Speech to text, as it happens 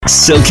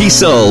Silky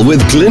Soul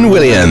with Glyn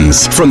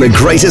Williams. From the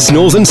greatest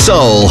northern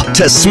soul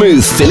to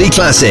smooth Philly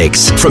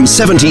classics. From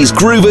 70s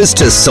groovers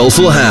to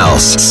soulful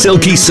house.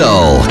 Silky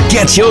Soul.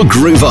 Get your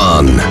groove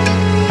on.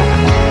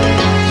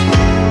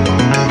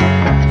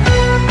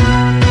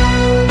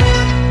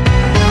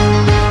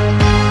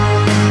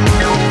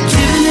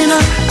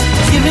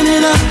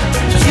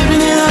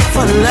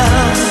 For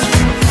love,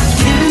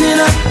 giving it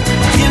up,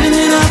 giving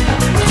it up,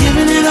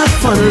 giving it up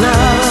for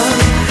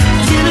love,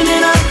 giving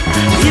it up,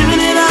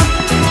 giving it up,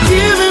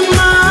 giving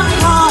my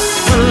heart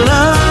for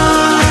love.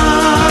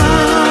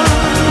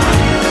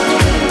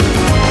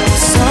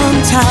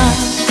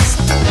 Sometimes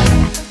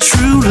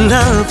true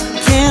love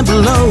can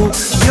blow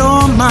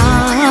your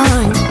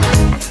mind.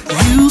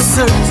 You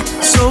search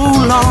so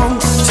long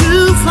to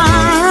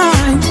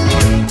find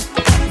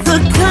the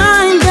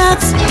kind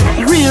that's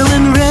real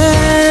and rare.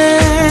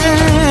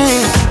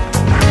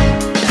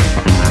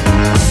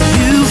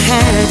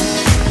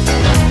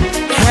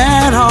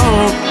 Had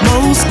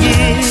almost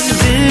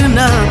given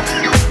up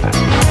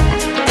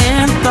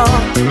and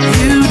thought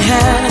you'd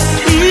had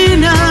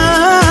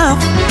enough.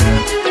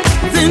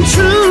 Then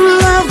true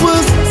love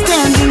was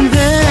standing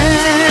there.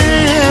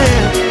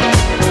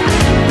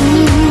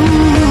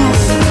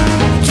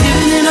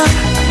 Giving it up,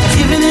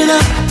 giving it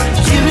up,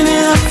 giving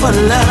it up for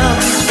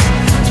love.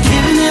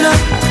 Giving it up,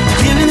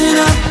 giving it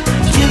up,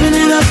 giving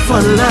it up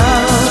for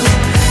love.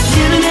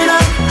 Giving it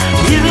up,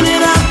 giving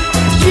it up,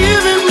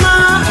 giving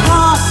my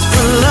heart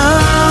for love.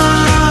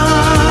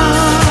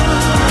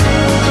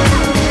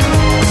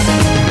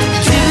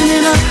 Giving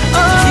it up,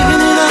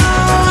 giving it up,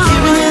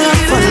 giving it up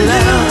for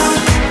love.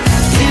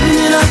 Giving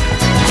it up,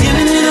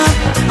 giving it up,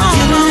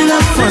 giving it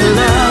up for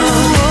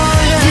love.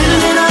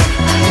 Giving it up,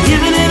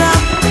 giving it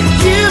up,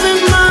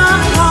 giving my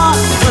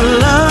heart for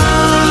love.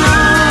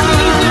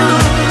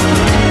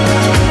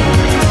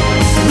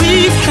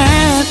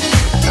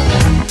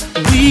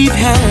 We've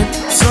had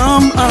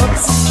some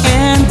ups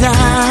and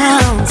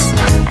downs,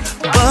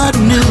 but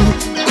knew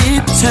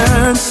it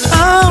turned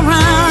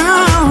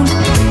around,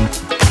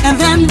 and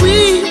then we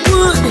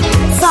would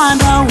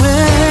find our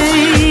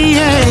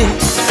way.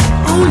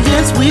 Oh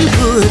yes, we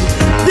would.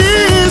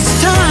 This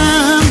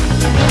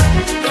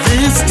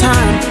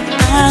time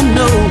I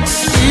know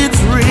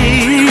it's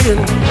real,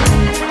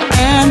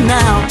 and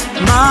now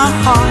my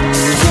heart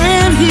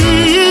can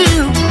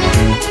heal.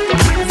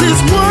 This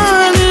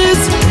one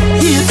is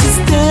here to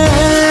stay.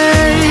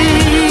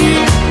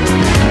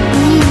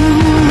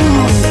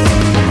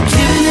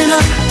 Giving it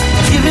up,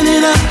 giving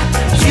it up,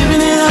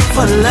 giving it up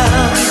for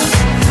love.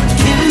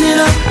 Giving it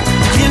up,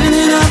 giving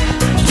it up,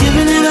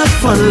 giving it up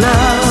for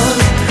love.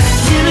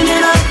 Giving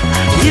it up,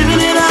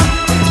 giving it up,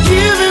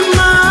 giving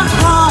my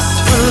heart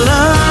for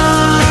love.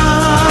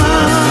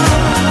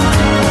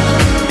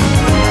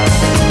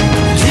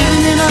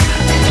 Giving it up,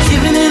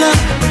 giving it up,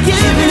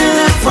 giving it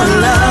up for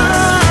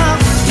love.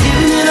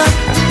 Giving it up,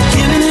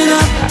 giving it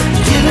up,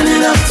 giving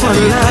it up for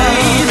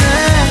love.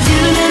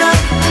 Giving it up,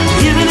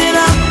 giving it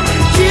up,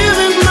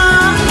 giving my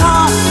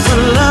heart for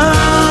love.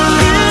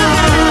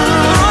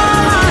 All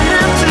I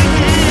have to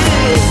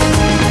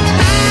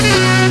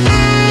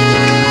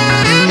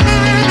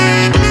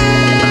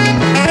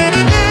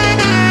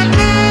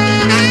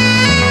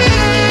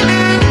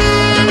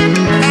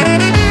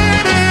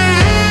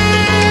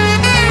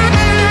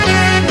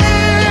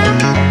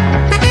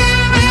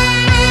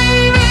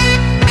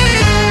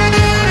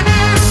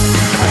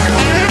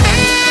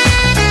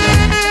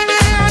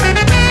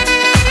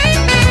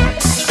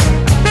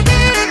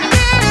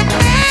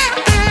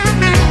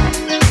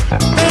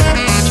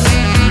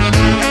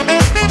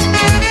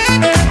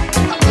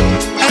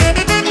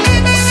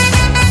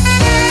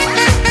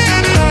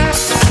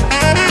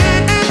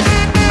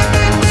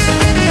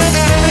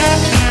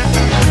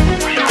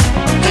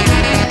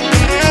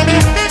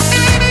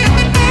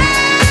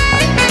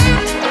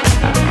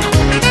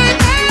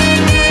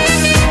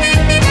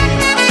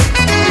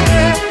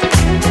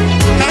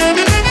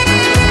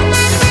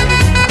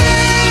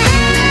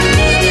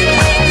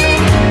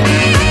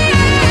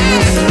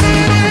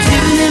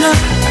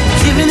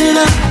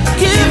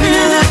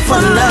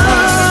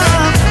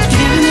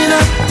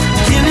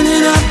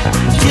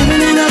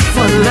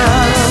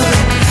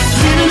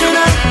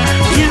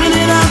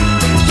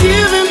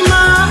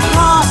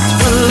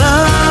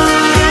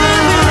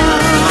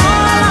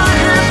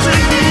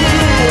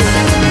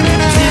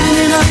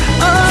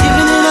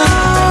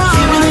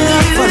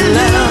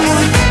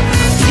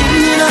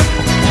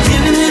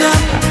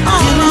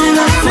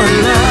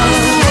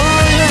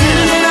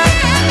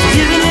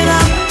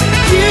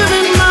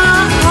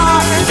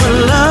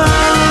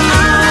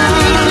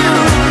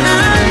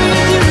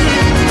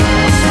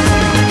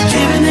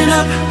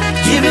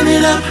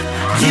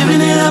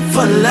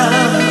for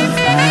love,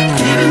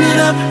 giving it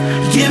up,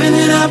 giving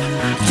it up,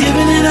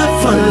 giving it up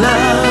for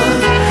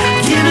love,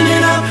 giving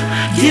it up,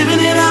 giving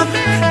it up,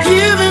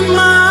 giving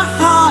my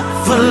heart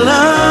for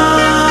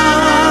love,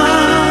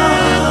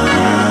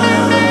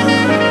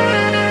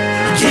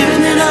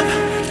 giving it up,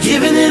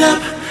 giving it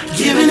up,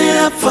 giving it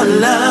up for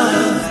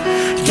love,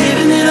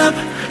 giving it up,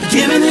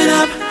 giving it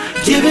up,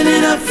 giving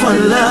up for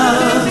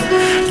love.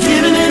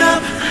 Giving it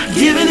up,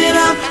 giving it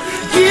up,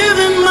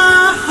 giving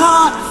my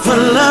heart for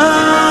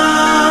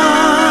love.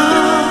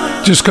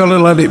 Just got to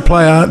let it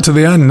play out to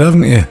the end,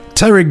 haven't you?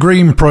 Terry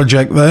Green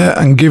Project there,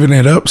 and Giving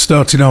It Up,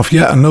 starting off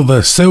yet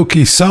another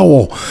Silky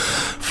Soul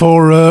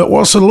for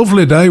what's a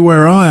lovely day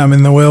where I am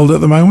in the world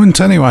at the moment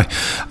anyway.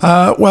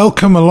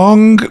 Welcome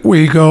along.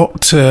 We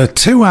got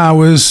 2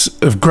 hours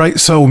of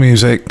great soul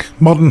music,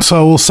 modern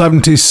soul,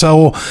 70s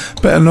soul,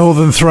 bit of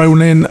northern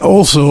thrown in,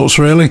 all sorts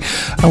really,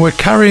 and we're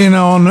carrying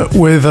on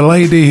with a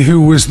lady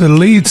who was the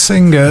lead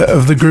singer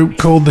of the group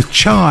called The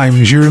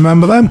Chimes. You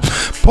remember them?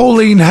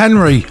 Pauline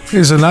Henry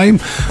is her name.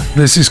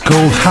 This is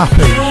called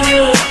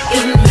Happy.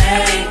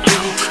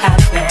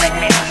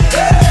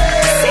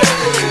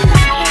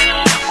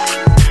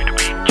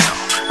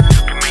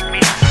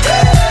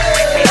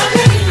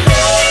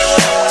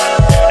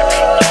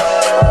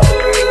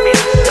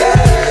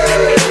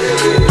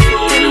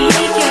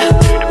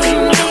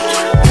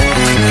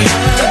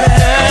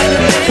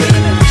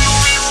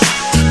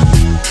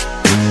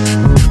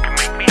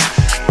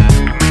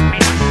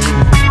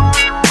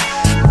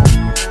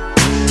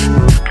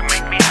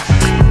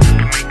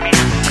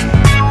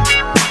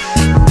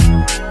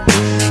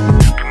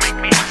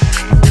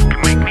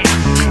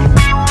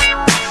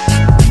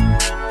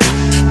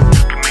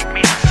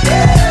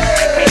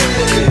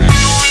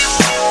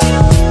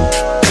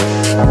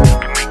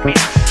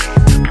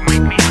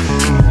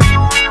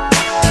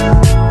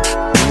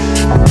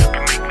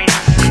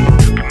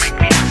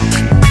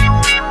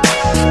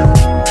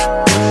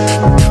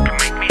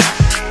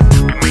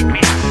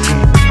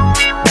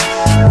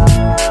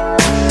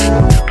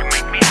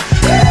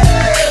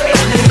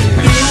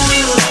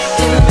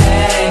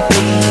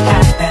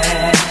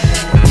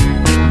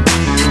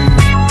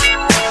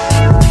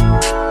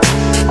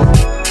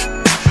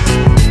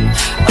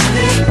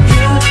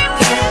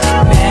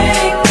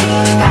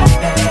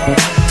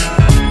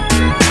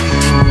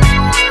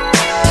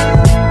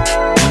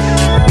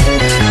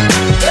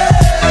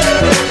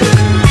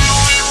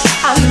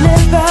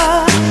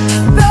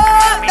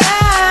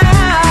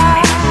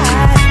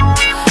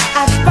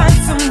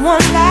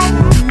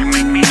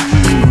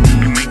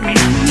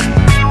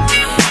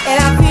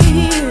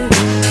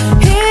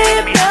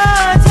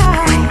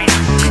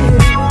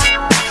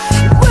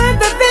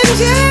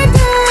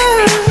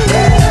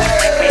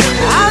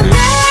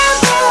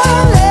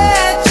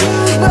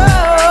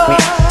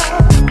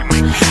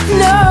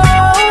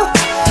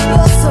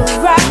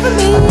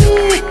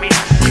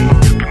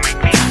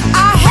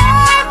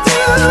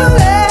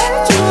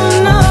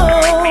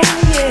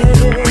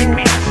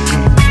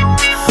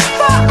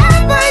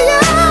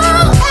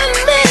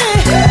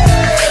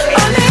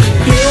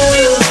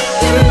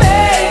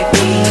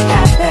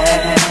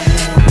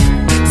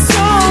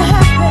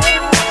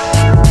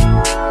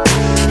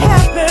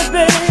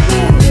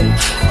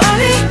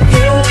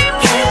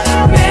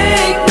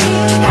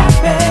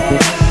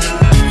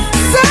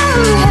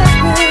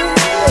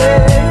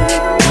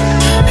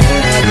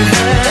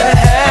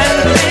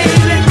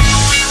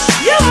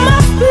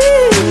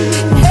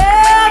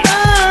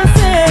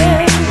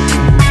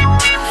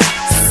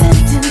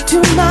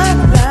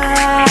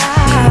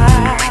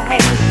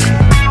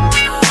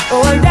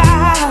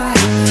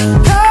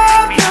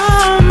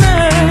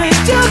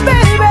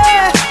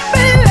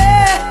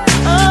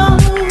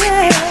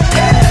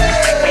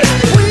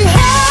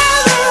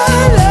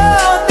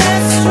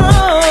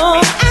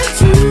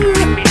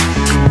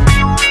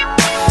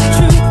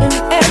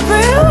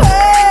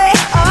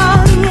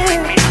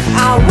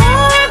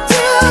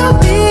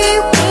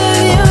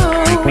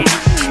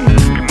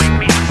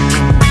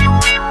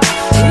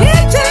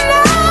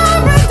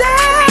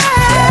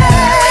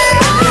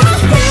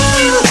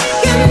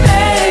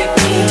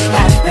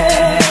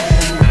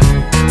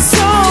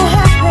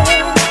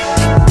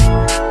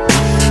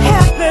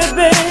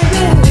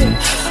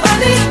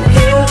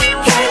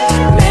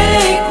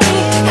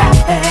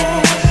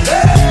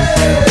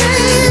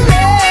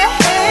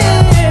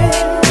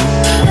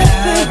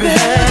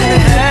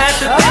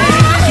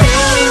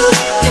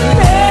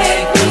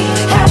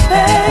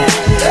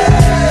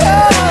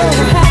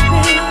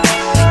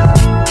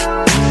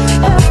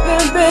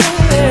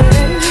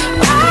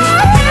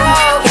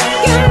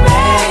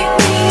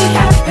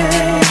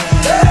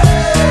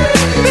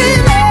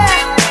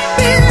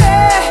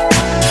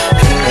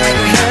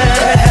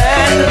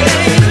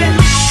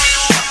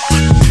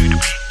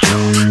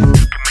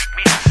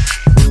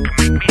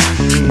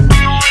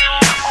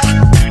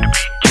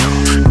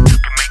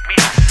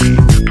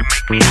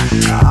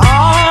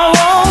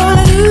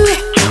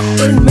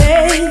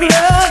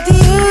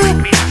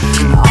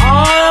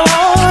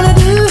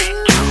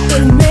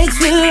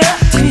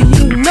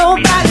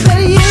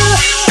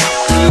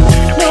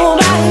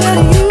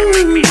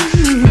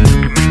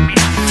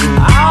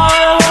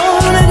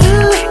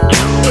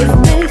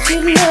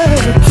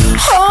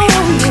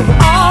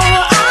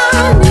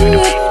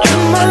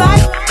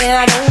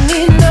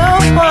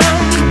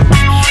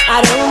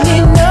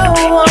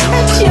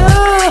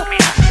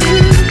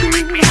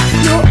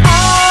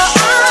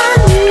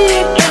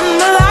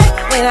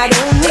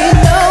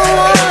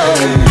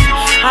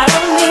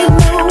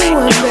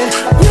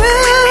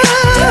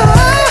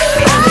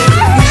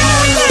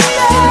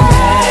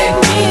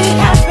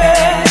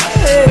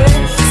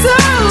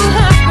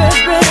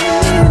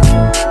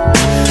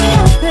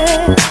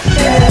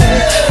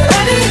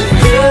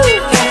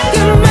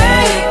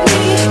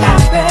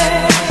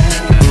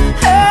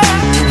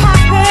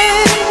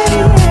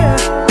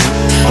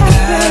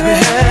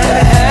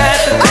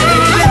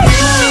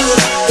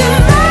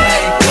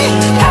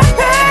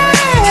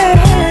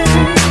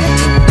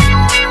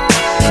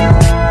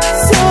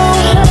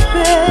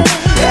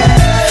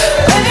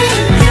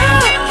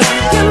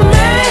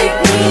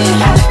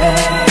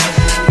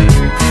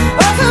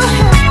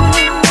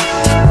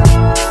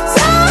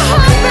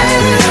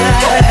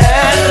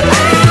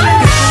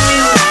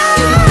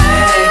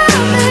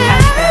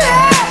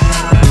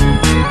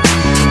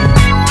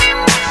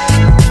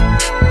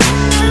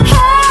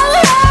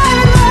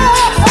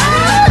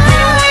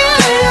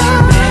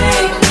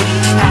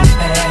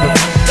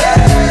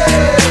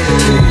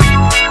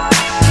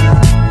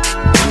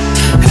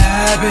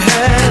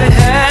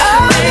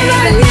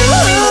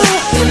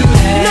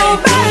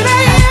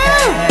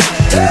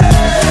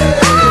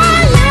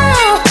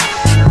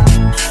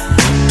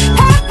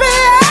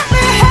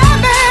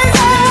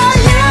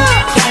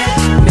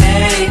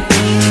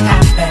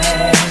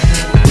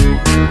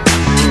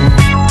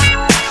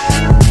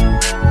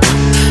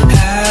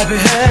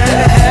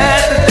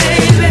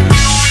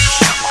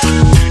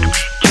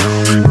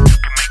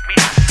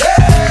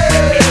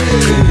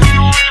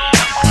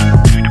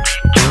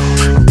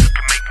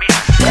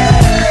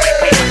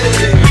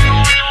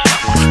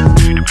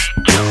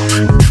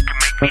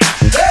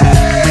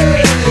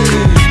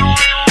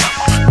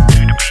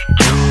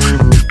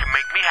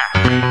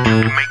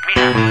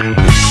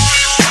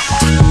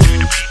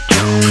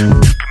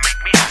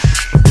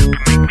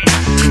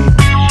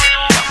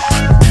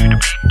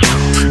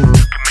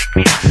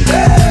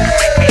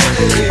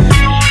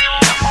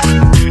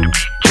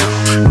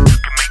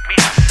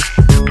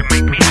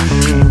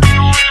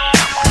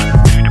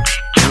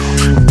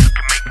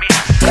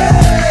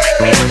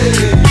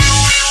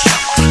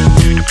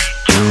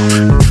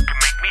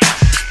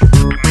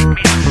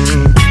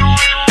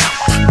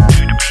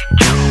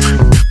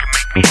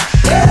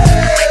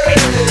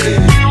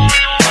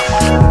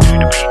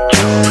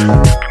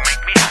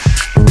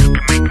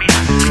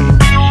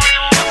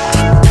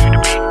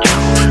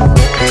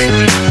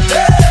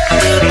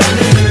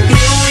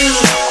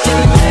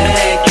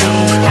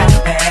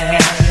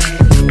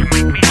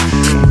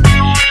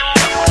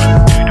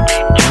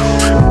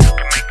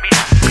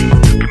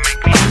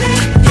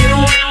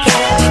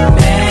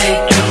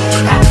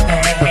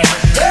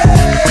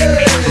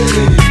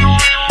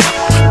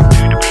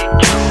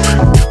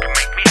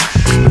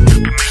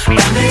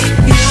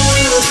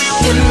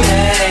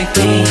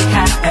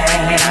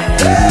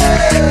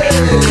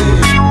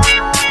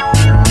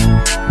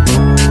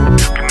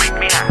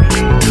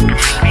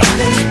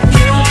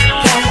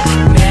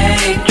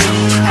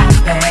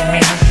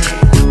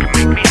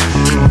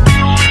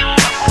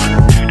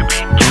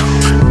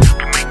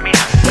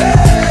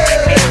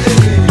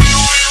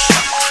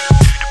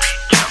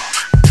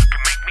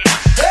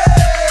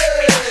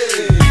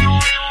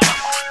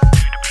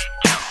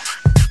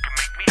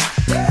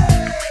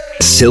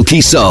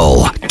 Silky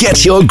Soul.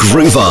 Get your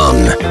groove on.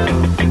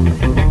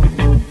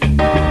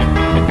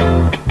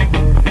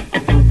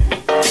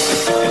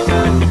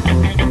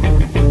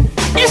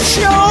 It's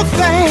your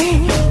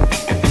thing.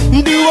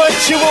 Do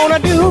what you wanna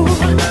do.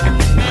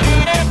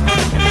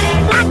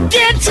 I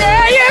can't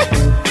tell you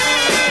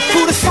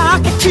who to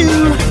sock it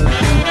to.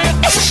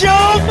 It's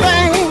your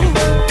thing.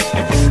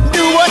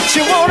 Do what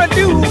you wanna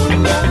do.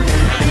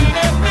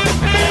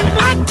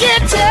 I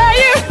can't tell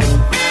you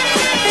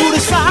who to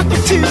sock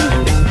it to.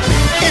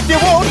 If you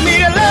want me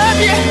to love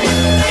you,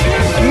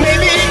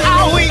 maybe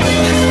I'll wait.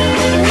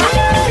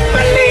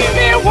 Believe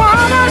me,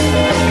 woman,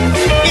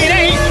 it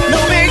ain't no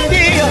big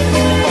deal.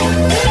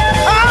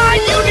 Oh,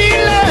 you need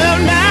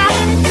love now,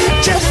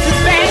 just as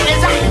bad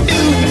as I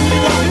do.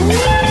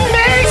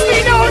 Makes me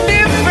no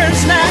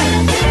difference now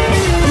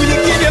who you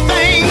give your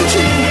thing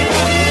to.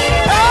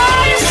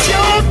 Oh, it's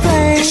your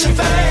thing. It's your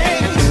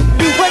thing.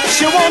 Do what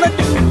you wanna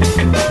do.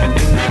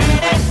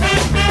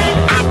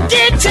 I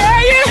can't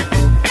tell you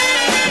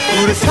who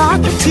to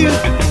talk to.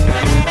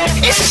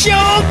 It's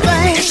your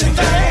thing. It's your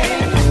thing.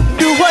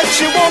 Do what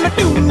you wanna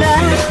do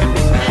now.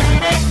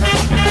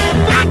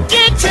 I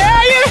can't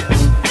tell you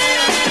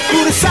who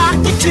to talk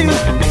to.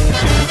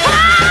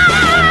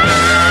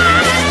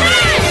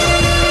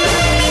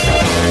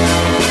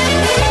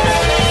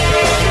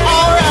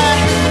 All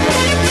right.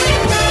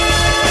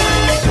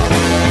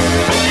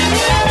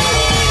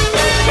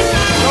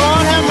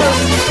 Lord have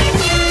mercy.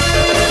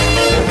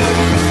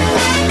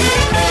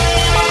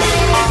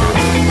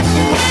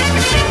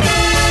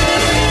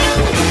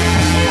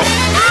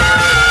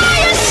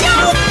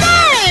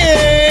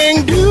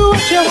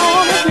 You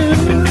wanna do.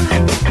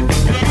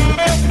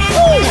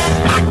 Ooh,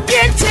 I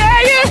can't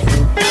tell you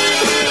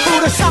who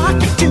to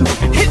sock it to.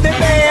 Hit me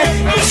bad,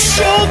 it's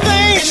your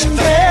thing.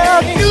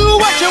 Yeah, do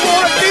what you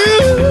wanna do.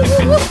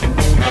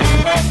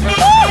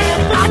 Ooh,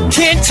 I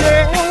can't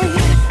tell you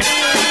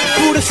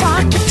who to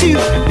sock it to.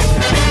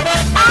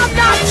 I'm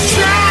not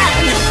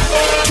trying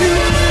to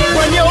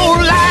run your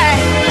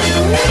life.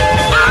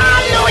 I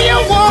know you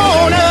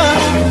wanna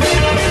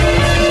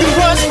do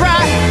what's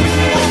right.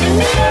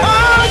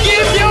 I'll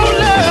give your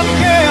love,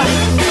 girl,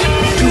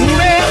 to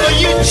whoever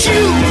you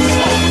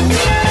choose.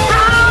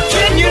 How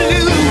can you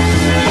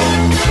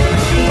lose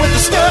with the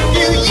stuff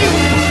you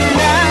use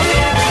now?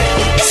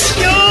 It's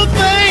your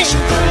thing.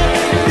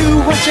 Do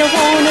what you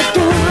wanna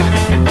do.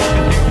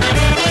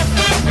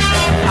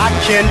 I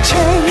can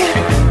tell you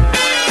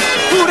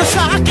who to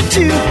sock it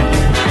to.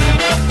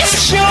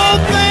 It's your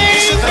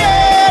thing,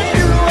 yeah.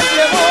 Do what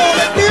you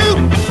wanna do.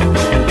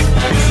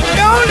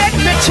 Don't let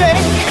me take.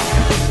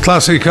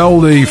 Classic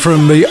oldie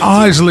from the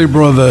Isley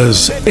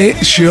Brothers.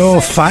 It's your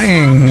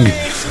thing.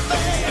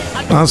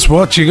 That's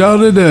what you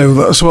gotta do.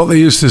 That's what they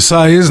used to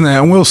say, isn't it?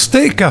 And we'll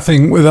stick, I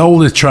think, with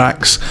older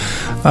tracks.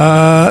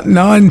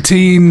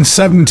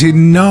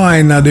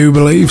 1979, I do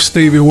believe,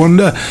 Stevie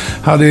Wonder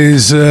had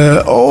his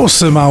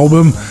awesome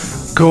album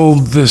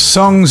called The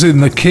Songs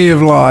in the Key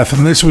of Life,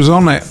 and this was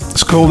on it.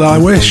 It's called I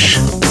Wish.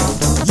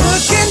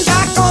 Looking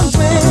back on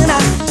when I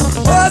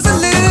was a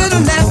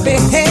little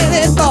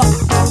nappy-headed boy.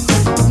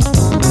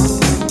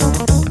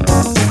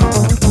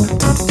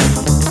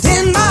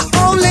 Then my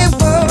only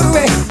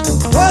worry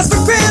was for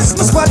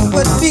Christmas what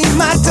would be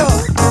my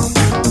toy.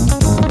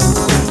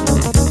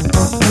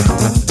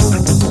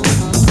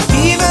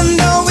 Even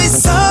though we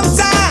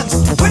sometimes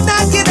would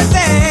not get a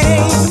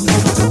thing,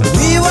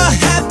 we were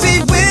happy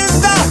with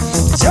the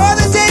joy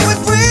the day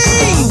would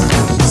bring.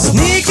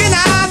 Sneaking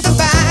out the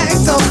back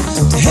door.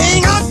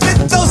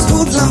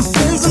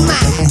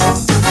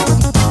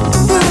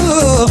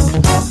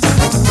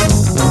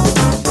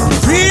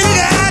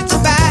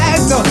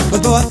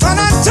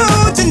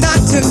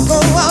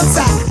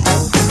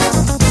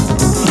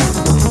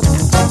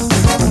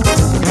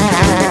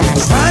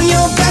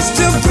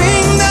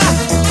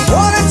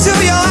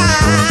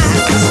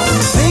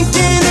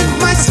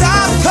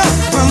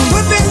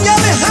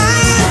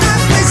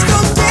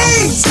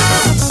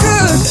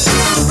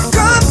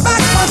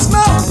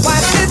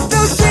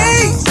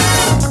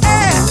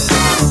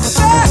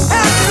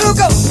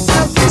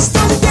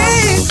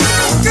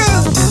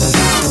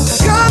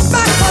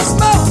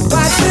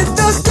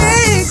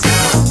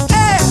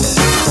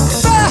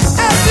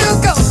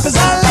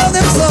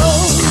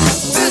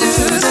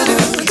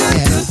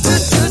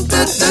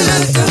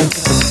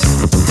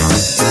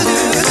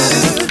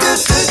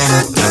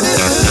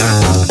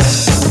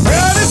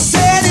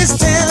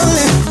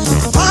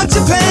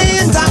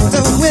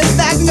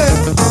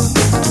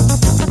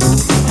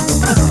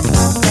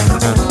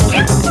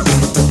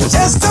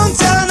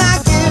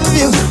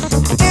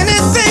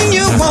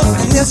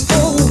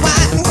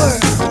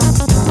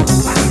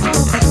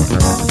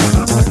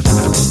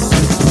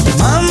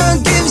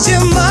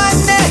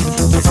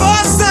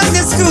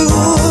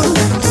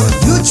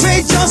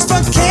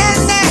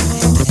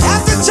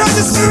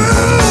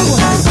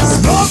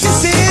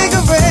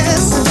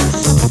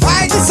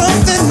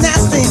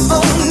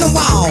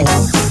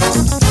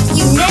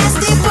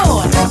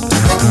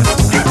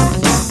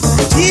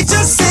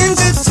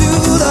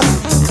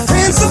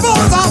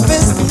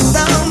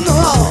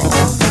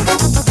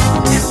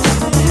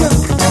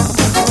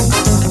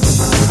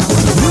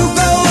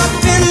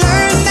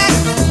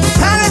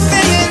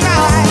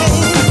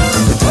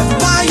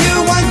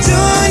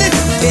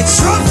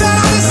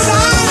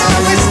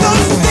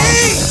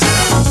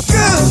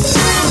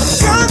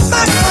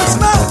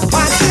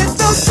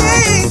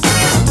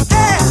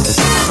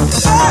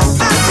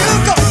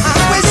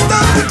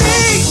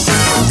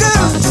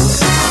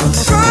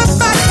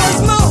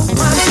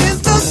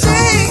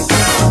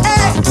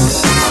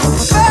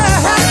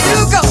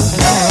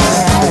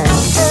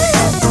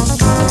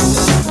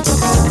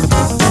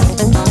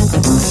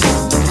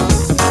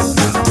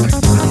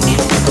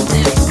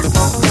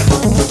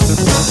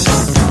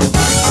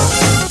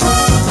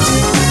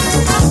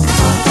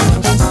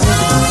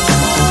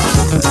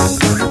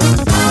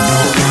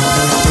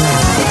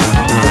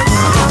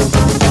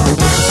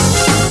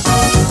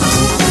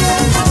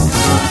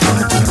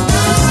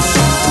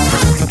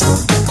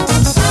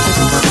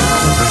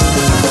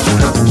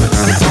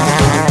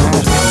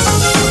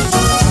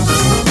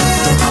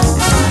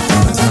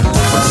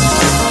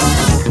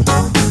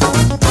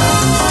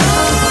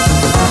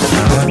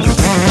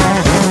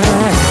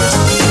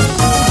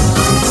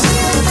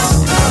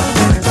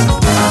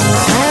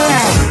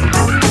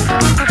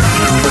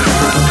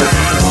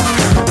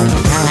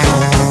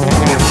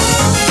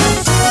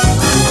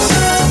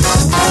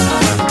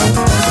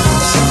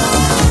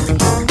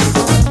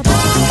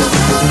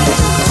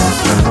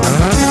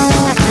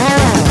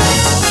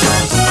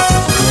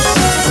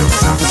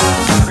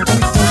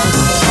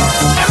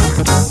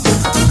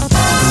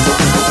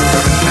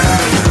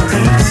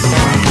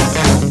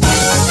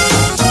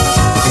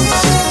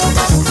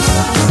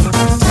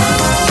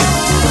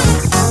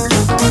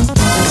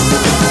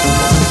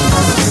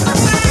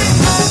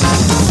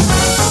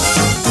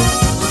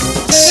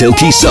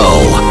 Silky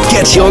Soul.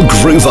 Get your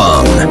groove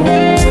on.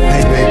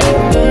 Hey, baby,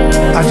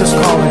 I just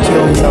called and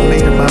tell you I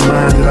made up my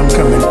mind that I'm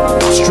coming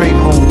straight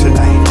home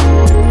tonight.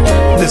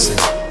 Listen,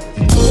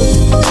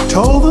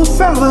 told the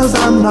fellas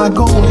I'm not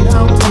going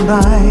out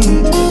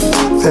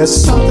tonight. There's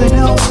something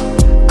else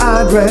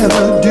I'd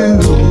rather do.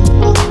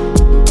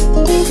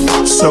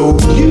 So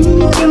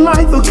you can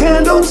light the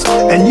candles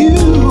and you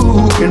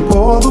can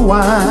pour the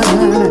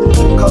wine,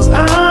 'cause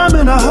I'm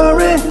in a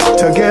hurry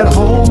to get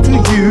home to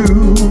you.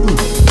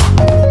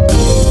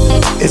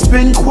 It's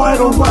been quite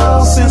a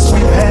while since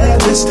we've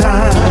had this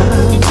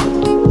time.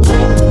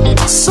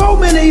 So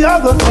many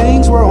other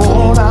things were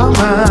on our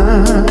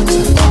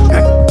minds.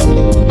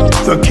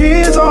 The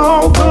kids are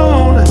all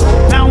gone,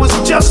 now it's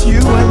just you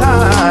and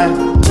I.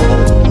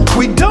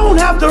 We don't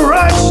have to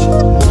rush,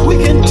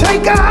 we can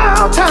take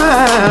our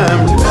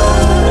time.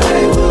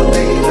 Tonight will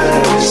be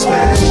very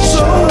special,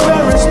 so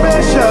very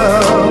special.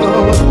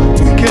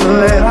 We can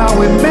let our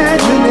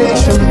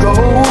imagination go.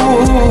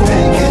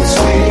 Make it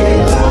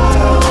sweet love.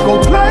 Go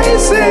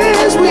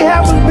places we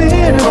haven't been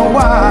in a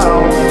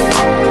while.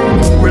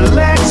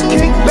 Relax,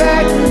 kick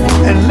back,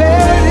 and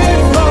let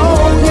it flow.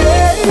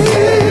 Yeah,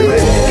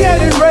 get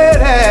it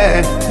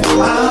ready.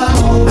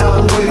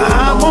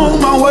 I'm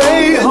on my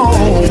way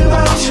home.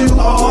 You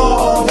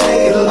all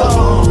day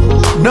long.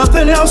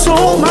 Nothing else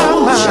on my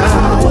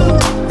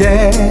mind.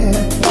 Yeah,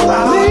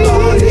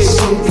 please,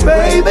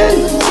 baby,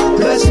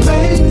 let's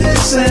make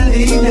this an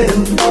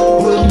evening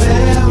we'll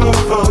never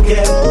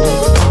forget.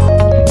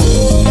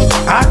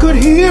 I could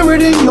hear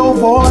it in your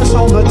voice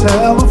on the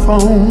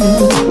telephone.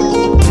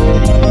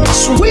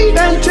 Sweet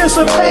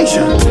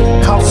anticipation,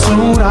 how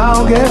soon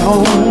I'll get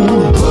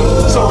home.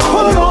 So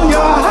put on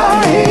your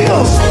high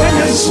heels and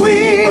your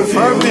sweet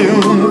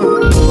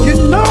perfume. You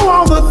know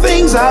all the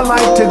things I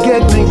like to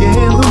get me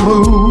in the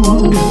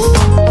mood.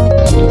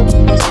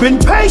 Been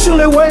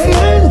patiently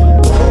waiting,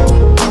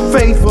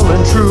 faithful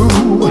and true,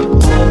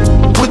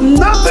 with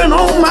nothing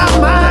on my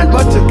mind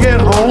but to get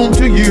home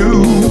to you.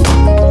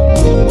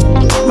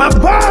 My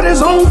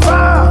body's on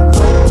fire,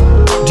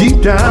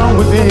 deep down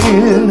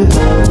within.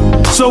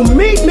 So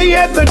meet me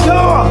at the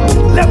door,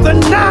 let the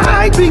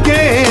night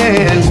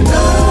begin.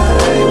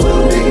 Tonight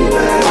will be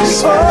very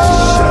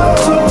special,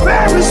 so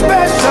very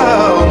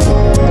special.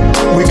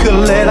 We could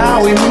let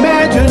our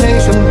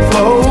imagination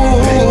flow.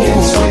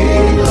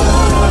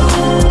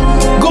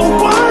 Go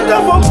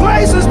wonderful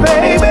places,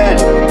 baby.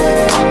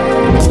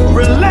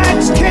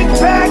 Relax, kick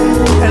back,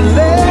 and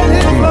let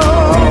it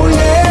flow.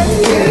 Yeah,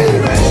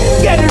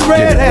 get it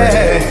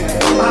ready.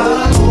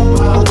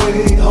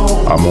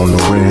 I'm on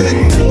the way.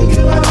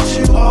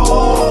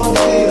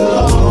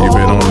 You've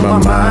been on my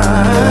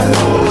mind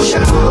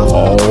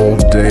all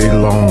day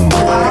long,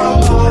 baby.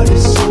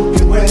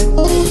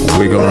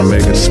 We're gonna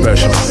make it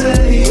special.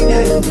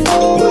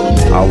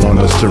 I want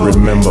us to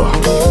remember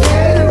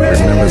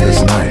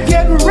this night.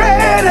 Get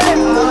ready.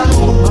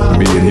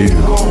 Me and you.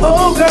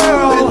 Oh,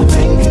 girl.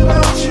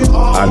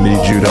 I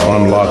need you to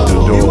unlock the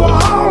door.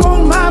 All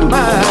on my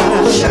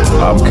mind.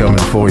 I'm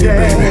coming for you,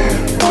 baby.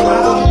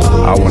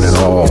 I want it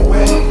all.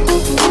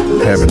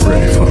 Have it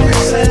ready for me.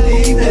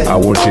 I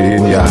want you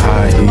in your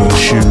high heel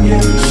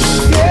shoes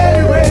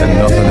and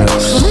nothing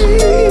else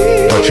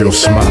but your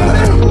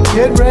smile.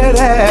 Get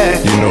ready.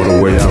 You know the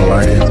way I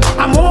like it.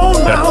 I'm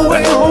on my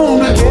way home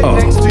to get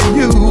next to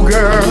you,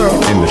 girl.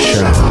 In the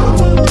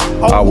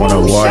shower, I wanna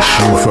wash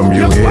you from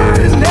your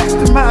head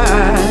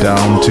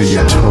down to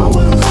your toes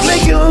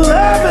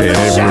and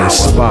every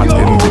spot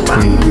in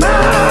between.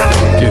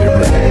 Get it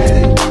ready.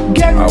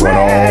 I want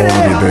all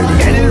of you,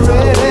 baby.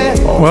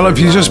 Well, if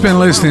you've just been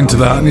listening to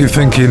that and you're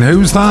thinking,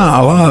 who's that? I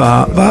like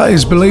that. That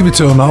is, believe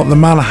it or not, the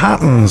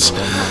Manhattans.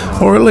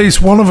 Or at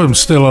least one of them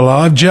still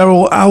alive.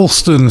 Gerald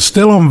Alston,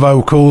 still on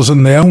vocals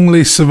and the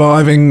only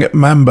surviving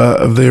member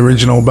of the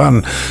original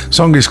band. The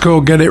song is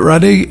called Get It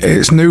Ready.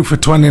 It's new for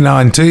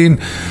 2019.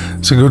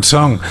 It's a good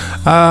song.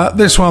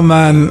 This one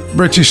then,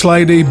 British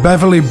lady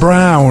Beverly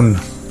Brown.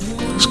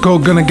 It's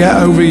called Gonna Get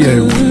Over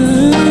You.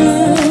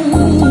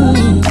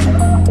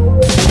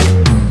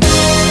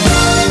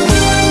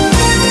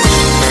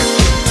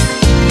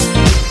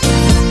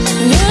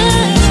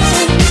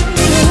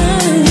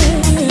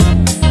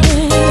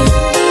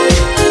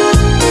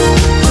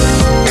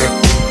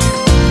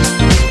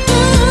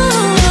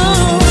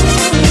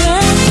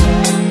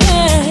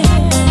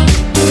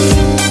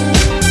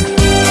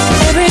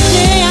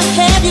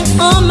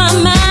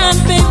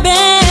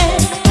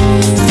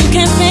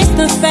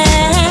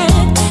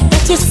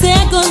 You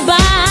said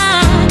goodbye.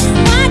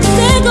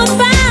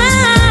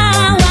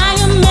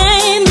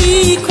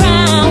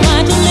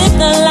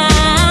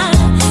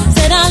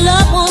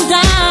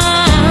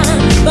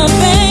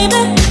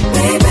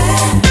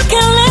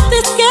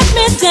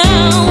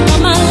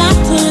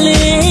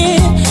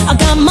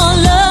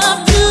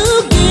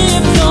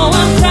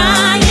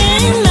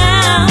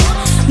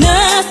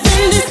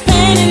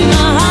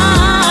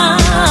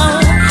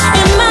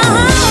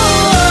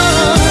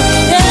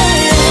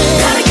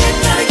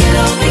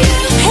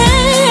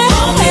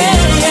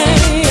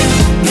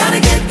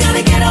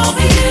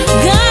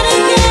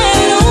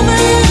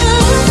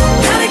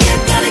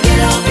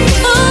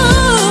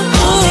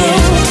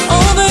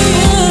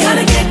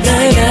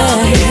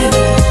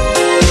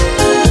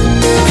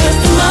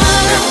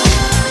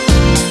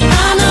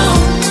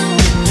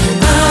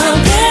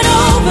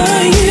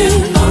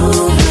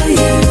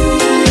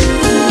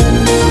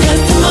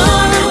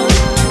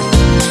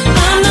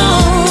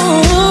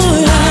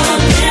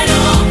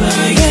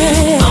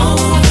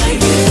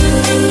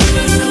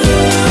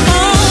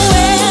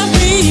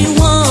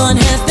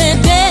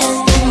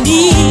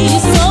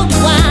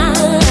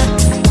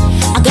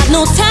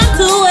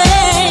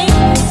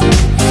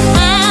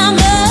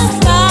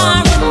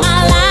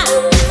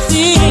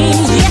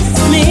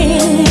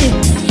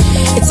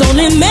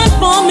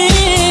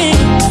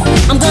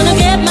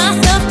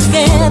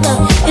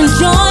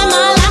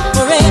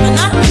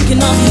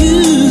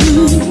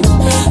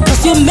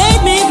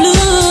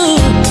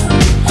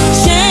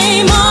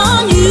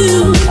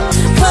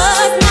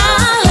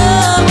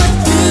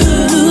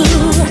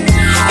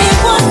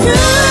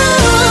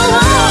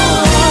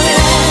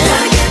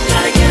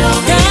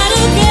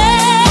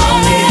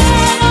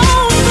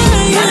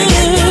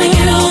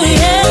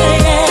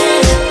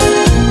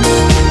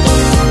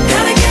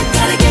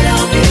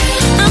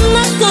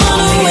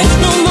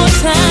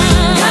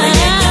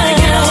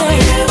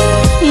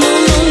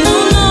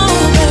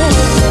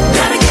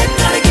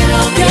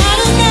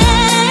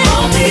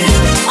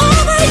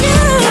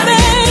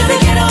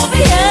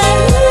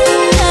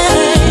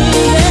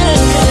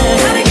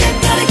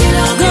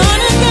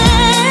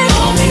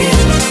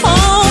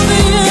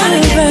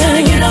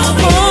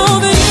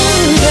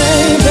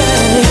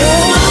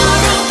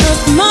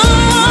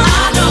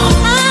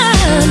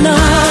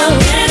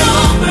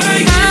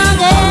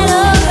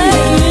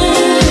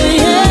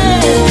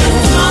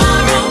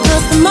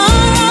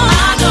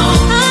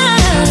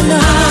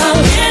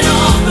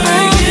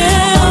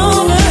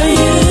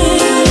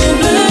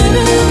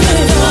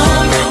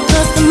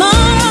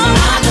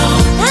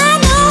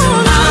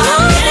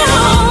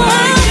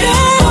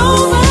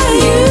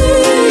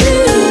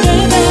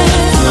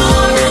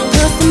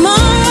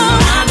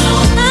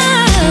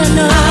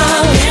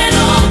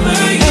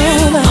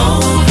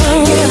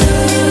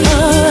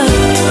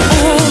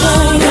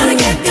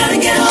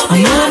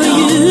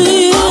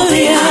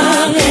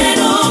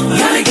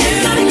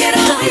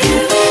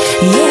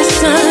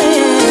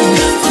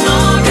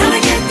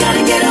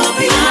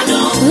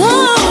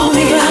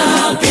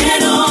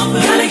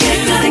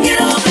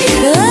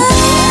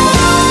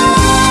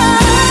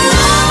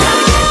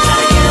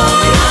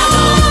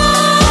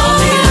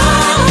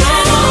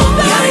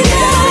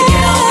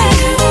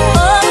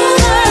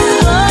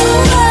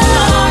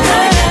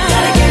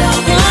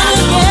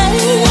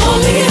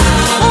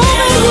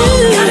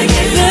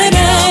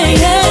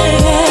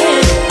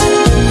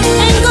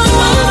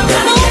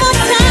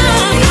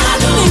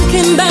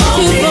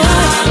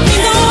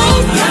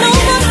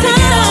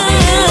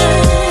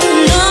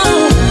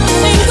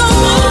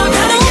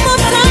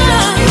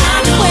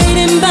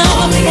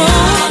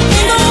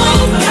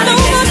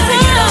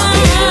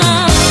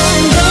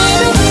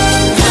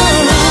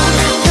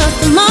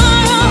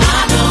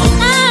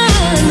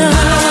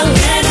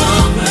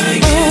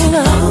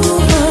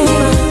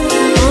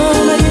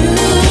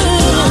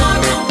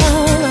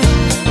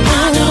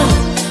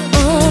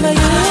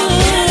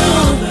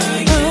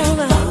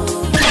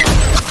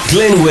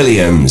 Glyn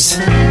Williams.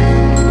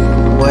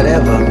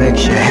 Whatever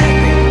makes you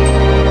happy,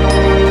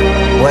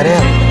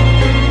 whatever,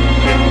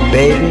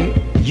 baby,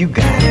 you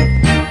got it.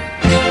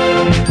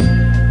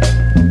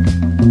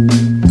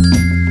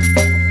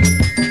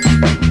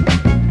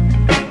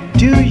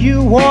 Do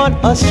you want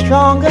a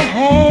stronger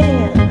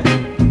hand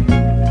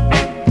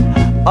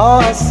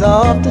or a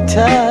softer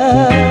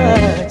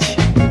touch?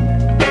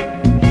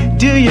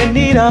 Do you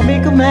need a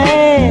bigger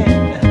man,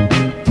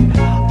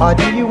 or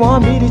do you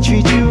want me to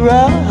treat you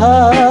rough?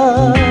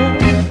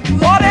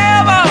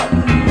 Whatever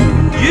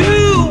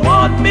you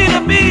want me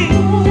to be,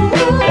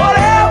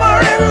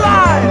 whatever in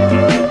life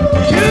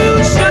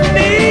you should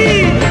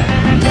need,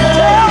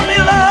 tell me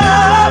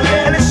love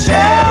and it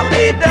shall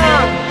be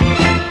done.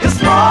 Your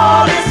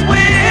smallest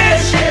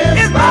wish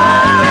is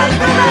my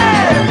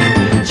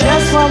command.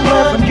 Just one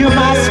word from you,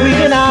 my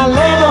sweet, and I'll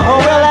lay the whole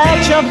world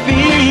at your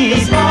feet. Your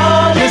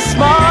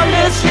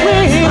smallest wish is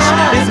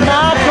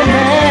my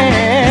command.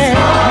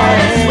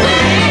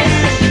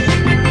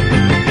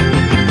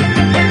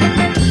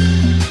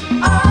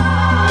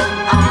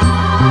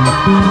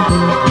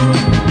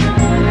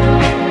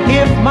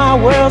 If my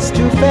world's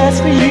too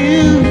fast for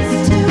you,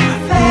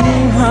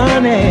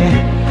 honey,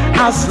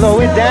 I'll slow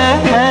it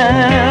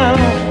down.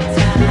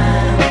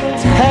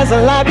 Has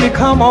a life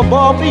become more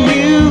ball for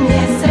you?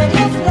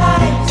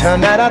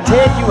 Tonight I'll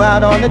take you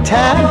out on the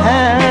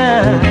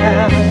town.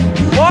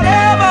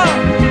 Whatever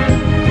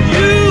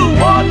you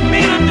want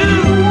me to do,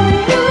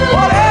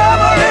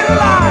 whatever in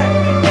life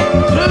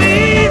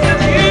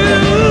pleases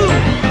you,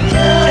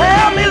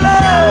 tell me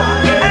love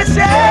and it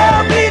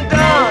shall be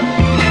done.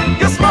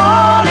 Your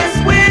smallest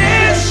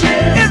wish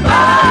is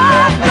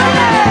my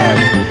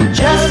command.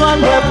 Just one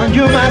word from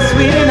you, my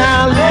sweet, and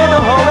I'll lay the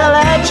whole world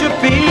at your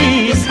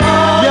feet.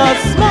 Your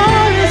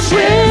smallest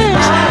wish is my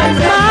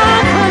command.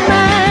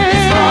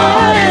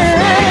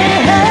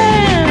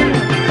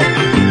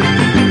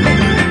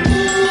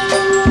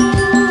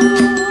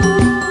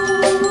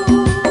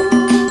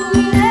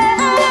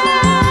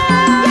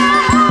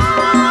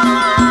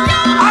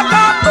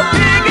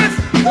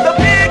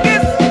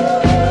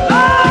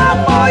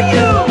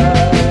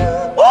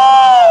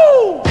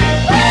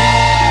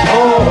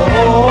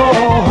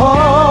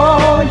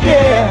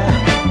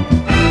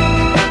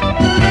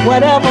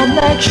 Whatever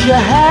makes you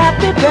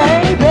happy,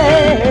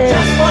 baby.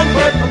 Just one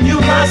word from you,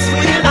 my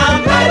sweet, and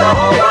I'll lay the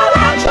whole world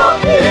at your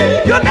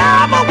feet. You'll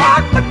never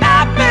work for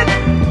nothing,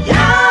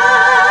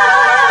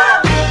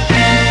 yeah.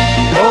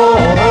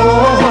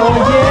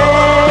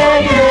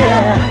 Yeah,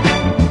 yeah.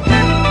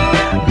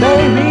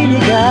 Baby, you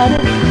got it,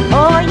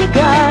 oh, you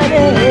got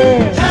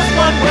it. Just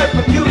one word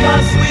from you,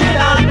 my sweet, and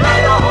I'll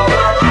lay the whole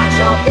world at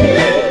your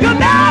feet. You'll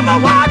never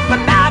work for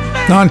nothing.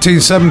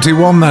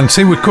 1971 then.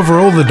 See, we cover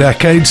all the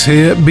decades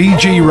here.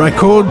 BG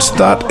Records,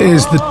 that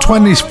is the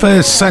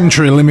 21st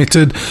Century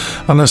Limited,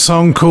 and a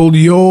song called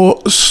Your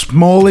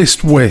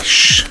Smallest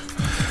Wish.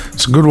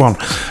 It's a good one.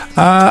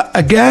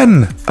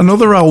 Again,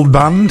 another old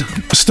band,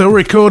 still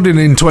recording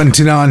in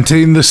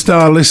 2019. The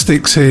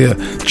Stylistics here.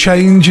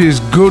 Change is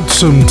good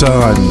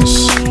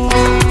sometimes.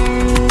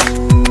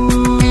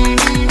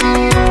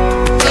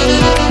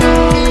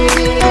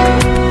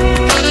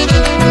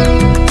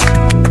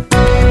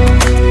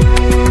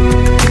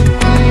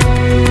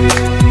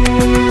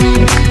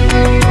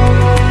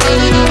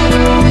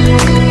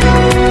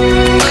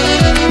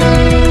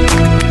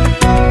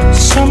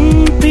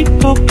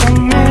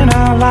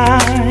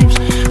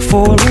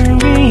 For a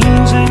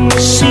reason,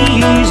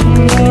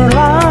 season, or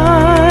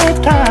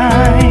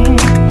lifetime.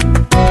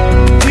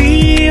 We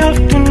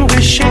often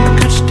wish it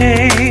could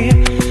stay.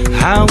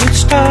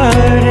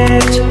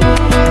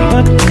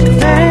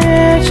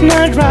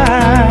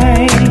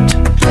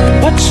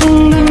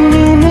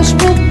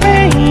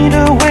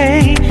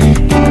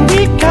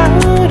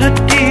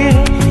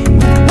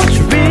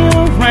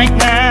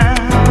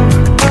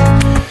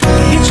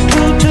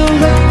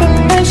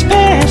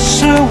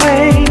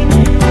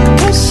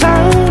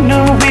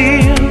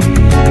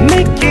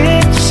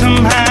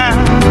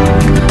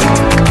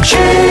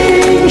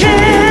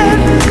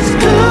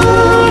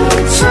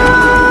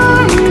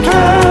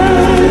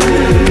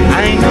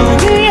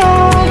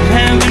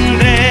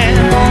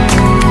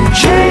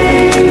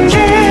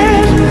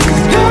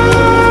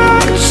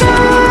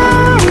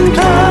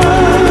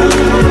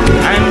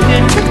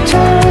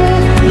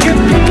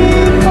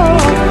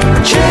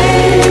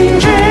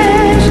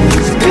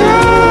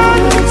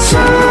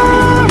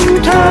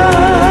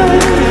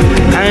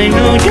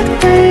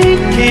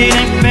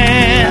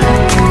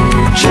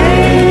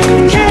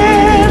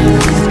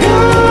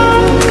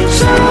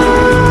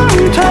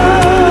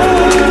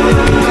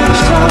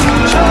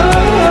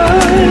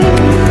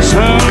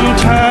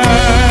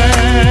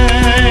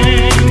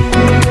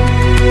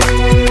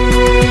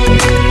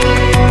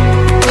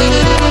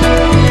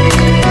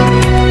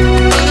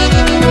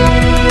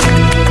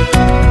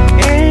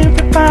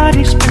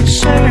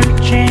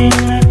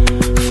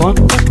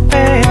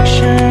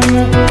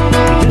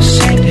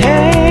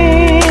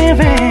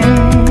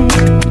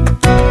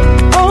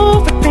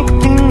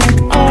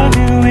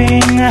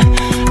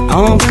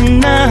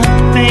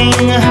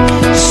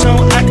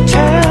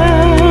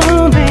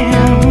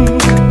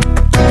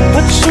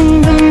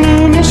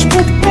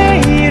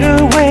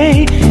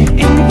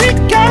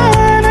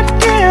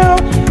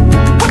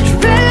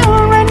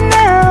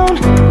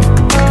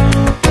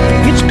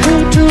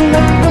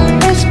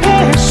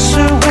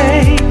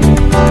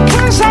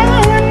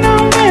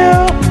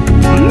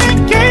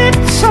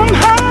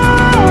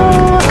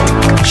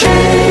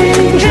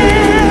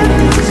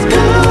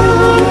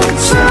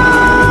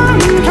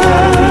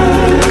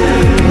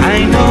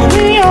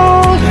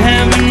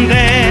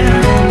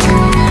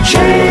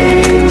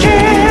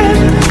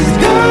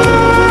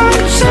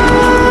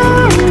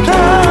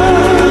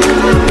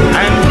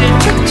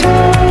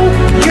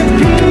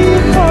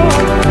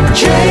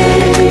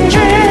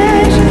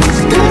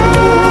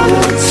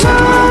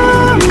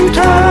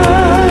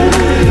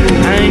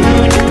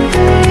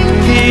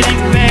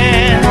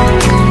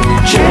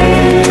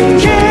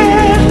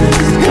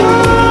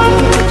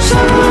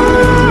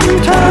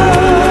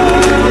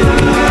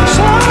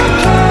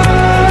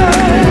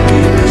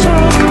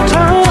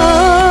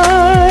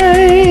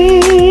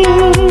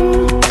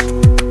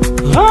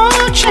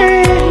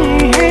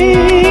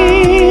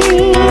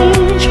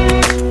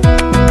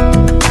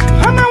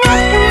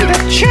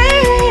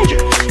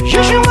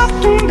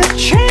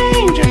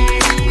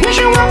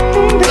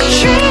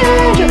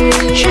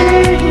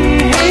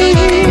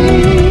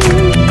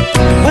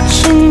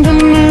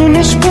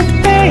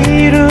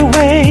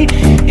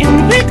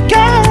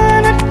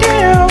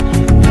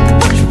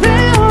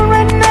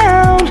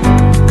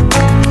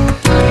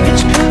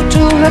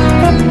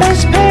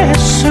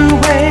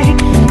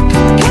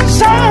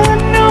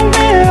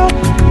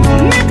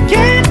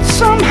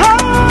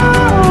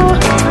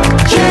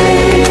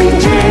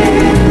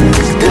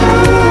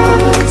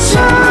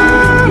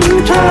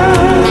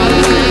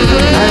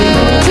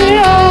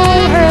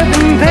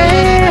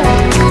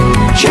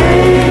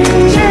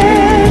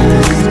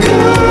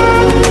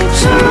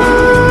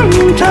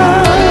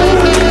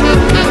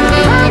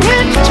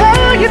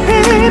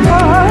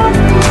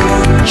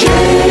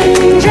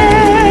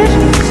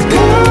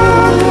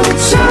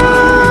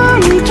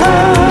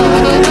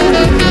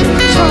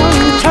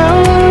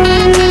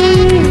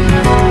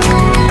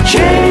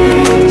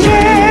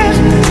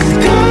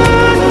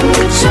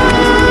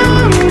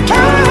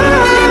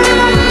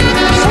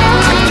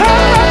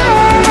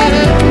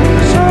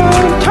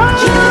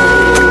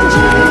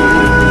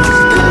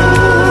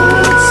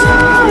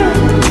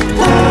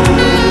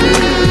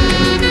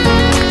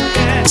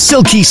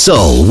 Silky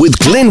Soul with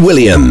Glyn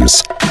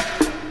Williams.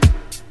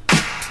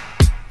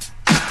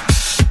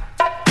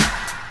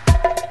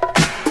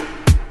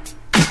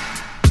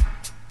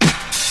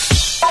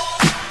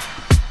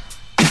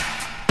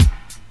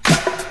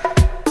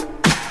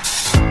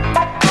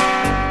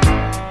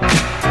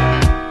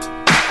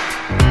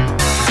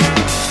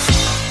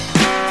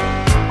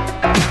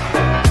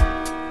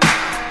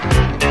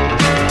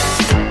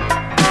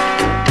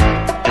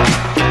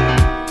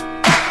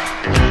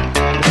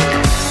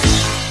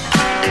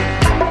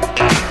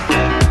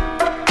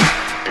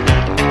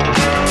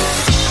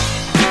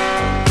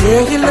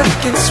 Girl, you're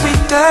looking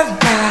sweet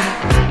tonight.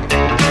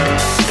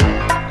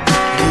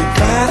 You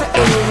got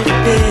every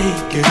day,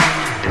 girl.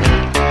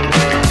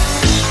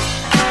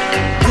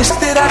 Wish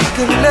that I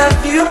could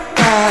love you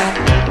right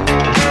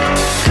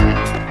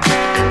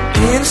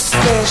in a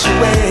special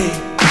way.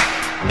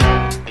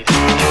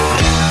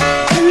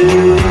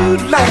 You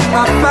light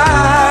my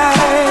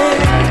fire.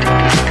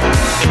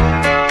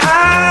 I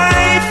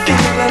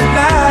feel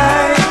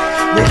alive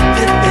with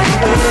you,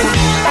 baby.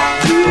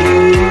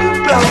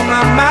 You blow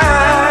my mind.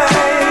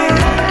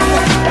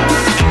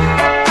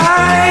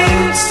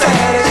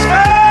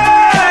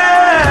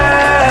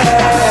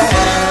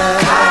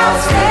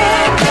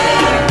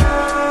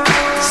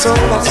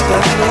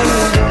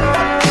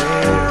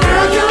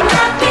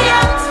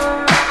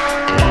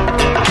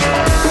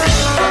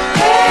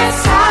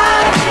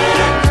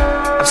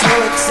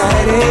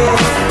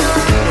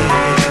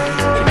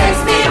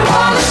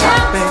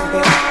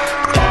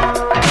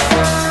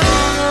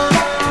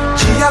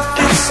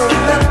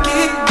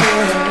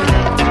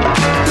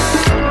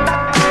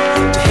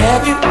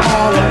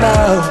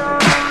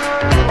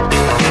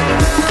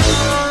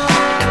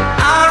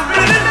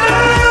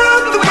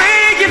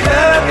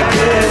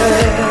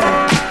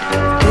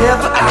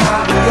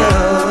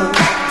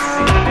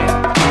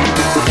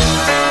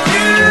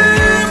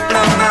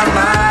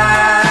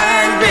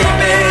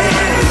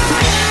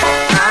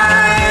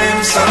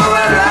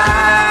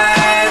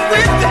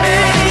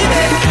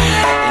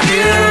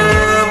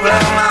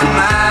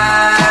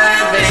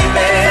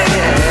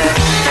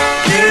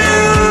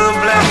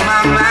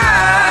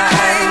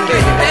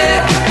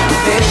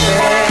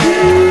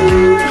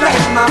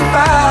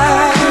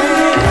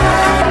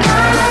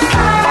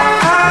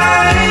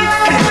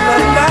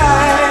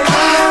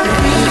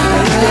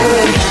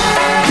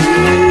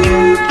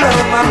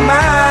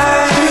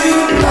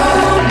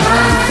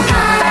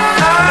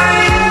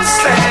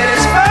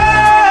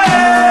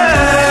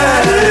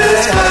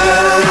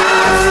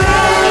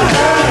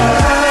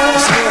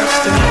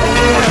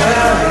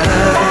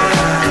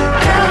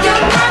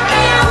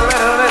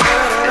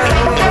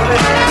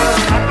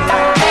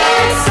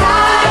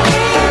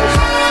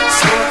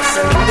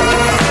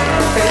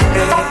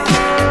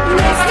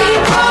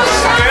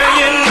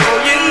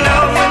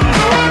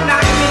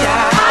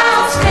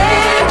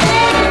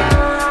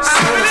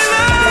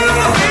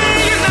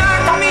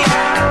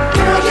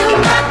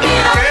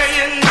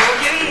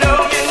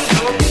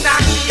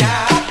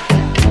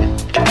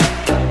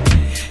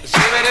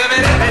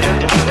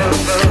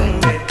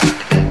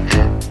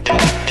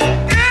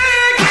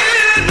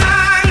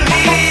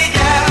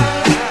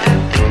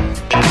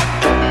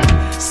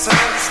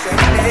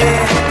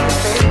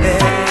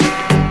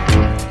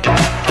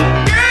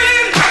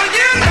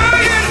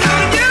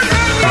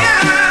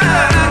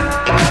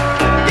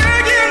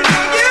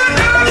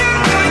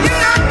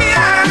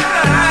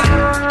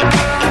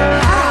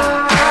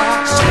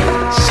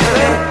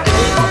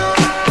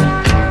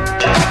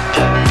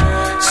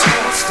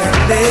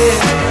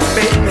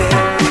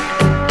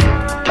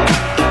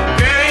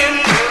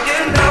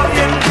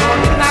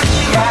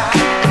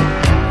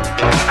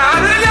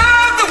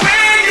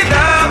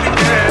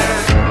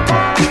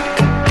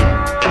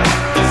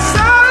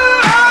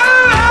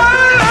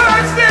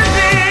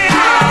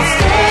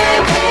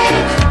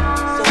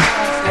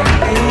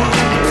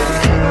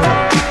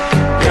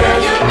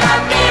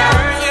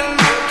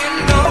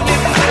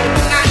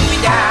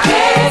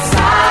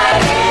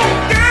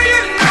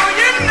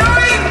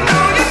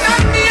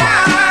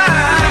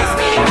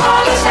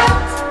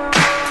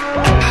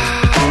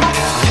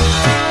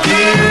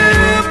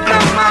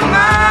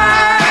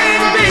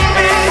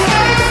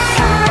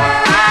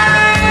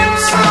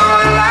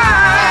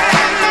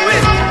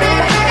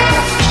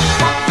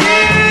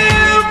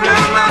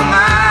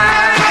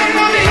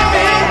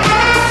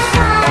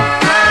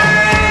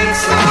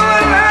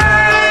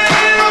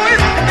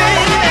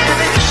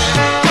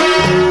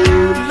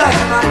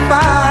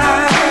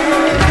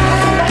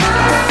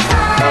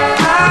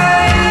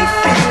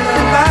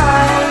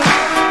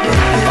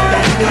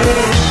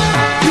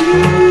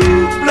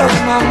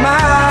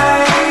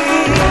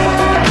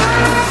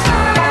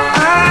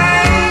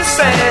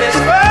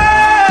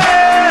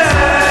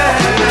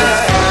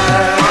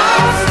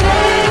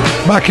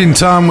 Back in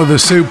time with a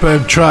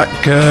superb track.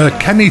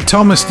 Kenny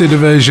Thomas did a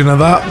version of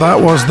that.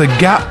 That was the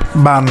Gap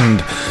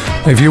Band.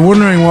 If you're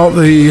wondering what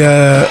the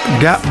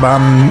Gap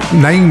Band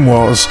name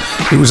was,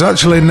 it was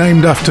actually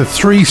named after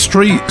 3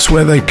 streets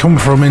where they come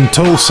from in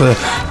Tulsa: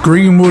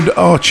 Greenwood,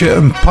 Archer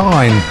and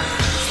Pine.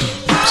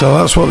 So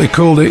that's what they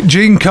called it.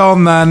 Gene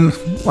Con then.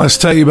 Let's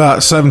tell you about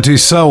 70s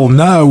soul.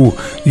 No,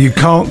 you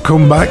can't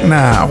come back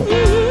now.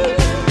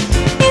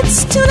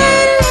 It's too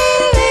late,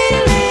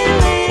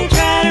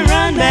 try to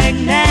run back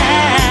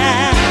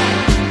now.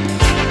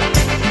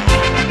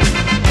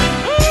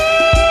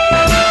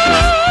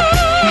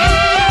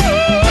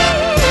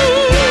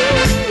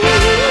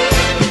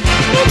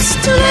 It's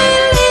too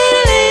late,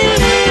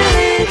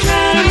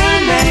 try to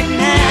run back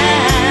now.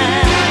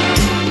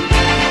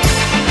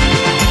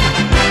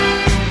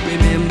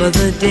 Remember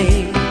the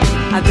day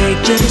I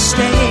begged you to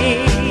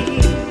stay,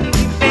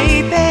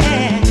 baby.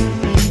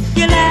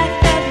 You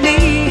laughed at me,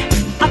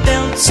 I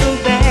felt so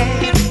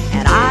bad,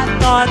 and I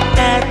thought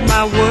that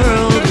my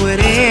world would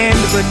end,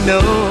 but no.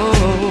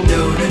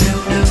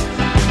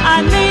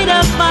 I made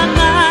up my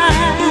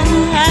mind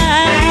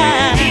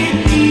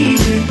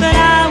that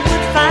I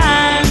would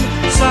find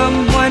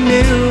someone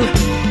new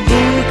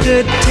who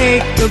could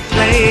take the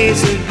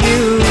place of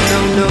you.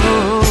 No,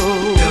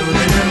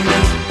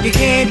 you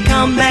can't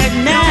come back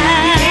now.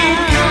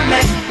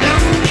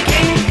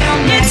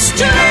 It's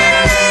too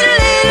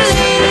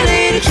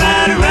late,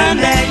 try to run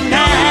back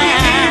now.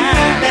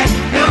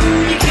 No,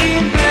 you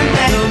can't run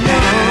back. No,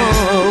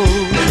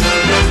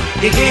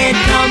 you can't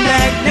come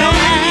back now.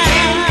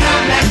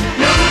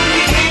 No,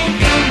 you can't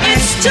come back.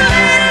 It's too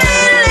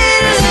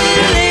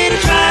late,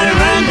 try to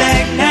run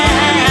back now.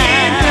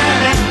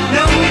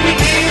 No, you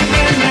can't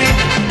run back.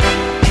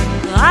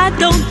 I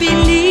don't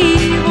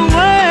believe a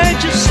word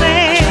you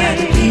say.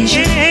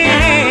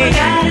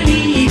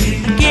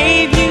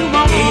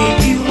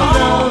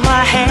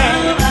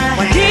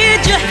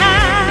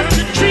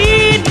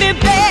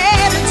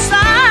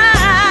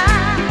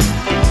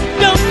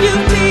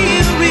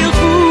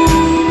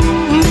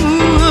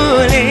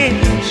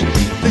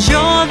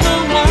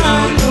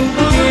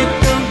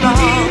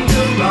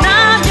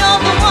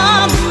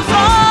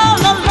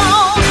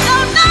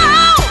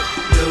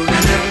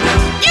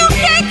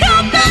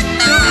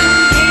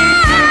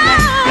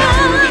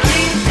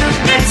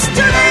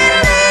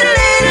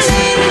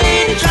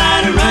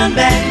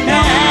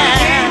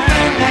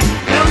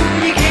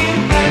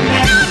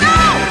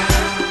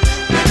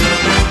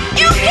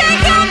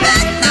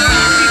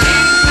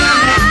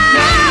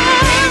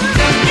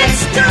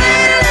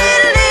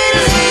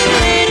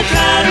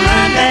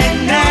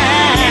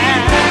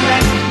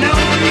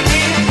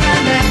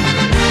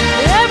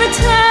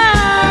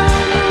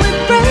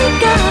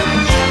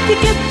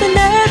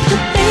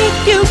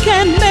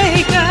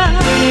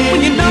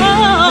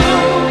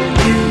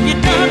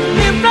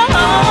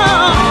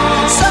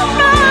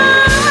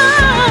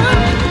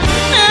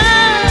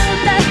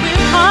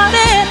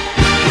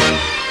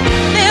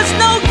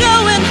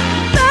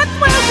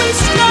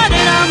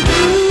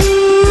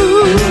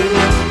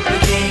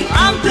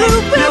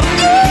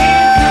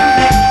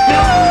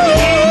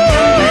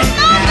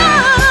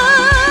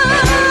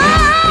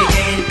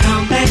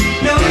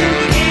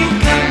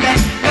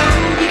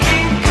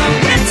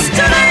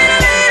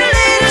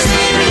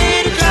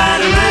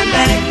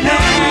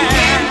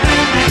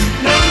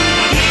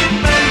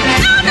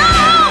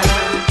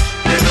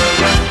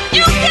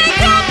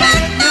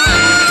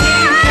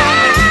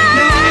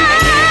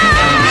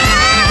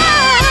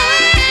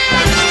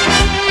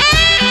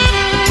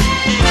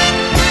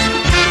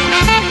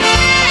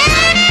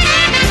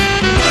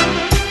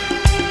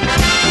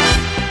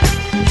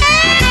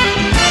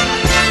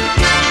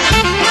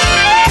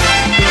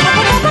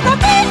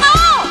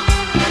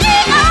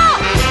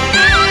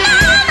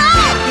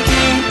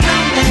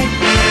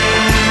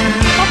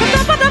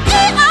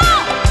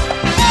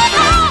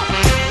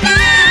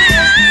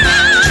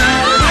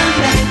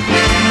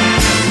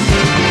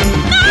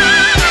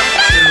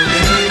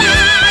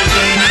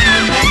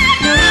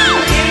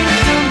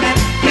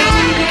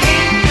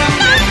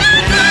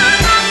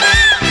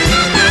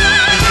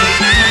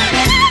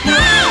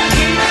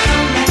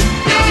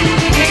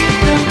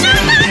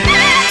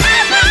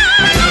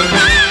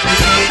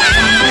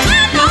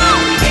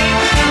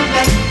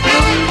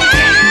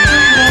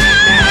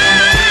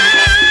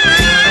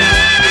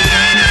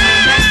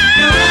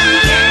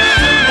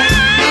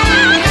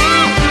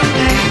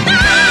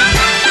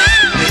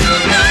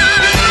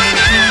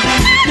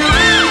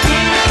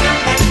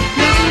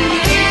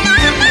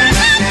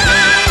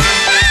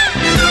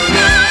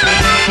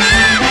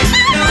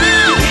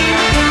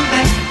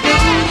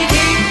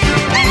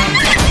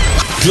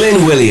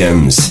 Glenn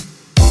Williams.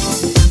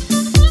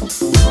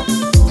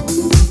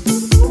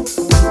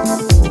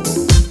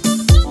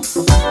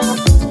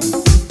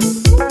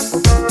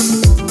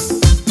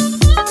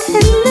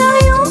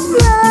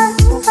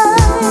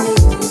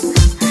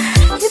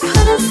 You put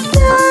a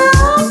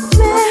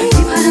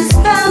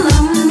spell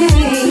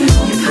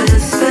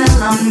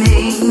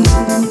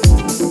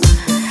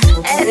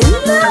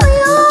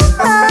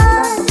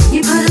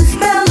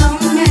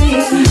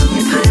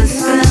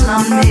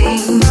on me.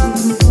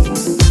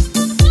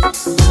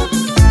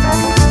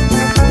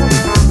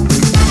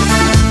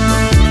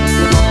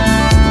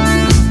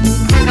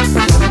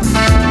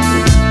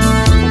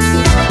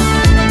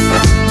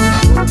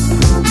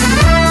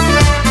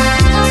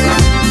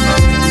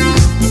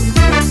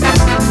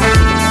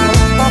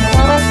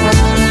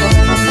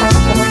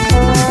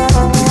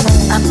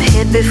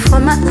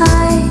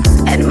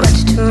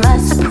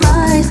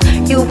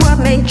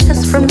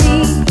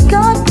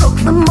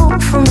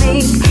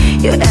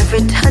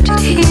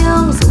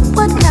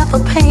 for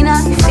pain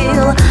I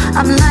feel.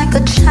 I'm like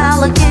a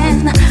child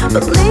again,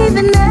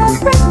 believing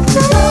everything.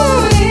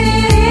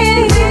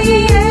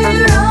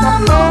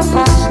 I'm on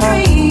the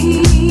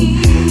street,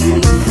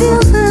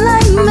 feels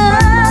like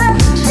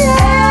magic.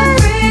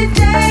 Every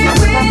day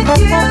with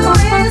you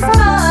is but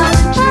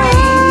a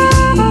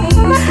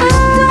dream.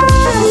 Don't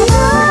you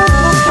know?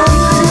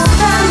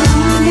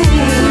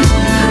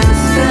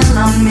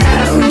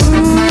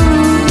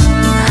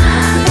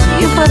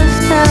 You put a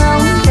spell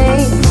on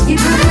me. You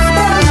put a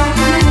spell on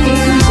me.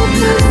 You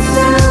put a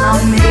spell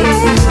on me.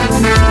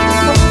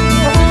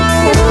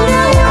 You put a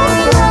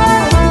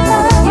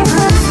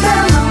spell on me. You put a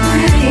spell on me.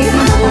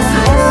 You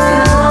put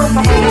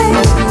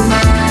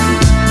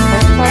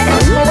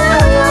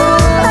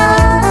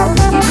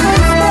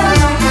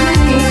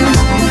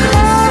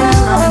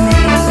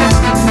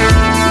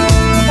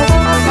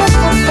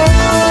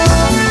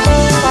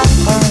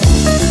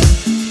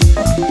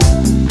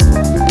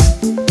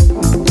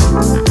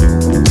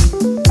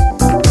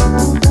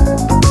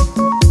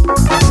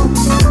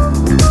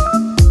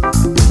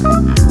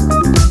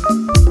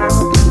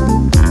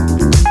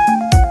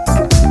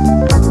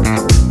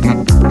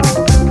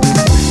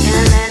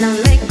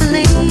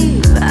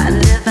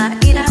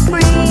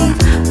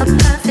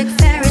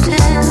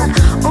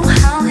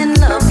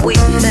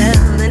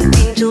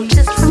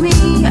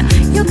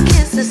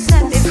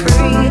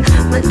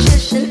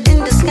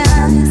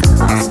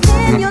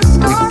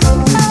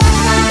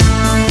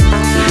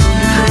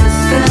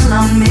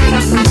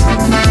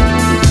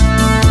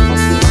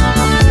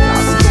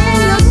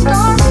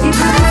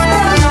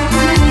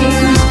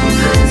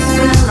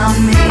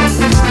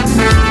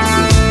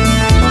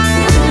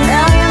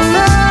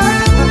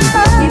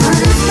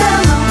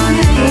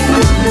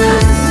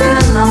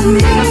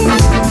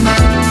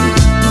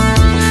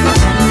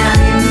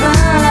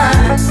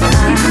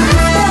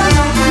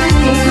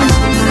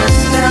a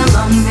spell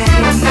on me.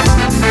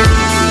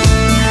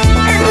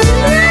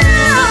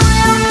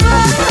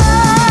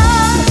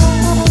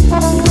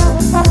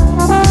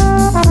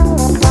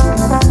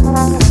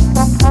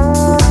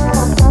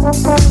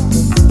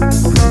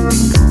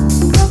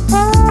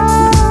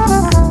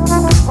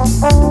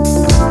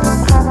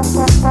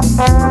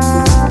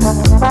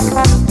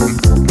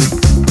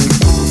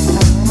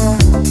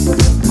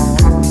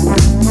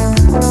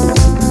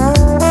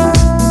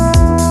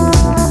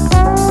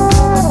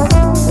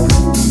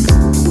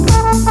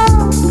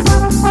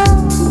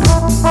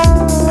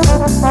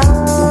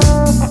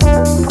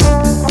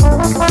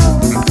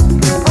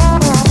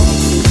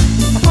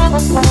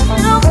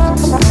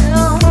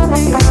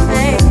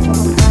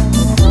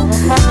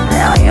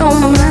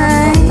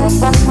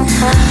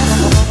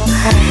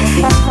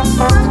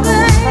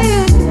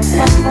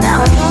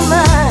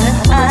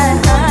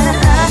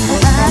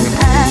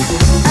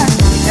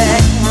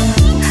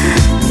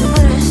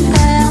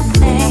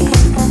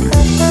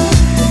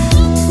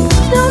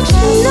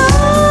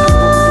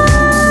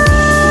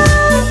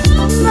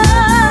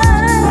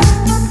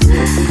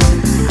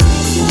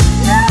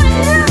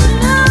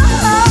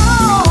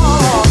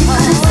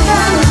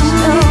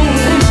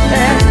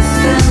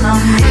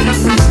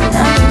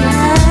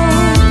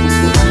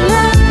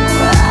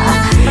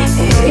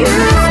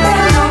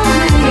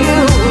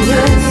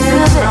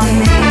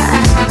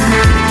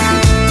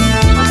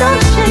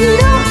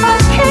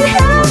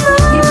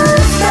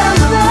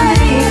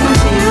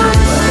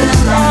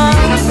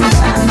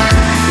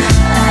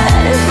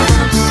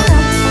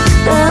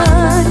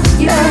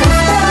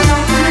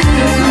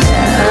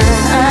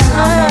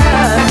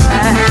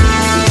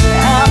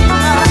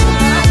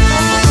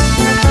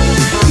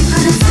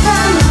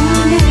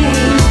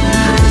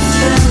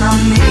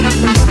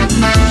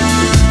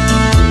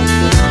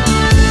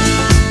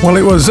 Well,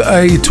 it was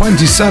a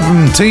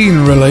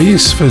 2017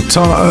 release for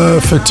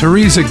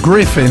Teresa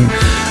Griffin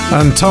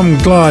and Tom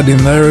Glide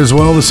in there as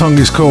well. The song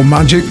is called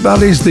Magic.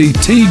 That is the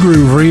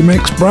T-Groove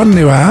remix, brand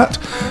new out.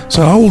 It's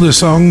an older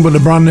song, but a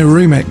brand new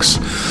remix.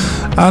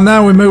 And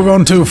now we move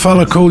on to a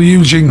fella called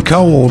Eugene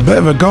Cole, a bit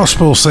of a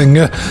gospel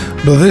singer,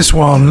 but this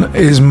one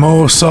is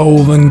more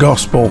soul than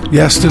gospel.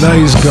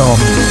 Yesterday's Gone.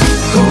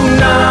 Ooh,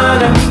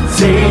 nada,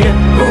 say it,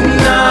 ooh,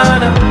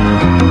 nada.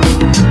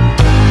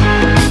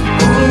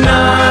 Ooh,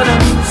 nada,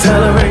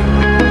 celebrate.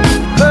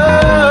 Oh,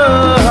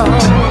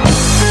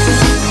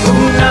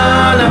 ooh,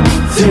 nada,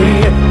 say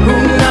it,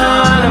 ooh,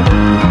 nada.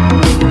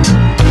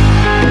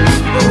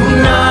 Ooh,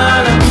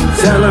 nada,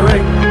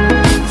 celebrate,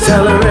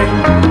 celebrate.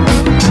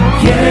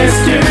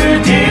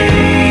 Yesterday,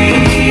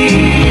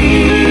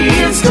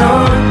 it's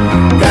gone,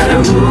 gotta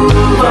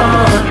move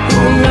on.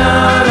 Ooh,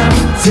 nada,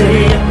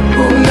 say it,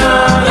 ooh,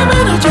 nada. You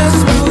better just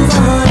move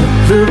on.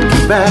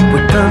 Looking back,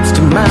 what comes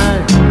to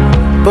mind?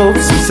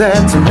 Both some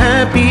sad, some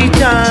happy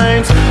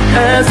times.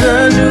 As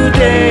a new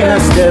day I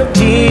stepped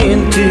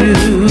into,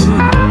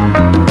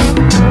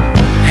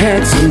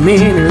 had so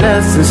many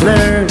lessons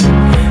learned.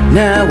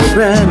 Now a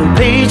brand new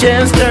page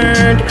has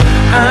turned.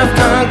 I've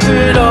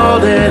conquered all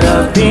that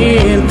I've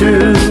been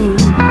through,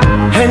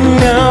 and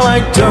now I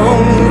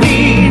don't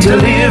need to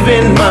live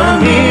in my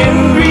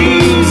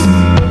memories.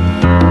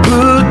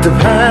 Put the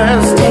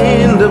past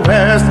in the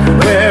past,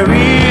 where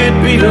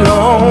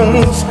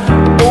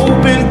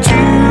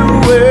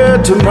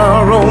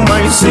tomorrow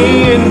might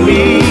see in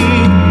me.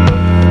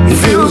 It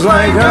feels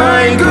like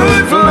I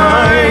could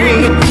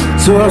fly,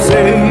 so I'll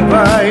say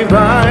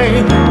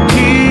bye-bye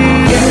to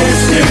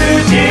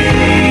yesterday.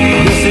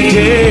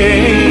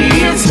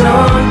 Yesterday is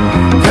gone,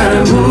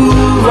 gotta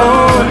move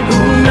on.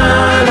 Ooh,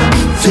 nah, nah.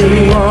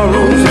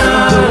 Tomorrow's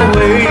not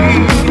away.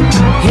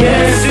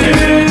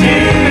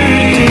 Yesterday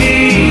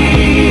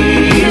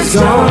is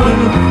gone,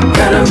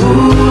 gotta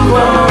move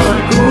on.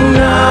 Ooh,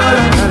 nah,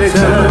 nah.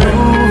 Gotta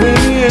move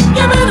in.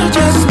 You better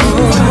just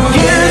move on.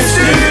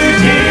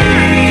 Yesterday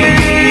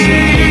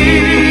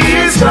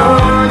is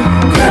gone,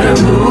 gotta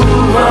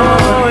move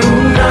on.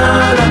 Ooh,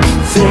 nah, nah.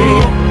 Say,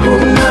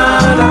 ooh,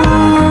 nah,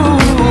 nah.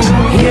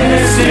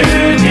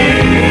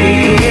 Yesterday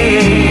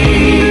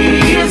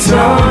is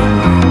gone,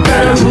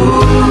 gotta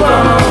move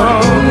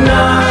on.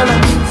 Nah, nah.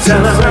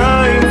 Time for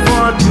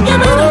tomorrow. You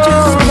better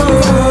just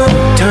move on.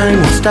 Time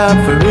won't stop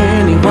for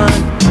anyone.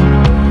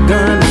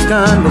 Done is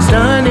done, what's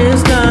done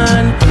is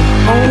done.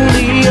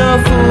 Only a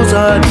fool's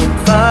heart can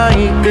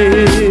fight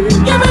this.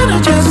 You better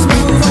just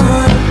move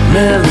on.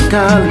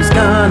 Melancholy's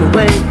gone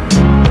away.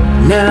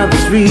 Now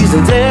there's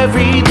reasons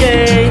every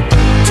day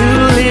to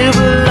live a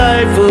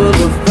life full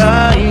of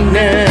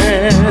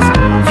brightness.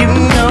 You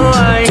know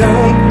I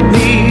don't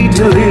need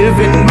to live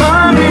in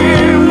my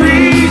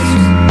memories.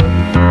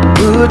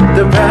 Put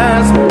the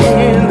past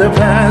in the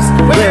past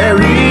where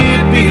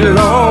it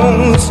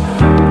belongs.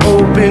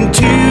 Open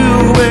to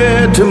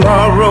where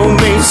tomorrow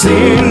may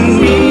send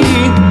me.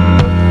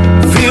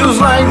 Feels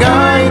like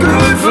I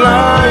could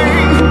fly,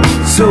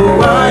 so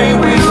I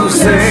will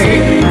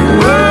say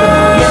goodbye.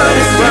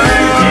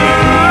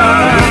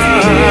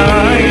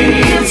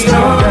 It's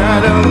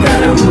gone,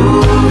 gotta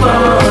move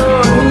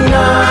on.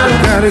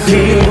 Gotta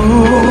keep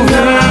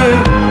moving.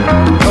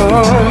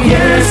 Oh,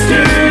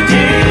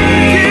 yesterday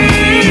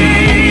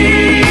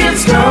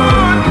it's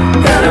gone,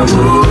 gotta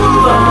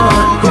move on.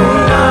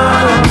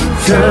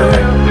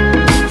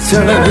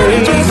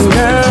 Turn just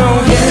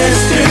now.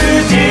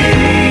 Yesterday,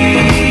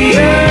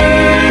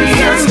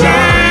 yes,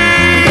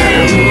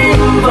 gotta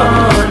move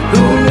on.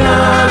 Ooh,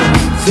 nah.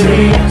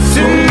 Say yes,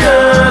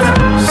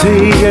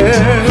 say yes.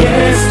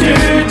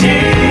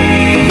 Yesterday,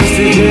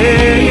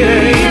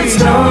 it's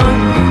gone.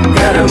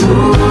 Gotta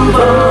move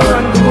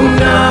on. Ooh,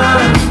 nah.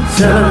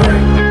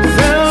 Celebrate,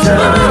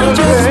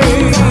 just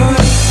move on.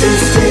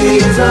 This day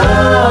is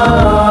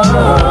ours.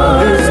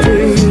 This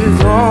day is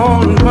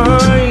all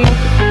mine.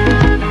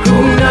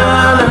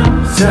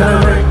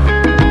 Celebrate.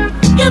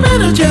 You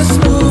better just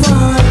move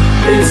on.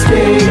 This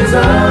day is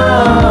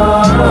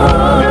ours.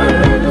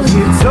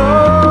 It's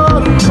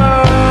all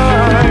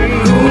mine.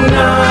 Ooh,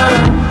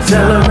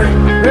 celebrate.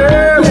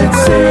 Let's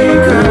say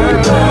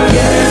goodbye.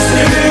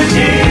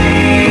 Yesterday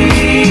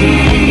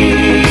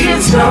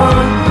it's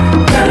gone.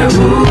 Gotta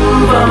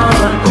move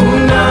on.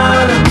 Ooh,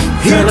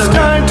 it's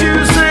time to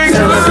say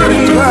goodbye.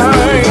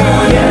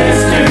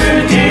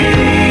 Yesterday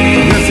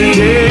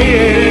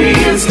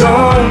it's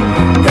gone.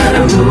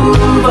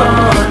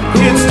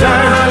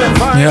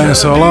 Yeah,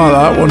 so I like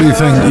that. What do you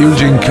think?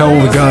 Eugene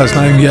Cole, the guy's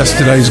name,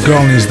 Yesterday's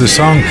Gone is the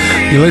song.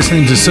 You're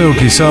listening to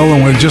Silky Soul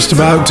and we're just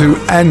about to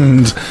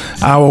end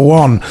hour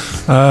one.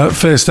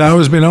 First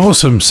hour's been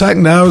awesome.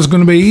 Second hour's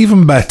going to be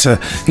even better.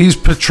 He's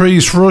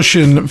Patrice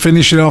Rushen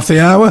finishing off the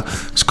hour.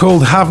 It's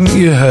called Haven't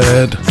You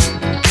Heard?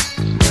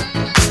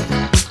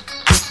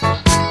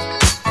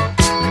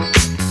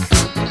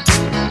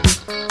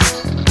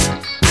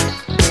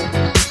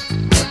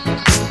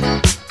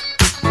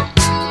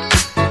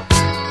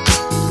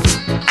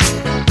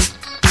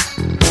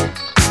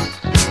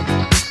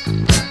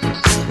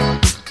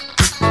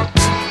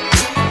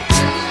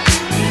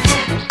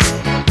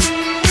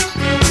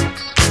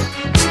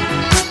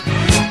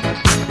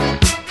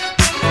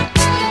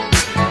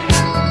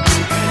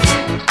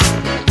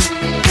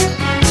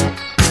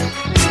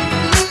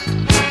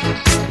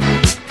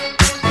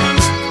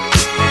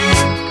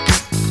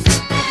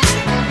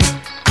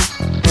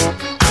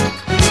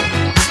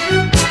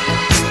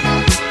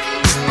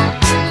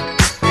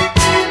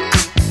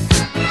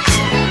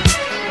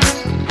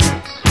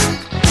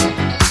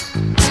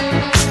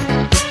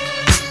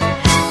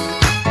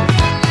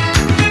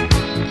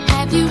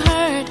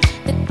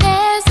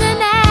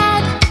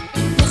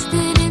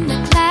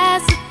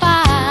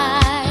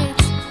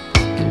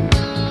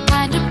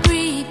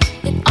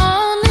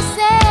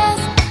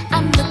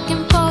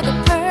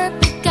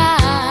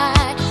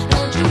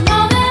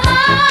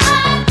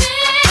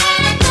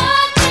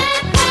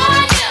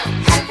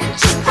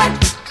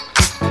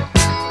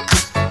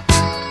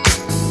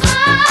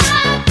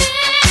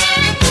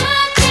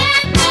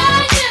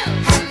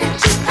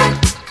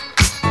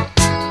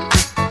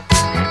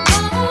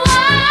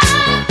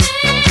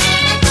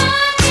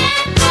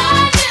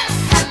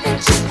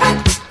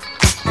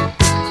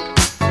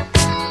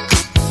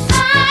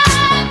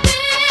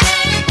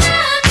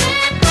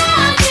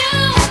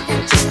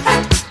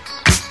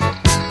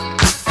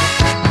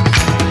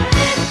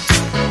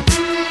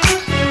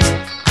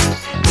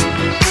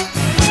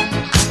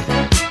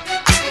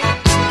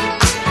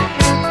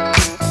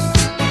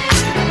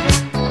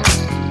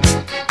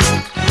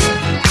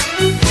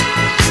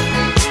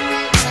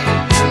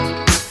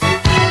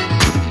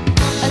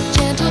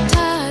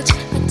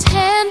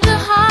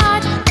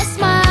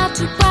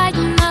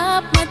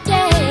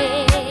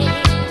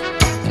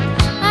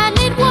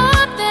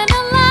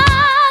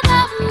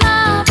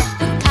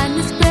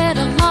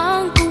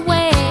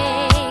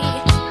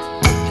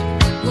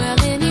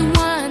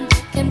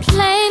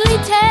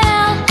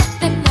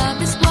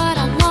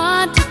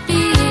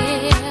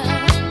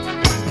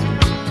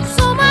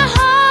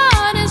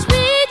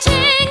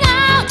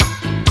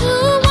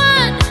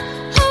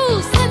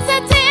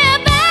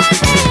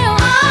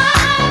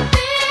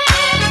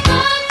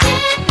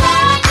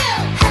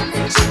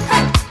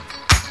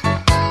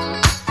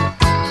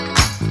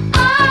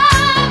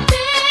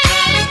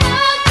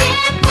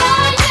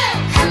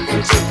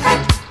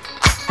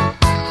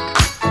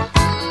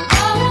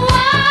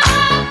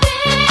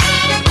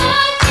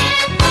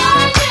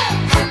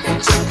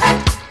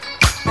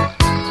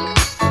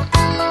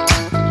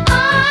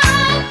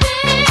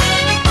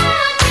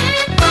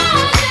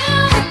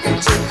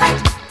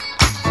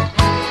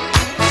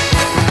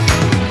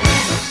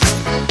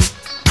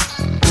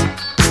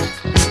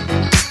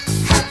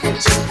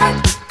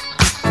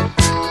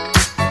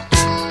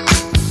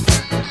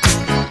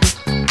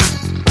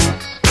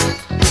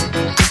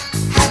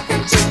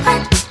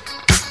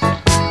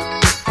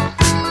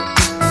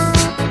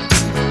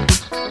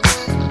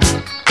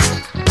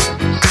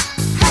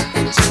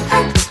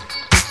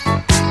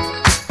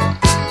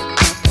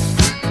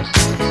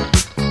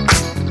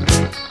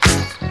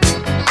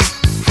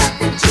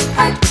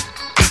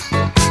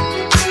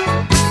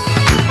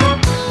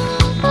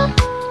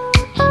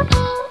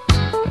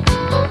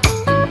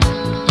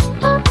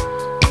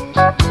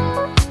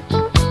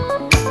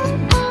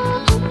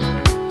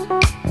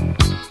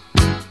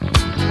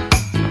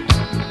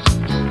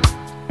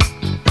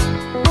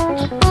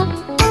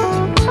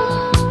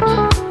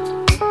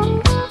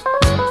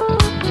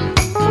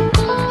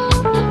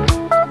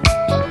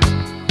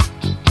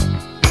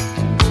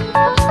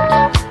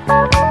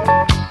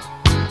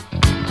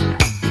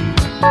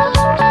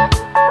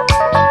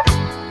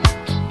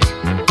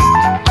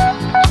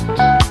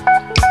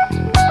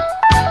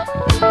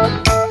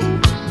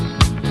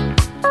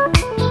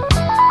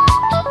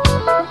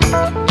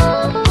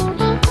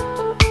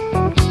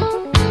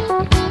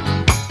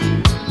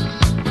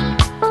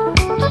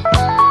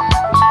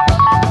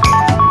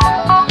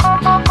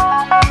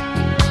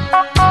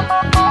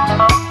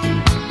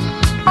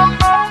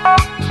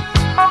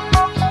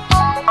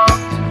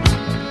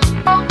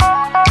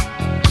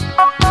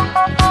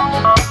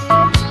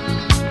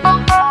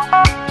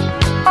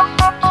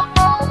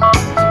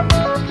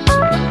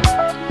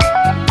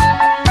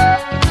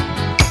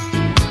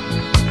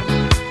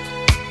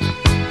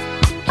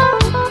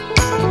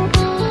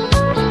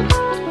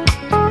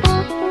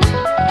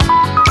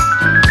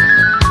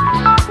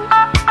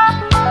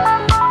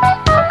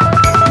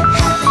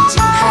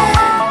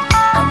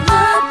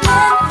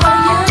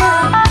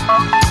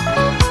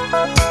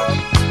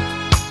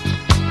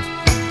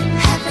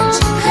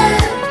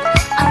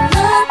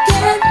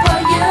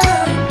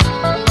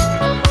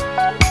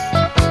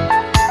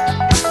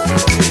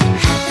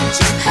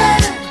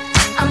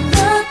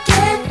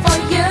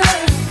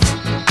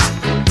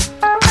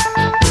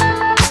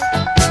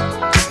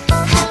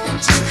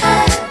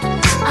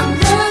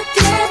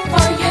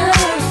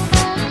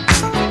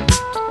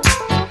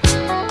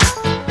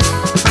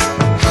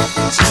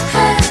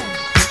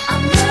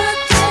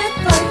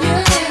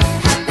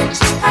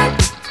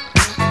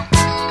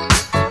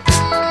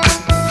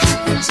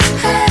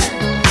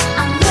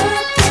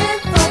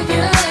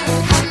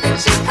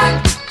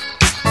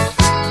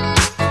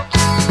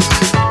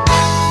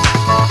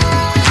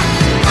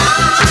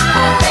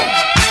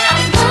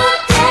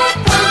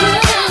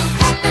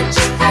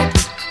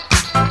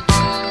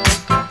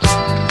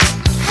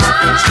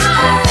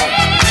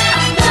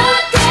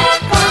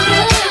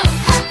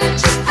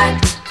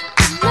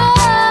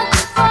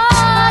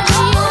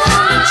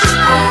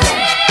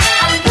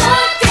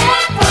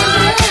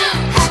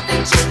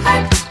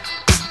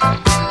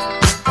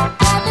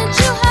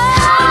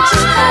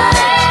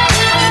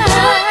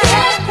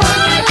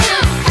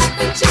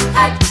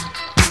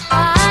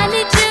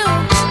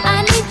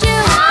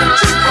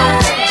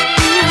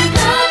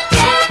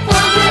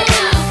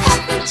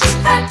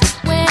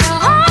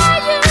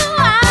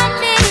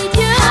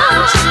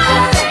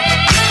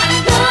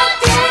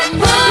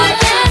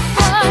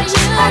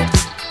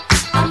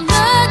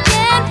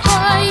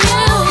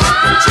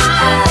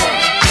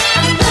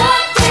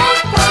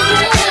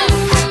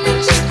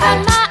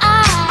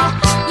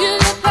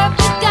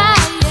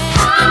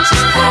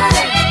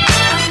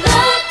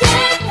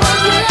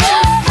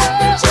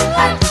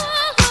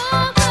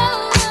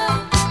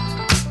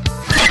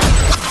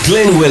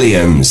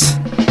 Williams.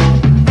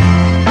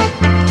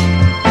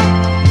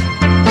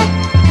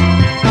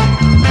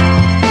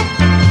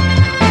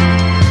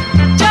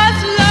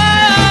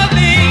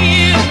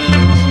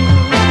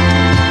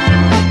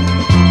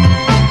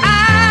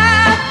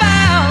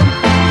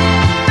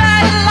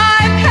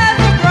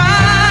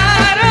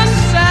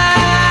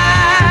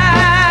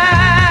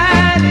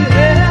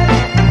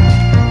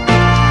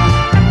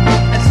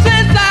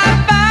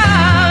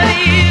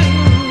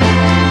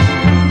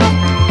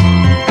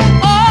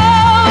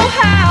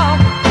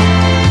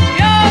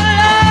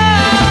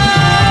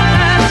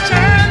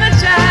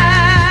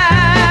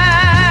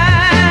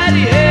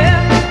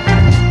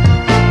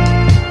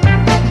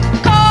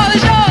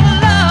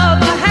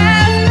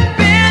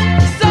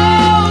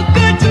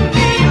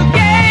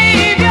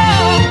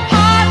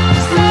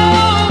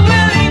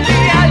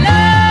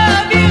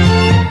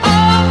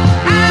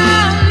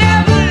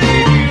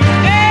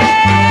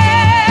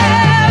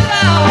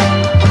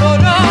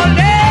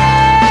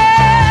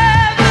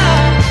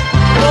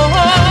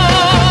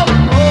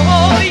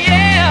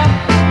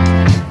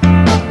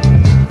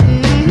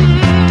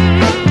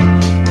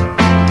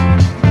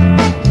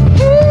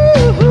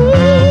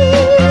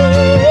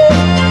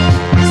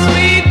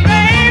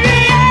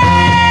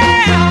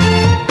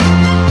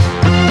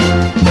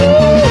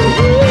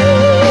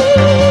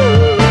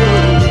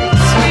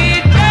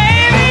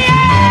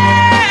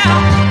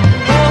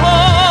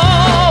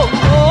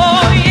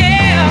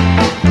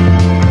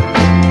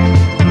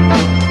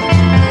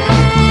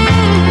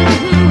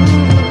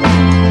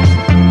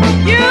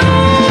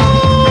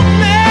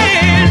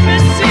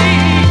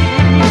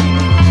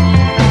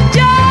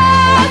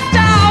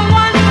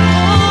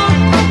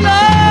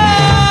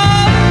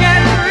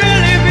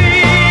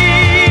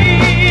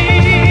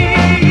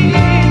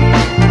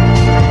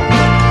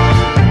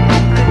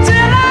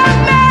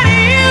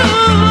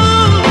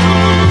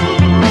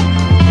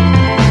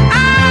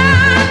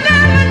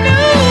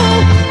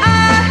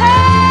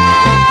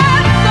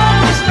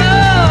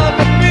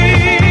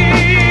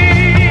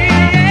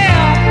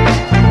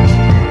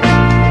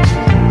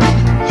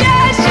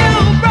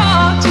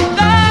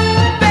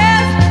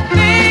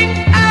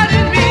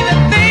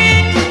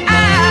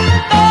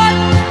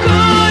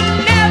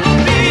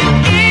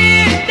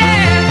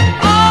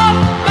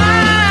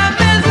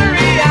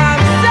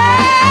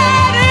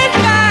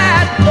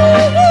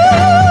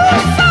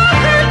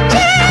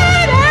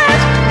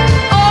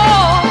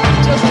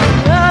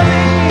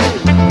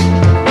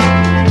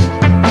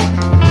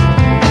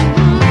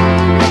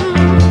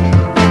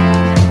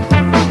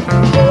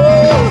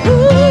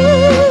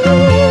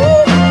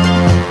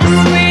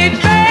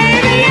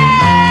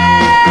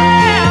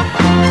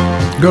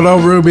 Good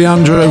old Ruby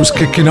Andrews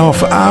kicking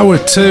off hour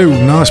 2.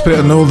 Nice bit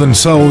of Northern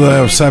Soul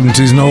there,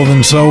 70s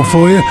Northern Soul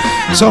for you.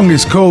 Song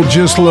is called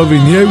Just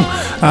Loving You.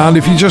 And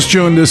if you just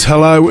joined us,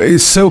 hello,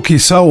 it's Silky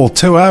Soul.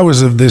 2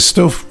 hours of this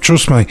stuff.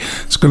 Trust me,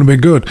 it's going to be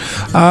good.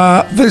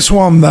 This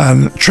one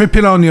then,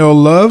 Tripping on Your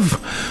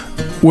Love,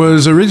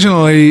 was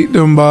originally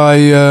done by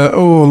a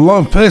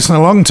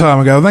long time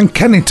ago. Then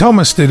Kenny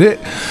Thomas did it.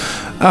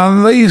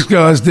 And these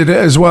guys did it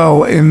as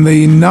well in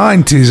the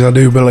 90s, I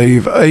do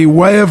believe. A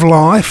Way of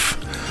Life,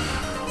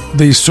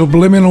 the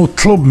subliminal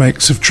club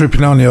mix of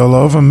Tripping on Your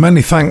Love, and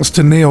many thanks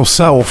to Neil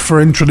Self for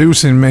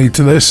introducing me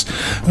to this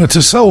at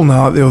a Soul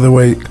Night the other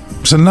week.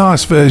 It's a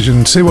nice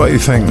version, see what you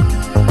think.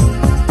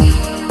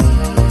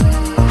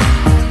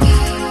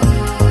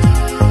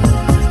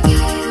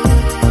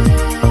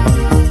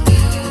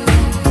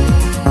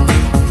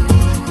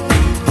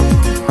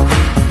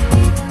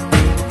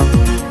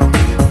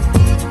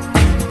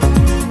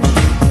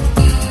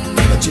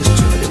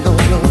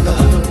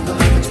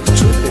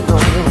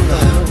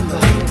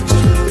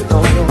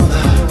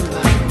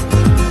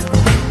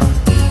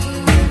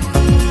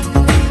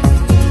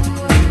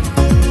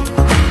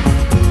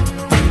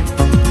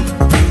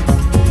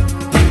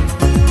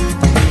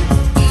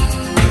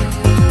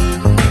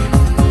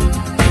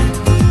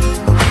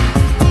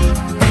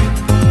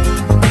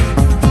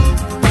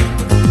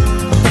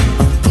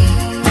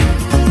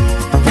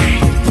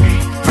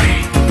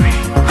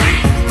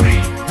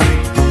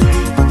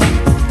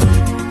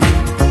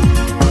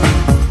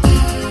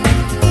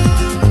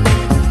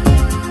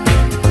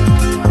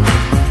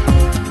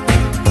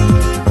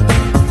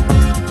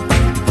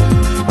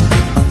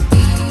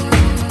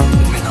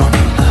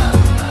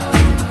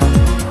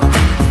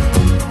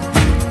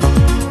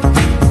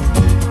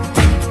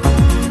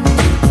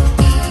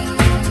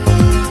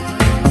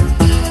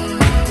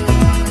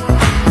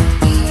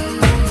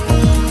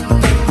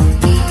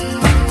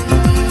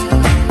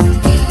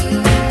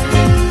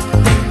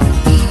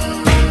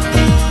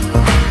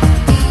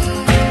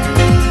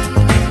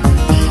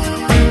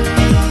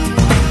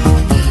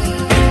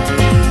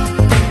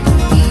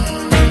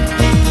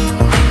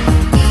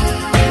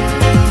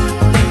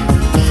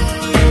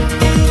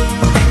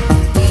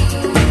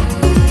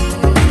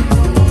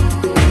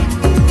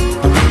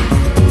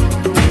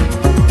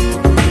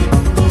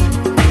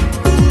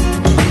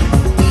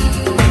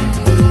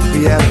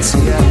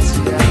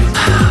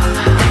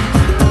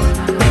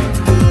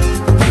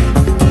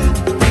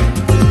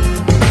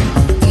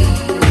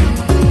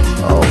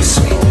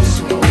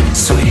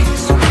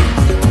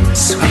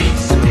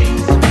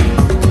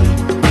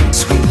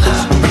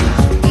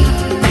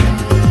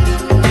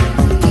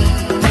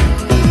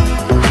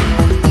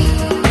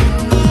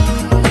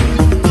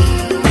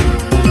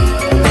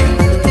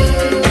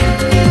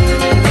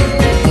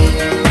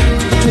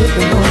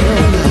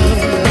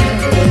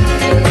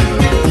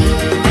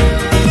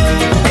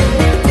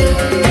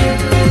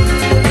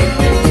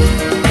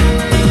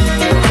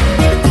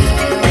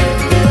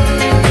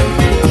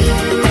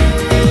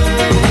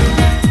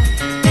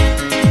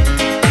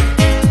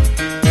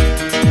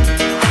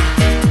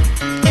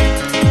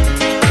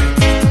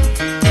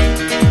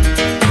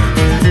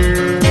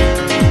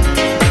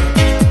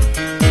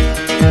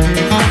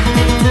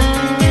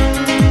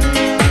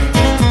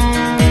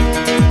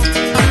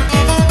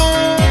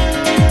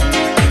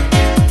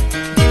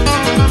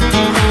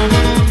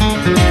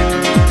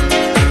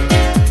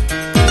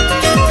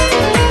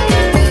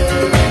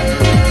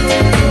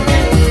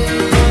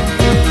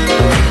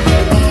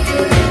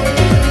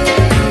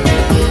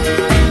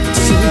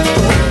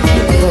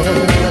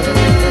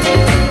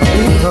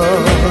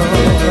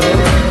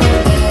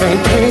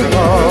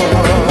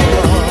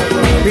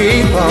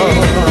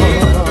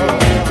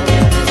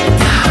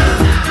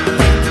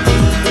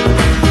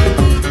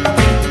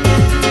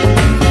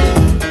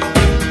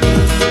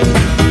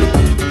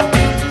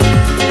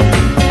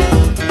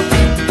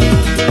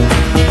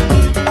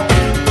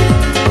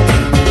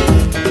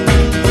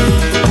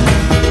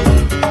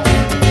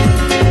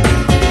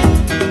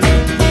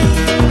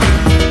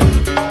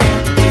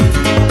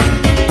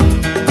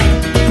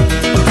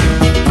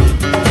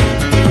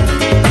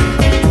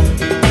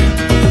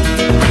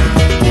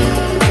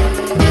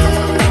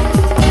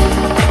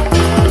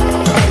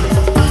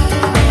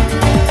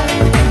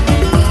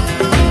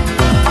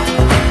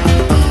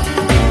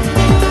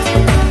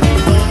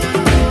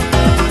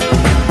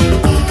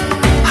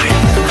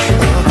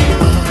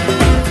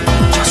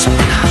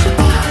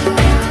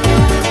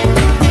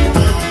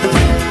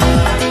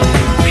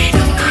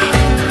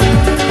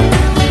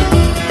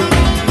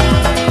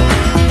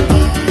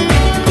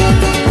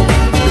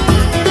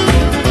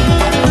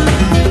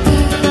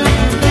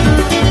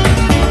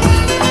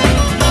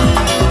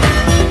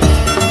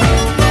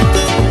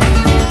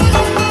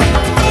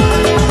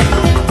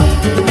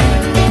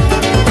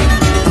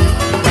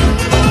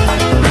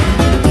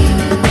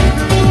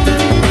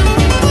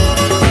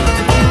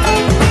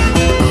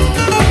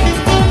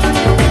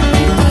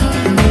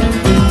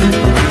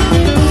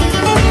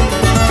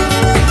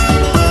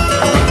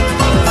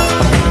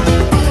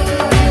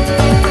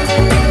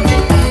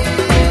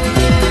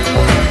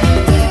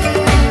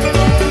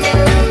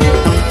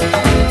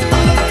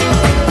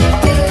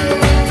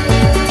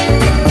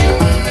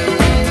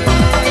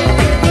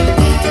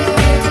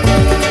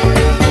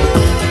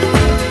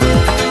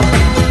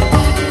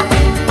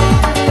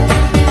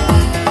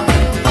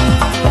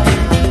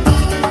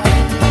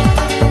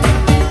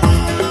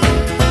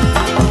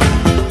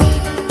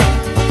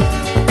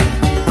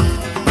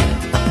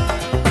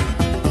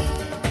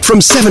 From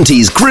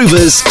 70s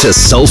groovers to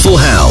soulful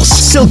house.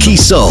 Silky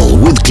Soul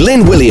with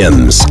Glyn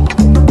Williams.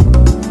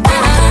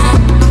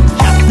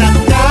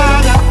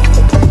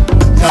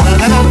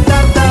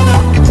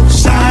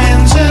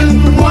 Signs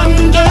and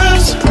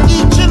wonders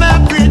each and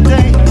every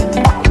day.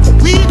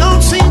 We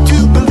don't seem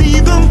to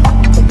believe them,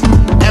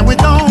 and we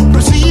don't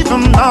perceive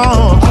them,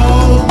 no.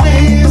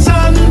 Always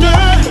under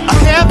a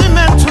heavy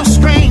mental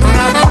strain.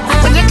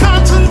 When your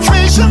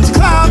concentration's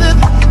clouded,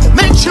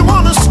 makes you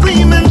wanna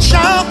scream and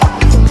shout.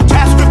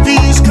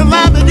 Catastrophes,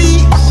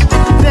 calamities,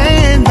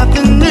 they ain't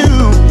nothing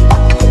new.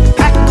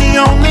 Pack the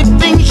only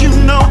things you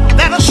know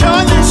that'll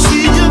surely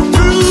see you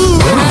through.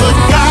 Put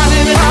God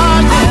in it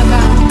all,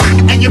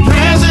 and your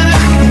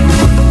president.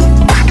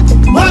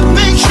 What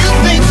makes you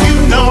think you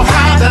know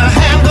how to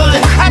handle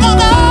it? I don't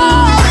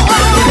know.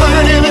 Put the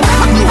word in it,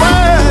 put the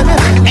word in it,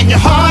 and your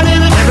heart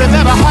in it, every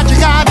bit of heart you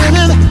got in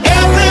it.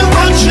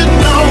 Everyone should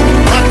know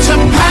what to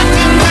pack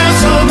in their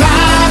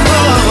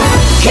survival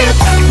kit.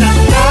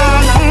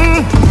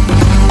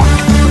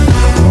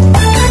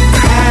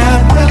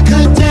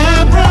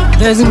 Abracadabra.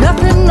 There's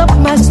nothing up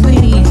my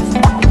sleeve.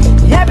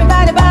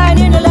 Everybody buying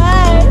into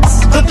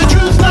lies, but the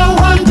truth no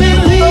one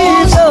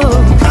believes. Oh, no.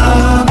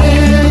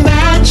 Coming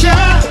at ya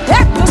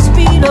at the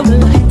speed of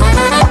light.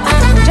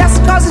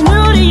 Just cause it's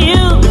new to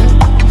you,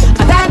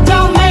 that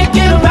don't make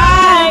it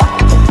right.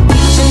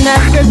 Each and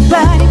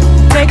everybody,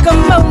 take a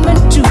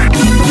moment to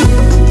be.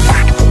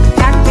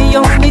 Act the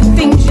only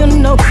things you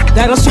know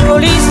that'll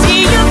surely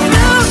see you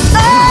through.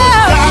 Put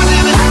God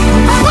in it,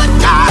 put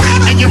God in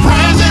it, and your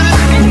prayers in it.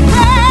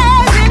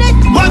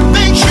 What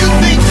makes you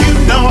think you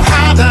know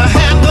how to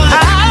handle it?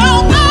 I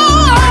don't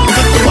know.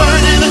 Put the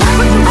word in it,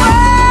 put the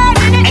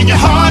word in it, and your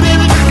heart in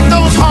it,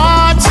 those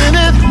hearts in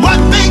it. What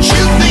makes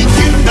you think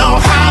you know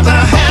how to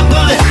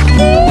handle it?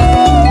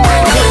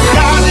 Put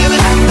God in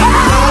it,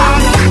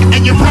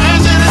 and your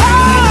prayers in it.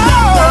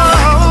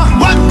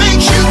 What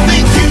makes you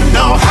think you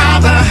know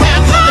how to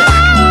handle it?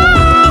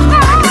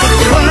 Put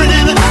the word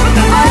in it,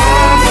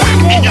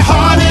 and your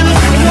heart in it.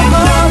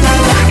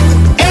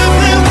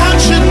 Everyone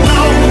should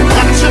know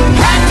what to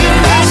pack in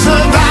their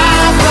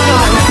survival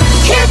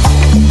kit.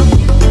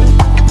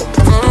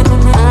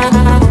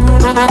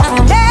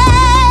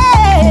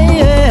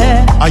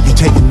 Are you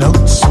taking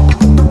notes?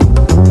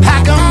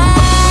 Pack 'em.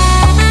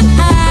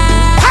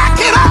 Pack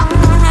it up.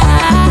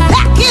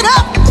 Pack it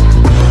up.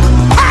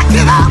 Pack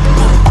it up.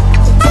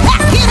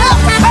 Pack it up.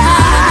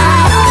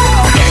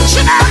 Each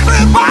and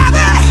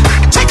everybody,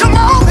 take a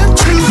moment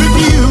to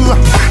review.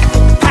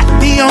 Pack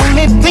the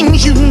only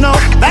things you know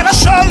that'll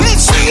surely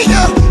see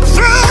you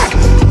through.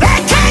 They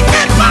can't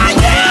get by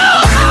you.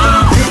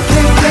 They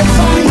can't get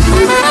by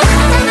you.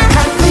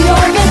 Pack the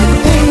only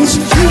things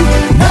you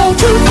know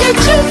to get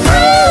you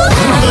through.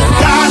 Put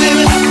God in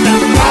it,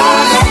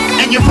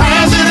 and your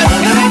prayers in it.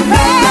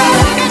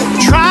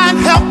 Try and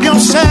help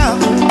yourself.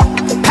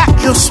 Pack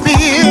your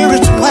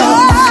spirit well.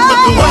 Put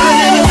the word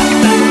in it,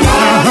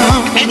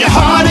 and your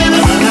heart in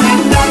it.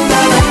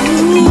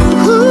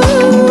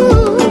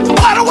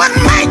 What would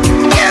make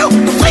you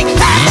think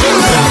that you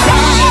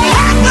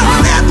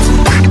handle it?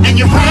 And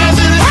your prayers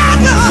in it.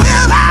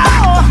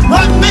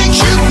 What makes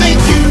you think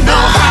you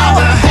know how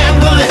to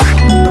handle it?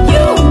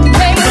 You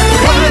make Put the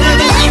word in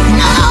it,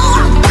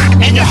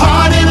 and your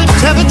heart in it.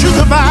 Tell the truth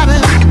about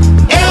it.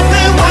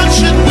 Everyone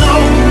should know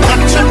what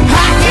to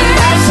pack in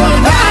their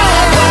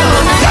survival.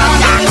 God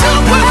in it,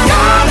 put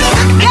God in it,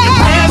 and your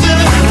prayers in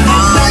it.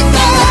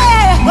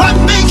 What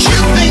makes you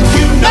think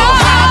you know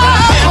how to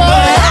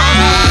handle it?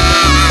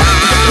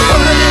 Put the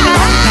word in it,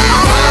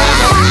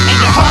 and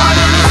your heart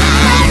in it.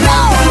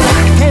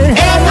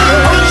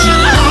 Everyone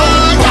should know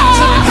what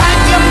to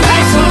pack in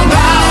their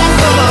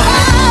survival.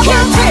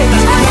 Pack it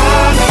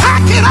up,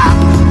 pack it up,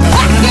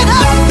 pack it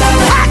up,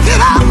 pack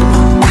it up,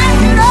 pack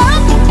it up,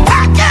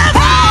 pack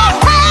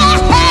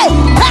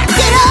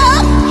it up,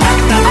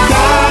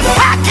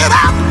 pack it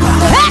up,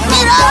 pack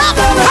it up,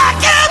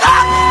 pack it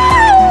up.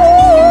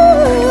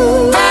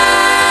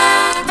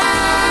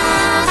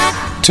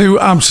 Two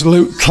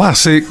absolute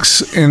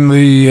classics in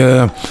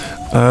the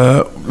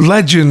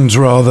legends,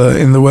 rather,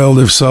 in the world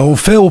of soul.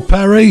 Phil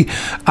Perry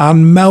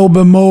and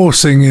Melba Moore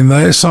singing.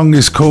 Their song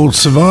is called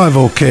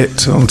Survival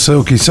Kit on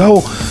Silky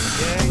Soul.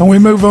 And we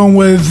move on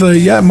with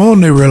yet more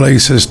new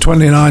releases.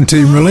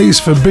 2019 release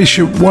for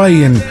Bishop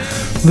Wayne.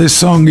 This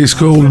song is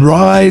called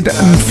Ride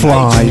and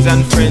Fly.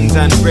 And friends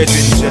and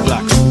brethren,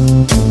 dreadlocks.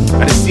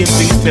 And the same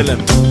thing tell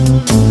them.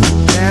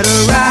 Better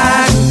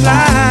ride and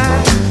fly.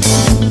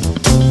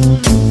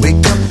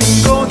 Wake up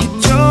and go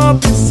get your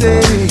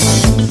blessings.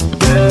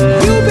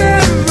 You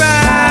better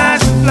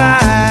ride and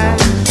fly.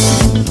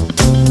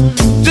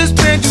 Just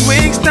spread your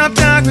wings, stop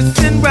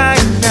digressing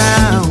right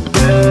now.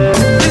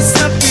 It's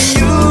up to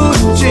you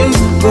to choose,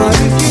 but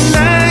if you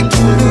like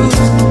to lose,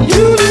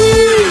 you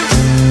lose.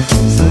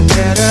 So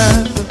get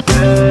up,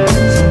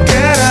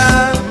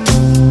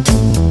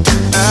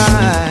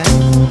 aye.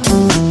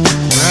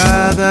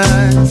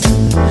 Brothers,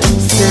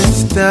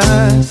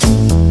 sisters,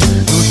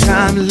 no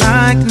time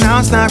like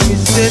now, stop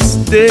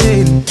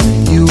resisting.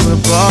 You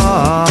were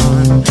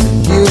born,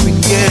 you'll be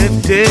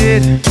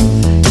gifted.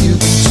 You've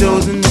been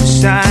chosen to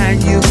shine.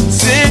 You've been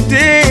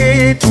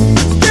sifted.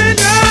 Stand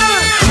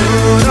up,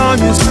 put on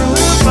your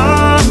suit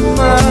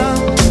armor.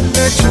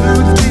 Let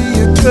truth be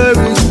your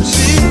courage and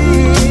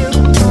shield.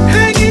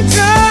 Hang it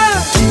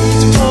tough.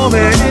 Each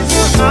moment is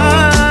an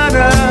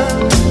honor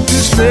to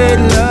spread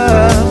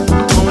love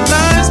on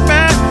life's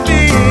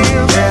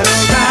battlefield. Better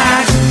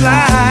rise and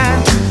fly.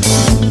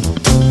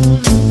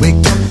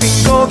 Wake up and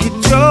go get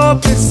your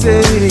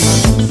blessings.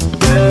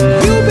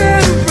 You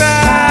better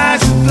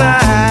rise and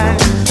fly.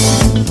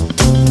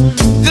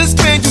 Just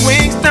spread your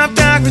wings, stop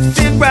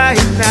digressing right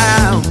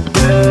now.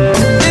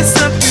 It's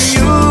up to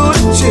you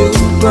to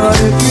choose, but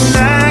if you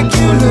like,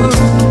 you lose.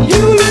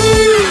 You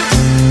lose.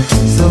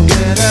 So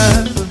get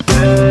up,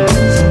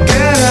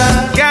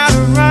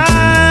 gotta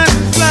rise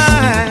and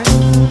fly.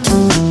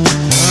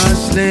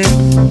 Hustling,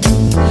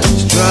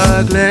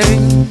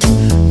 struggling,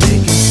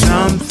 making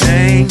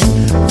something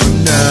from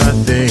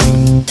nothing.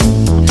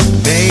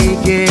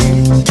 Make it,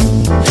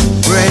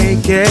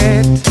 break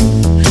it.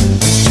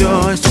 It's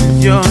yours,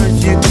 you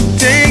can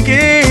take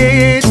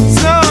it.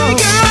 So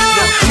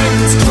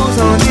school's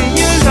on in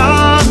your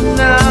lawn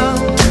now.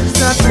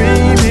 Stop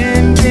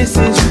dreaming, this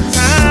is your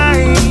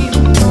time.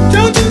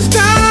 Don't you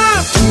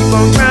stop, keep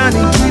on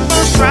grinding, keep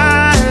on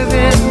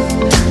striving.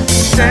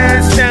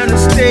 Dance down the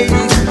stage,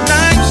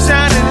 light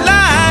shining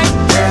light.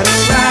 Better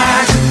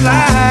rise and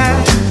fly.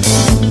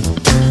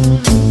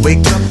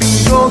 Wake up and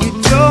go get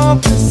your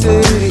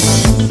blessings.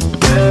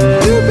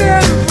 You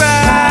better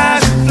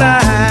rise and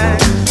fly.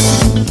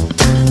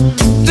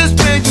 Just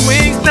spread your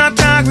wings, stop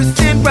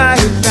digressing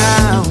right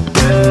now.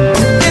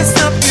 It's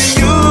up to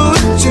you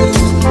to choose.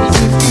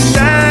 If you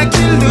like,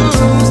 you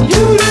lose.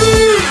 You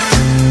lose.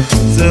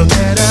 So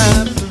get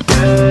up,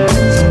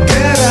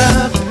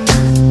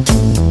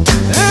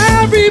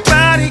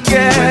 everybody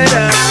get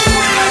up.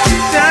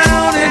 Get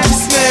down and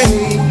just say,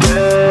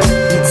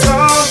 it's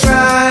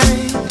alright,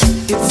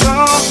 it's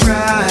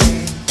alright.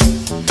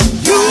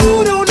 You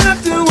don't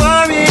have to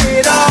worry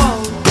at all.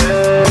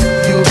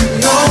 You'll be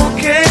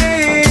okay,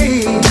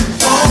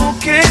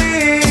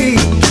 okay.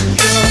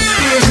 Your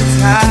spirit's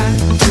high,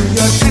 through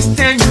your test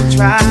and your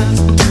trials.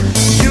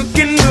 You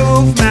can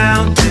move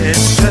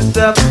mountains just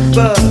up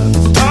above.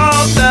 It's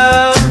all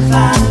love,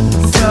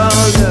 it's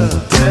all love.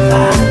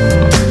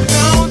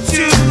 Don't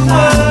you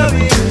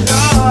worry at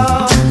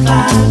all.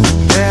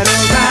 Better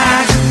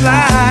rise and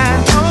fly.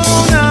 Oh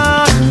no,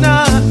 no,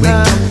 no.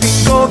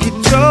 Go get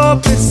your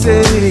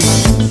blessings.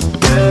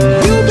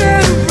 You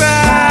better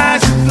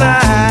rise and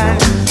fly.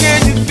 Can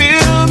you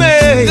feel me?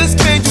 Just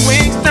spread your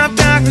wings, stop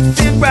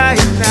digressing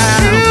right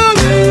now.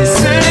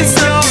 It's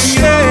on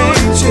you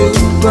to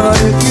choose, but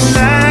if you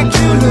like,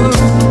 you lose.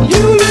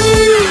 You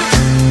lose.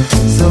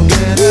 So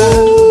get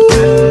up,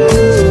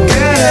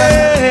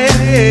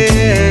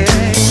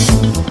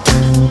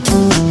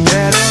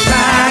 better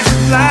rise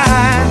and fly.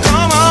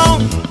 Come on,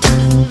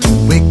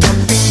 wake up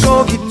and go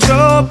get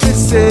your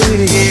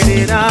blessings. Hit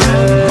it up.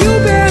 You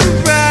better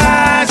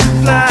rise and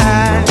fly.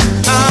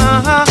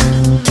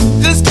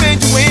 Just spread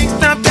your wings,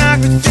 stop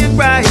digressing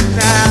right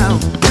now.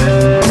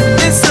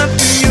 It's up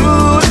to you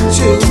to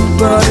choose,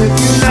 but if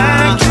you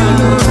like, you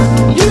lose.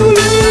 You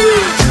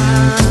lose.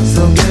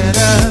 So get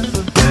up.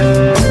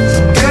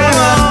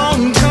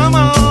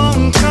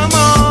 Come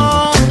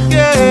on,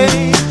 yeah.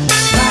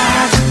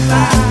 Rise and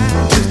fly.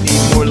 Just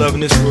need more love in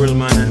this world,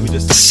 man, and we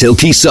just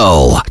Silky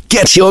Soul.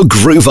 Get your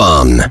groove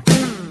on.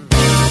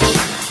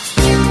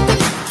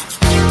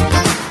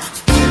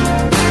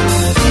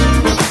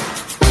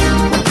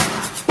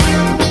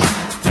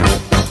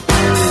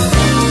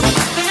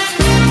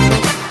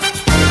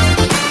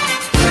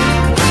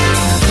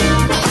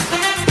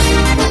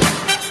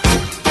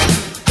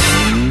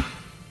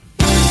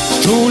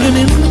 Strolling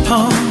in the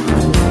park,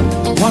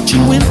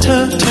 watching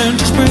winter turn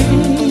to spring.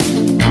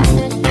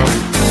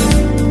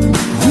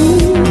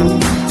 Ooh,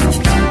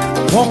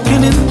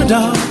 walking in the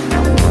dark,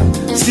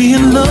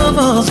 seeing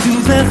lovers do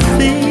their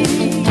thing.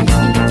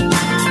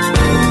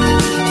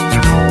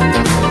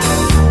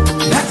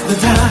 That's the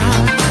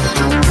time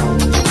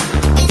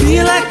I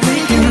feel like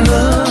making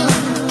love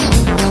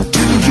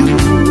to you.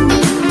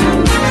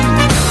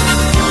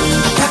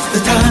 That's the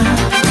time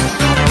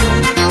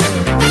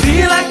I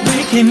feel like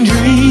making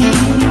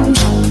dreams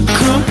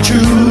come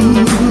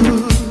true.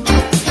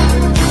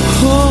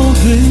 Oh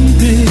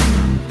baby,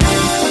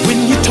 when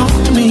you talk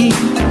to me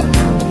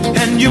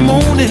and you're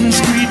moaning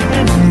sweet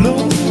and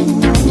low,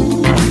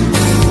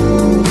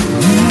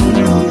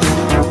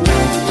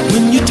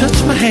 when you touch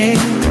my hand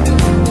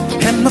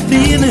and my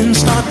feelings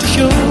start to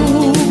show.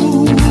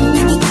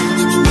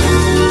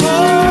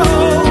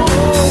 Oh,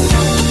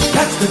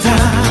 that's the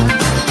time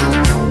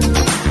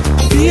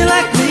I feel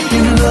like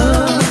making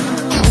love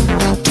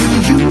to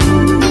you.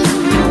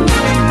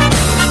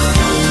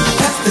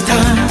 That's the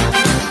time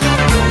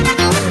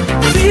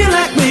I feel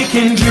like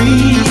making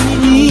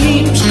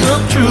dreams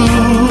come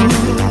true.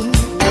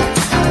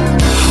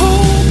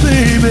 Oh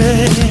baby,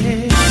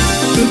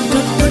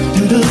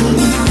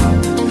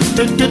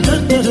 da da da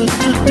da da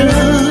da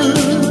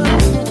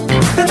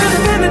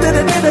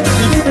da.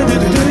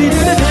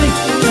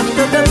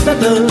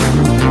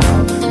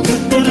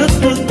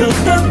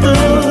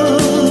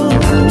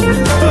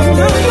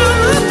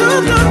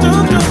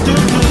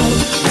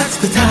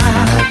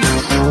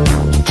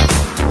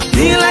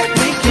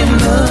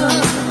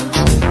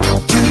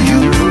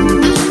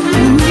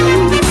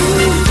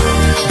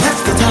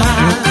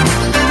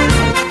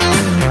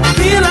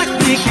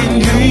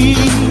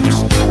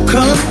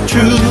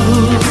 true.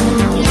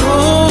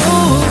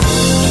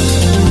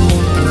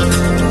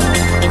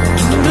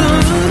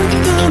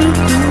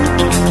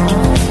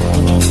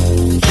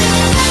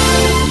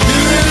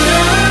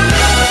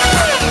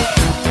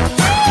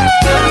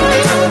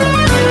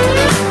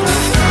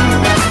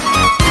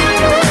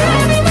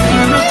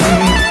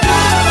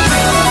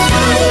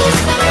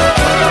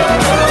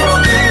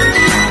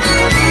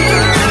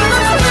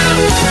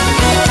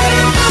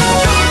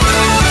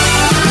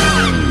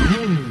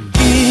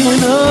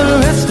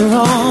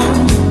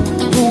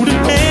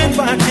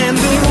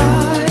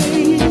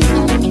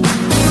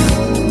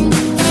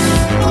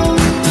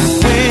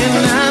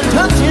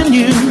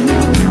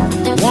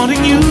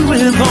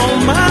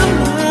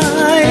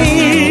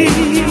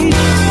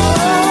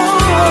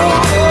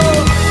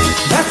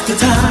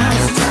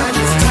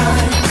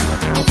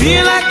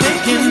 Feel like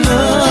making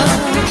love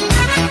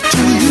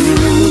to you.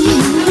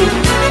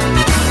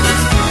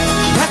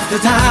 That's the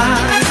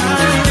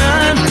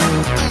time.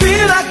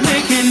 Feel like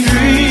making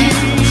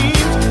dreams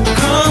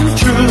come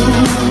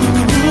true.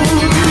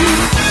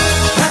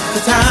 That's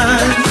the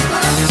time.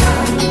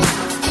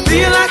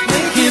 Feel like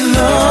making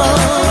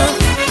love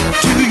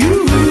to you.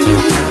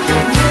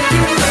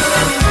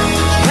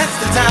 That's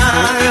the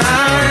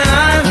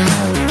time.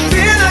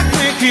 Feel like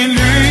making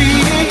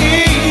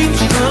dreams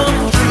come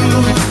true.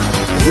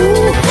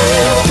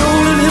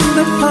 Rolling in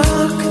the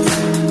park,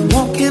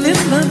 walking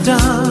in the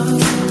dark.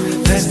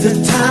 That's the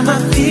time I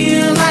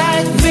feel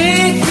like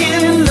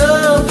making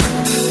love.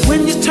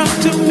 When you talk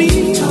to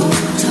me,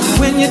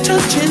 when you're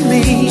touching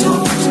me,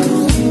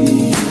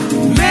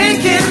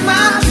 making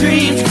my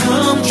dreams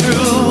come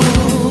true.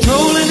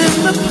 Rolling in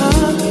the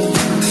park,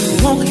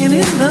 walking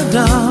in the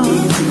dark.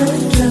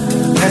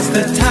 That's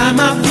the time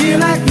I feel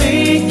like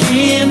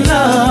making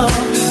love.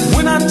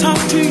 When I talk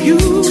to you,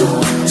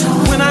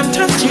 when I'm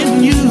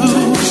touching you,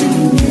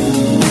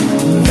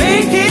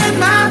 making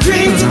my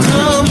dreams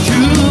come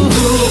true.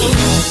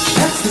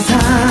 That's the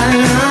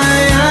time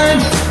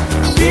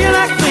I feel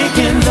like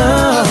making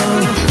love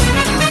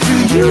to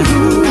you.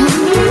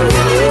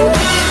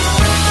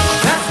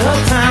 That's the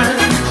time,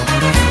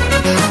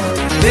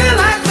 feel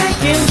like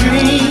making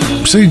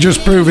dreams. See,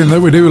 just proving that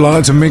we do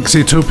like to mix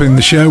it up in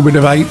the show, bit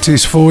of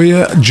 80s for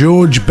you.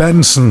 George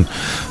Benson,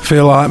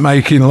 Feel Like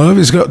Making Love.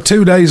 He's got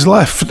 2 days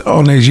left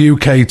on his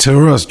UK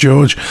tour, that's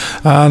George,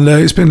 and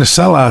it's been a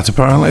sellout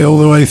apparently all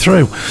the way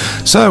through.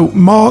 So,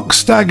 Mark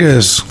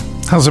Staggers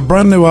has a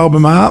brand new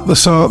album out.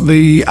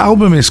 The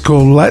album is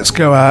called Let's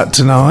Go Out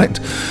Tonight,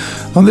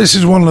 and this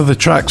is one of the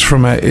tracks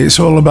from it. It's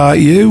all about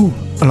you,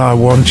 and I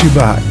want you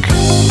back.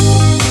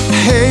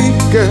 Hey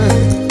girl,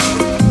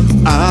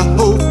 I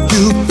hope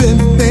you've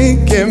been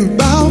thinking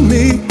about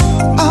me.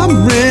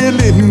 I'm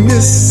really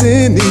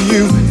missing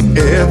you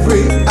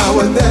every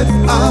hour that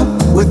I'm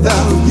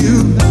without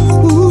you.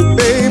 Ooh,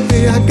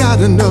 baby, I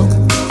gotta know,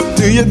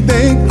 do you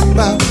think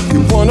about,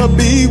 you wanna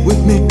be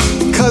with me?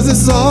 Cause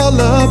it's all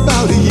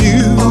about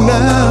you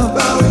now.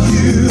 About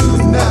you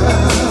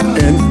now.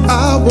 And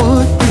I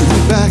want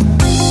you back.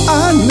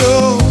 I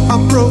know I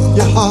broke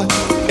your heart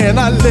and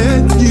I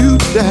let you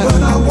down,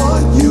 but I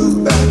want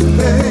you back,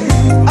 babe.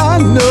 I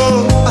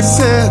know I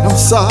said I'm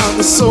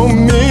sorry so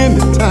many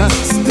times,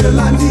 still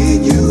I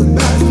need you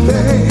back,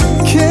 babe.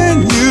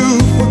 Can you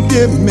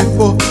forgive me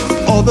for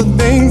all the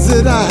things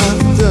that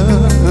I've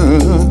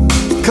done?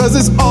 Cause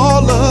it's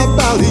all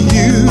about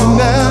you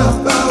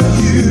now. About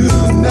you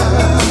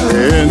now.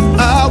 And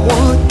I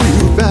want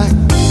you back.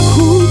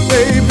 Ooh,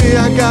 baby,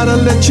 I gotta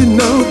let you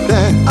know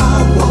that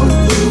I want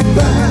you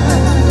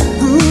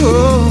back.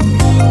 Ooh,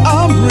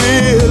 I'm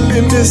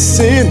really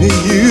missing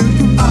you.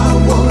 I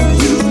want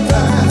you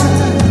back.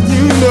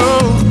 You know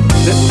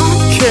that I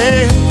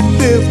can't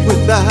live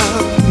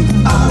without you.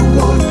 I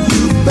want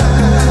you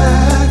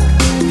back.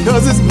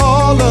 Cause it's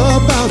all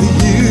about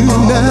you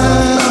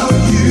now. About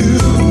you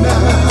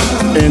now.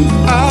 And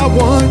I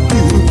want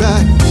you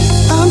back.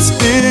 I'm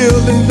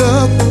still in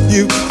love with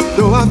you,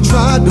 though I've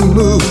tried to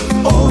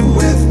move on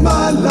with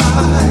my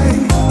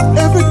life.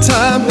 Every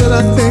time that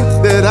I think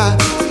that I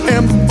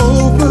am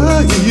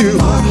over you,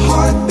 my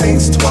heart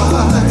thinks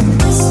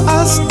twice.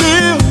 I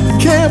still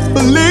can't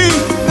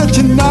believe that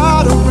you're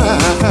not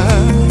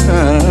around.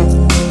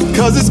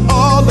 Cause it's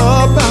all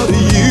about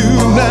you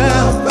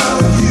now.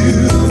 About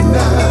you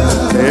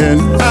now.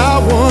 And I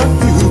want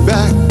you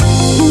back.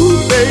 Ooh,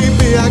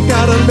 baby, I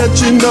gotta let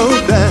you know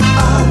that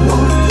I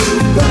want you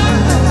back.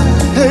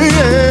 Hey,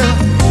 yeah,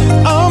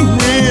 I'm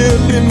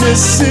really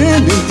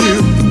missing you.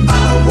 I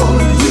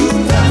want you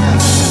back.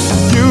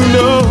 You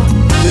know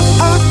that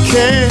I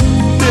can't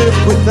live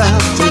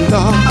without you,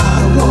 Lord. I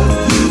want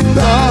you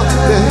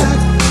back.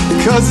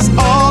 Cause it's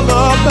all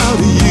about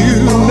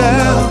you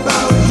now.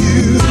 About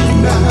you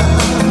now.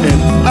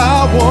 And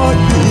I want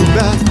you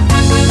back.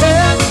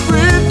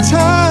 Every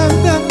time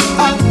that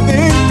I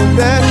think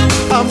that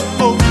I'm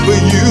over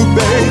you,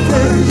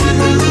 baby,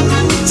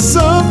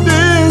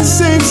 something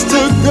seems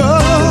to go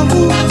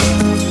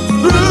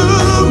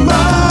through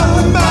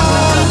my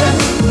mind.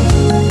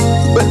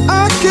 But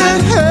I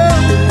can't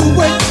help the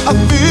way I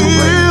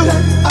feel,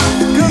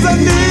 cause I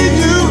need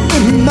you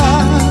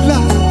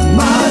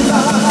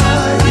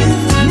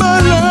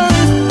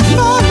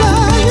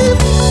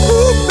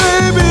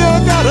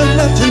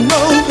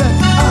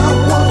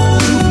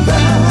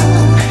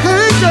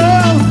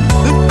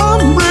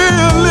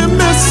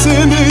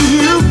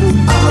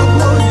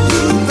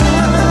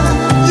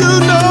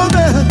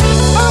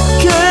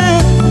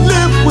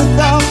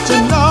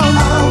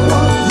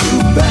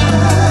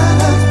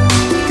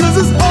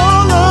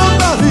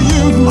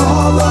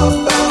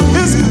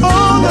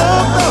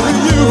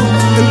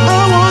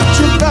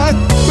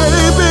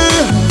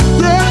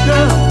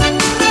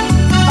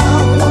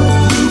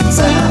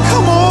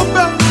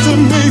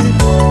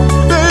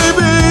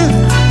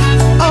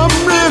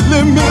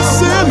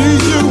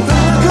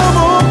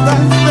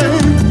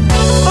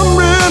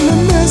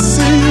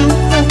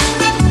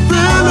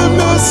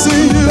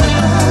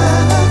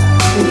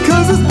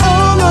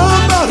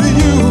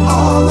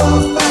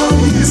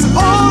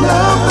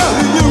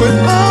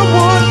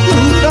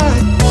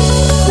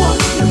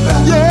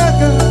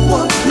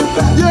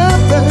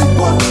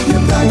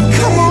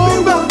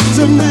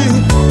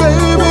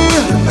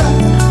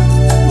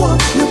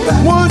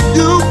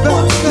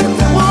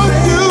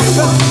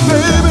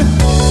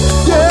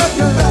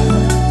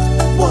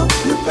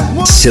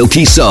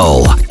Silky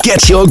Soul.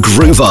 Get your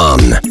groove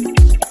on.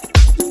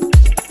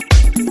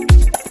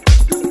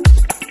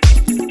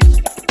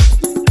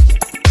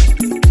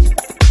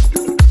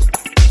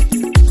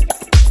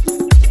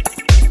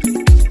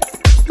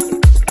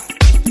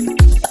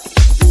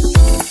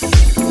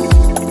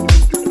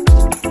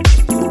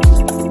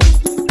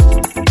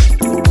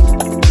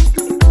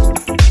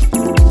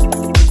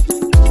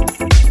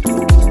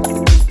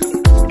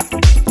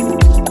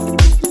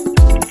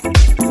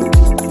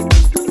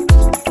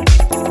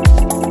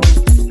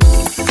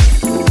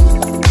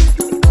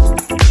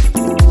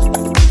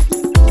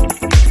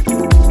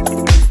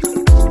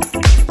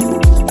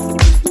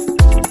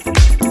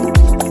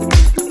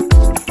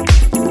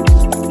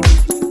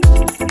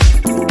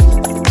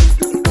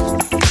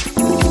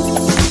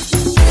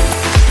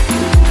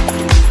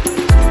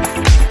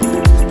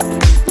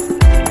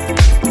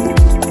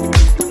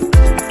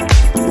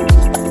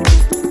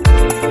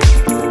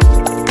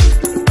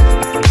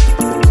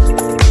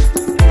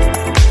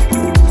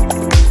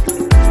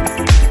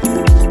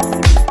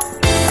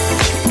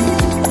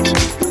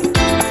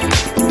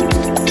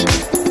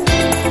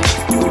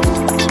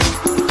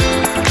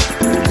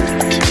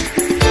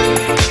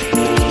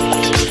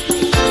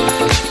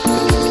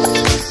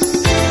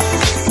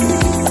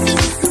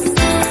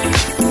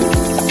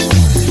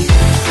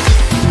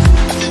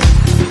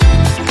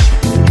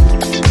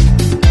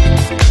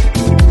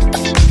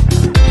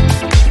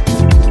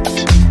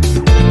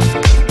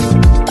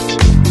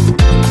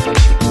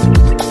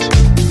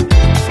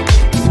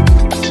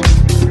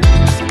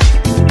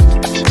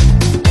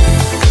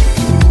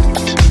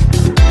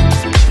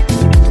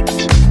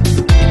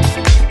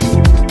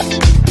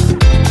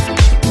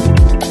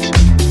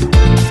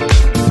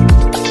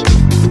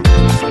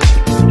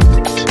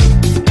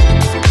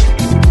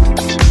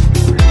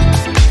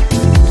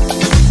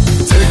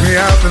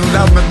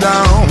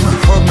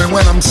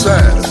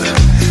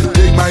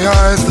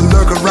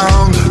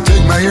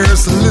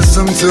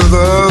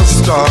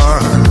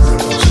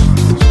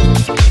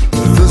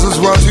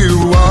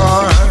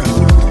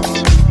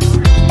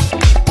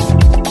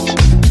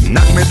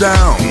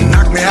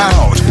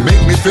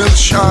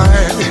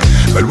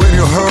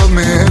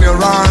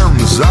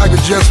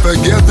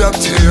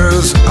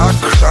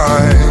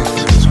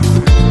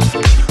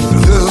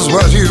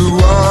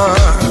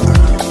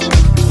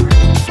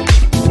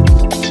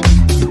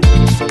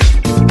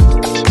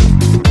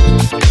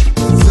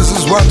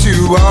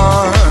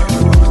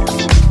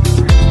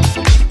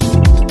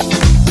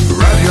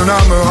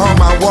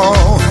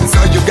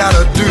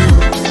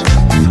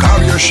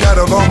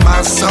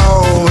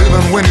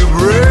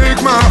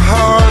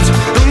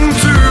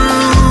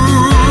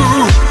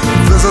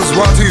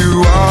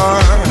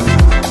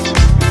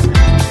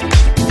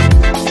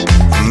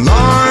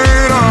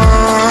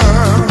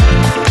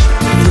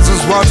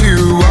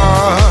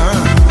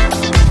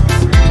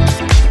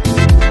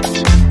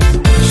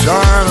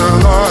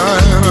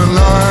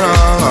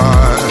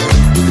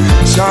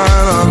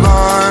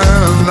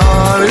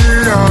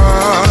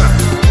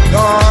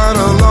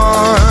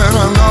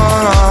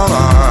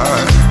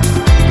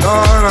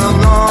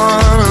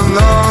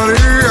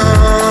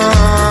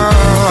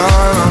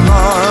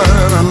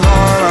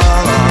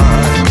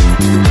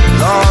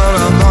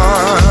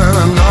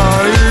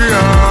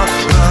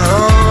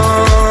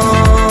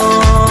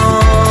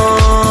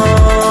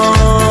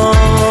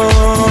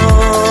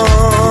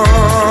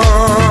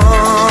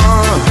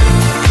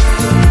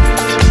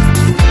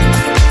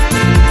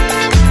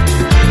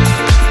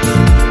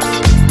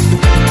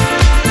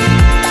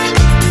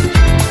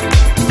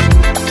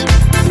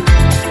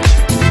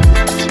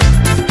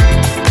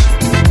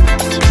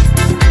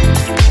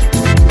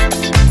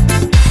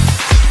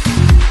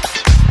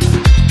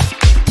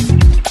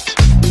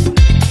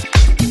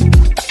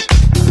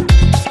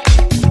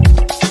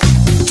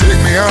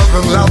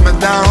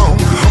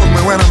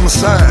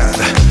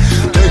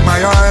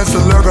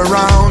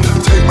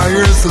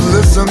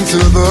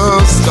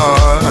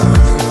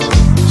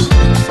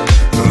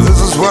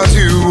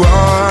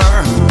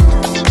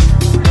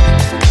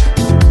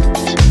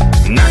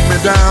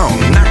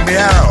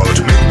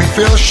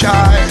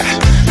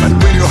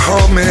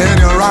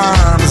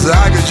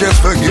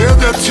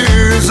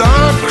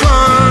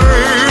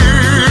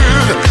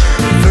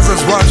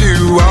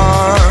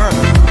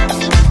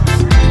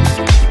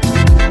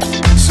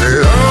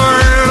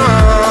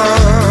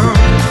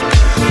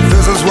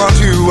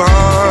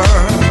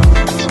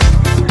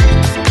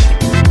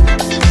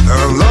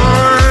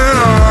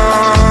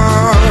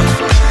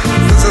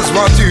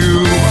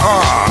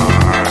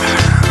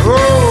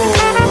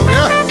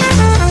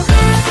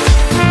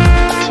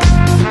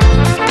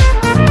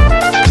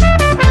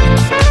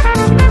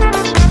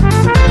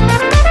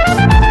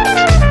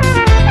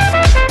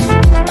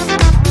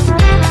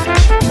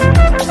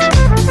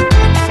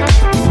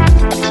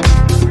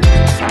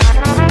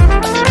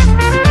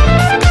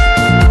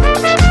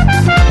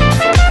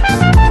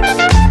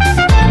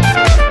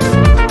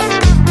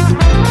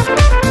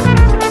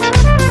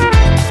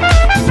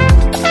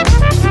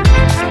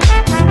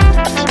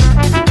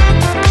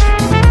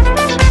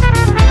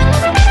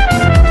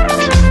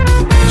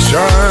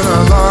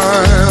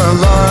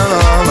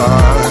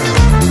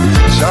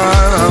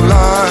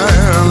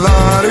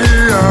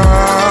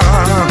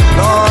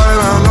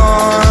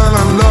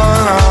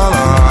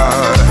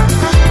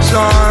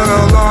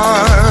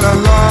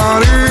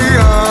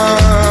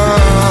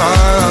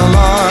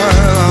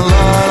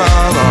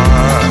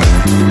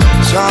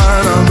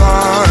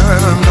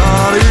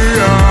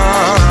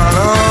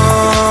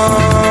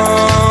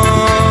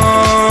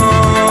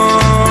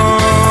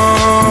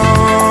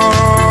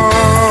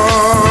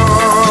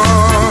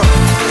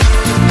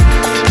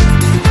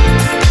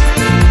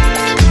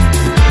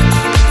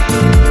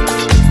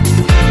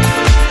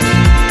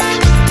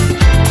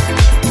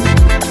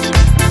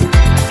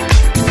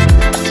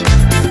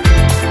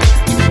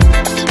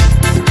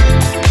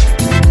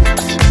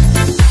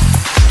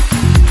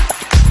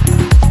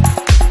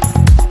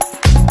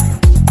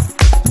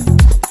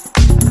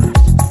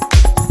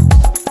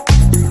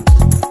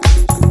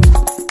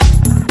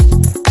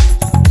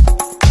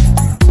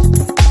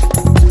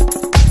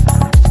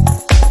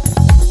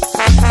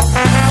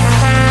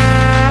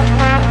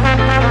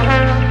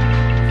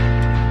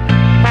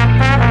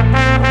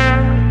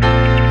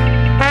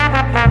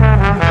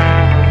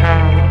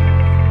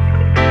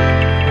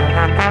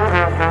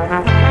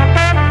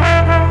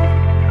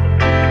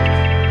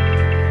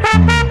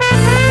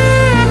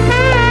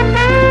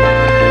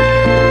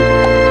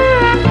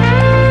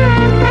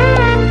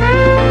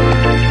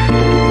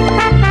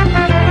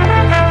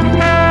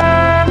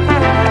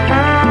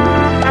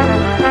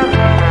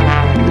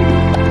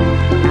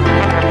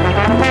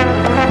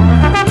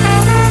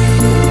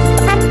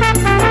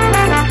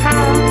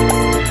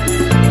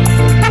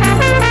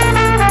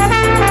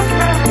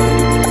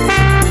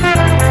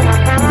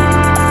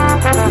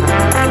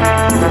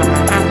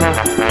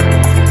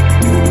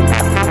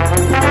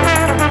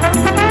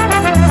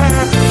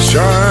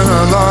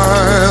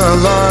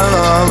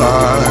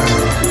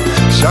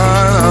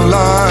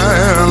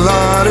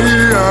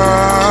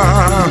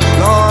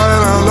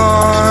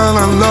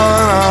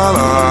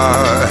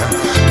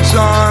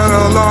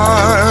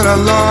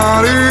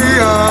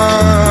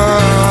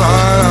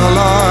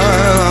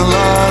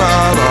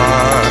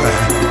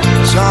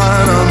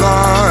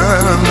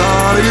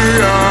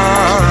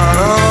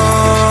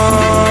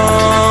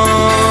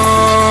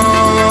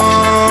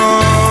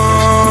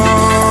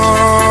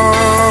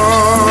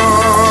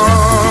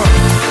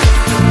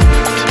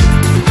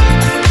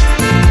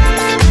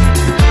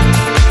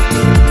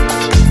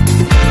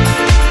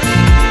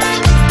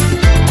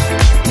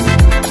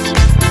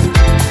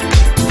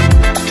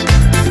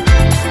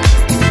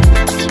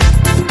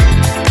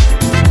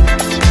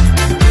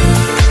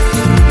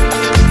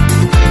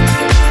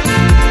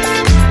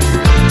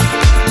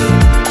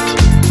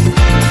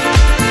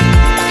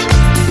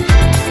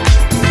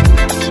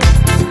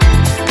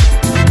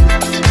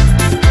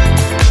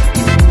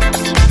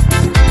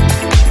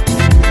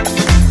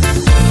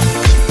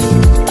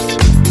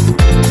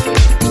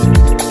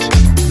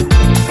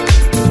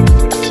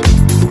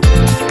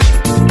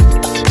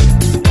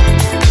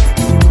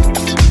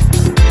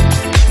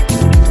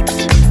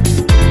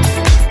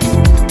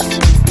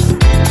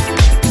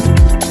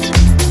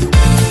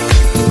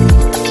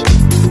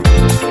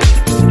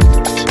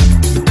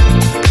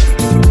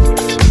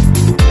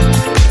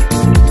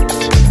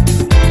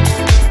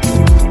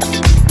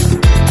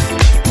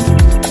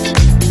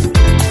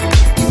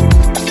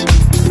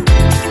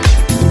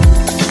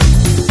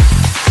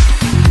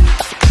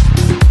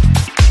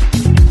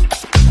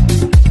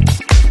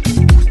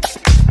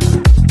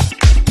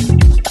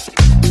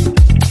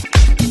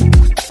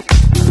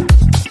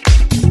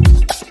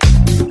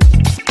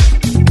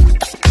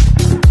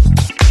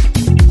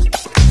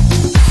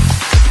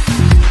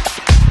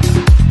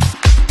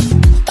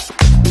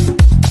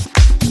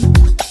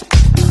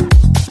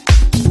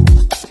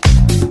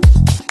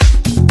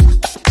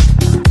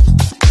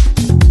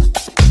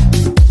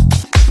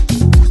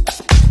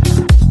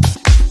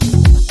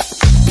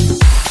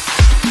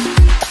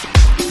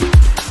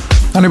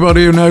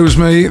 Anybody who knows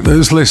me,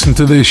 that's listened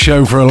to this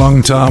show for a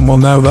long time, will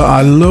know that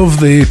I love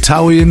the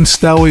Italian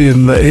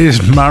stallion that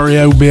is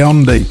Mario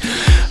Biondi.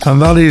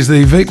 And that is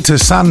the Victor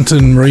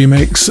Santon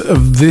remix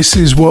of This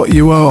Is What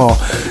You Are.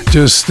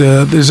 Just,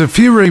 there's a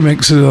few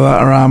remixes of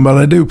that around, but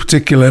I do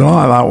particularly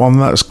like that one.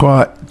 That's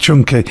quite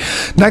chunky.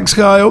 Next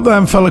guy up there,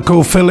 a fella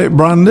called Philip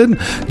Brandon,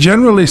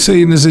 generally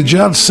seen as a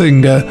jazz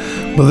singer,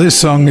 but this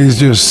song is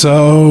just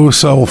so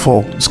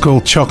soulful. It's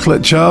called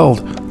Chocolate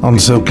Child on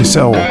Silky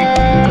Soul.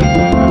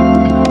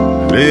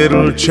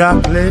 Little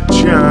chocolate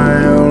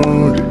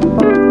child,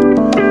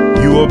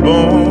 you were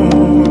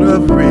born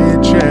of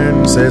rich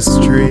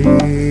ancestry.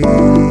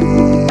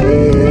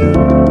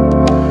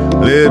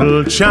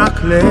 Little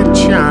chocolate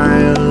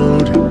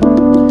child,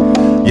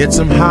 yet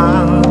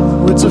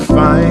somehow it's a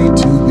fight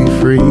to be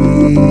free.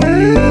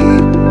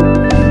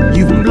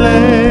 You've been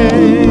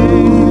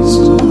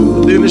blessed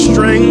with a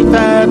strength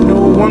that no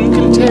one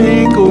can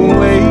take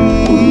away.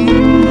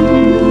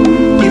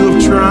 You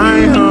have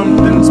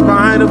triumphed in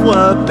spite of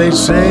what they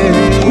say.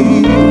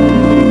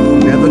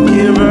 Never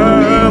give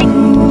up,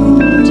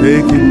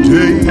 take it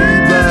day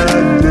by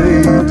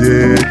day,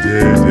 day,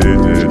 day, day,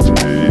 day,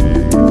 day.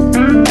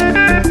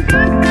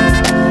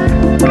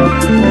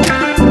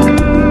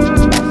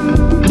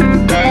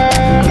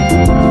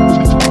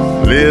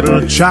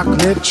 Little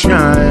chocolate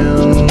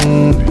child,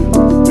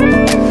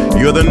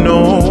 you're the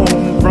norm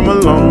from a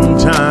long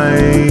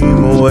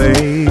time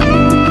away.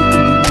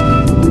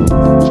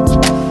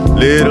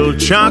 Little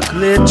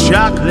chocolate,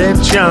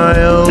 chocolate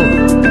child,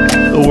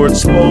 the word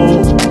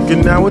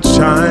spoken, now it's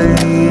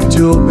time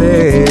to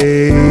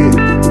obey.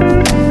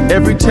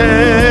 Every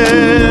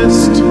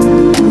test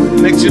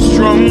makes you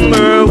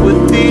stronger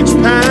with each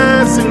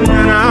passing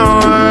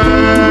hour.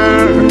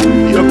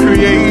 Your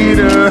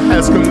creator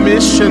has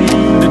commissioned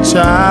a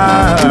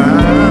child.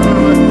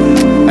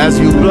 As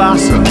you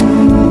blossom,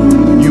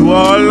 you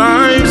are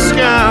life's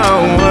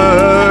scour.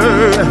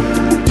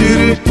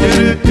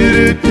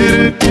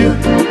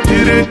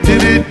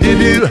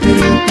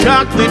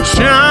 Chocolate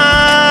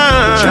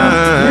child,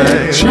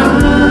 chocolate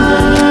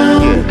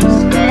child,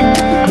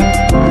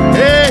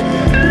 hey,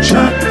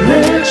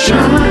 chocolate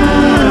child,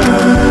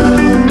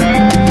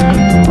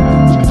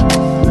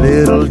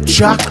 little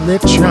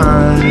chocolate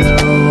child,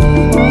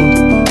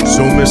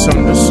 so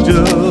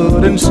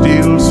misunderstood and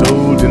still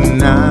so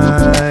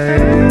denied.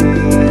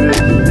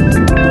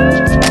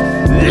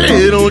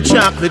 Little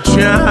chocolate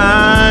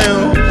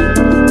child,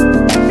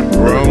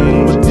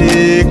 grown with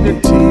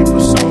dignity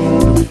personified.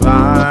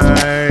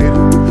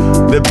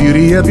 The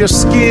beauty of your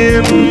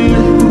skin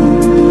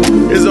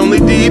is only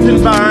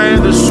deepened by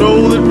the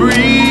soul that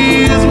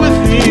breathes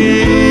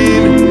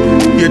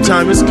within. Your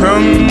time has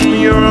come,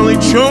 your only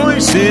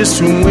choice is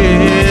to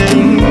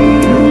win.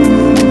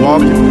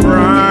 Walk in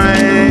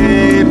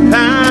pride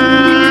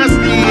past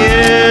the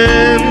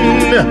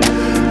end.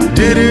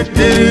 Did it,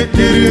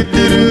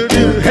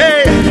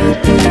 hey!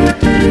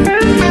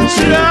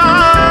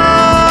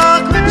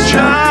 Chocolate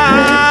child,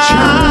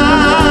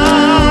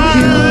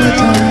 your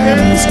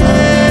time is come.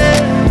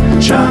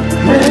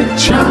 Chocolate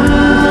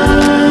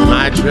child,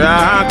 my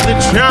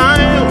chocolate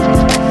child,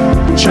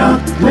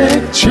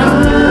 chocolate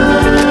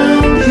child.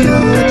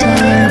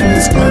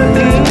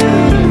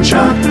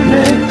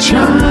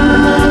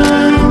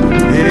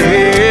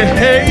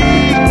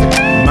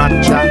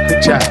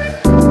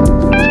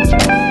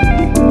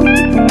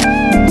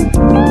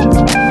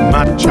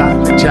 My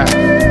chocolate child.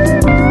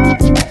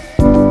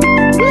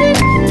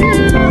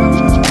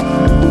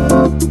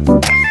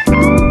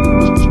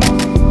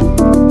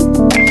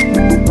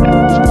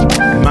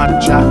 My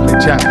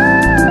chocolate child.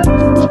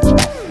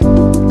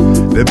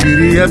 The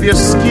beauty of your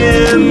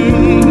skin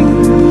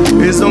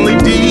is only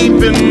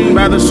deepened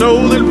by the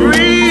soul that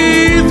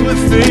breathes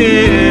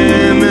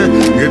within.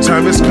 Your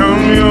time has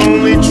come, your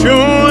only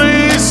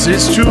choice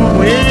is to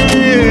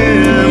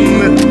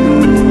win.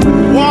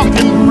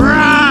 Walking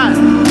bright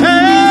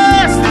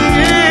past the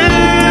end.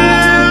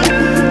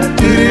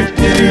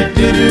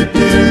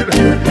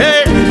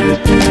 Hey,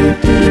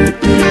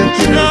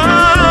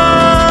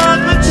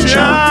 chocolate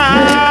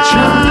child.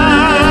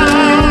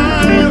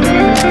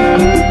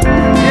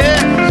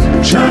 Yeah,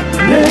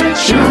 chocolate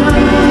child.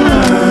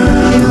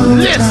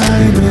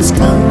 Listen,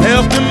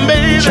 help them,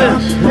 baby,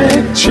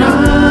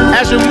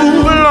 as you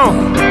move along.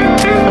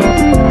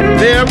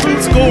 Their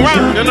roots go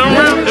round and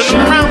around and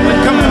around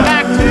and come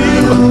back to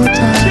you.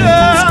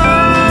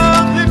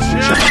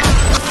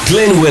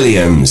 Glenn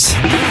Williams.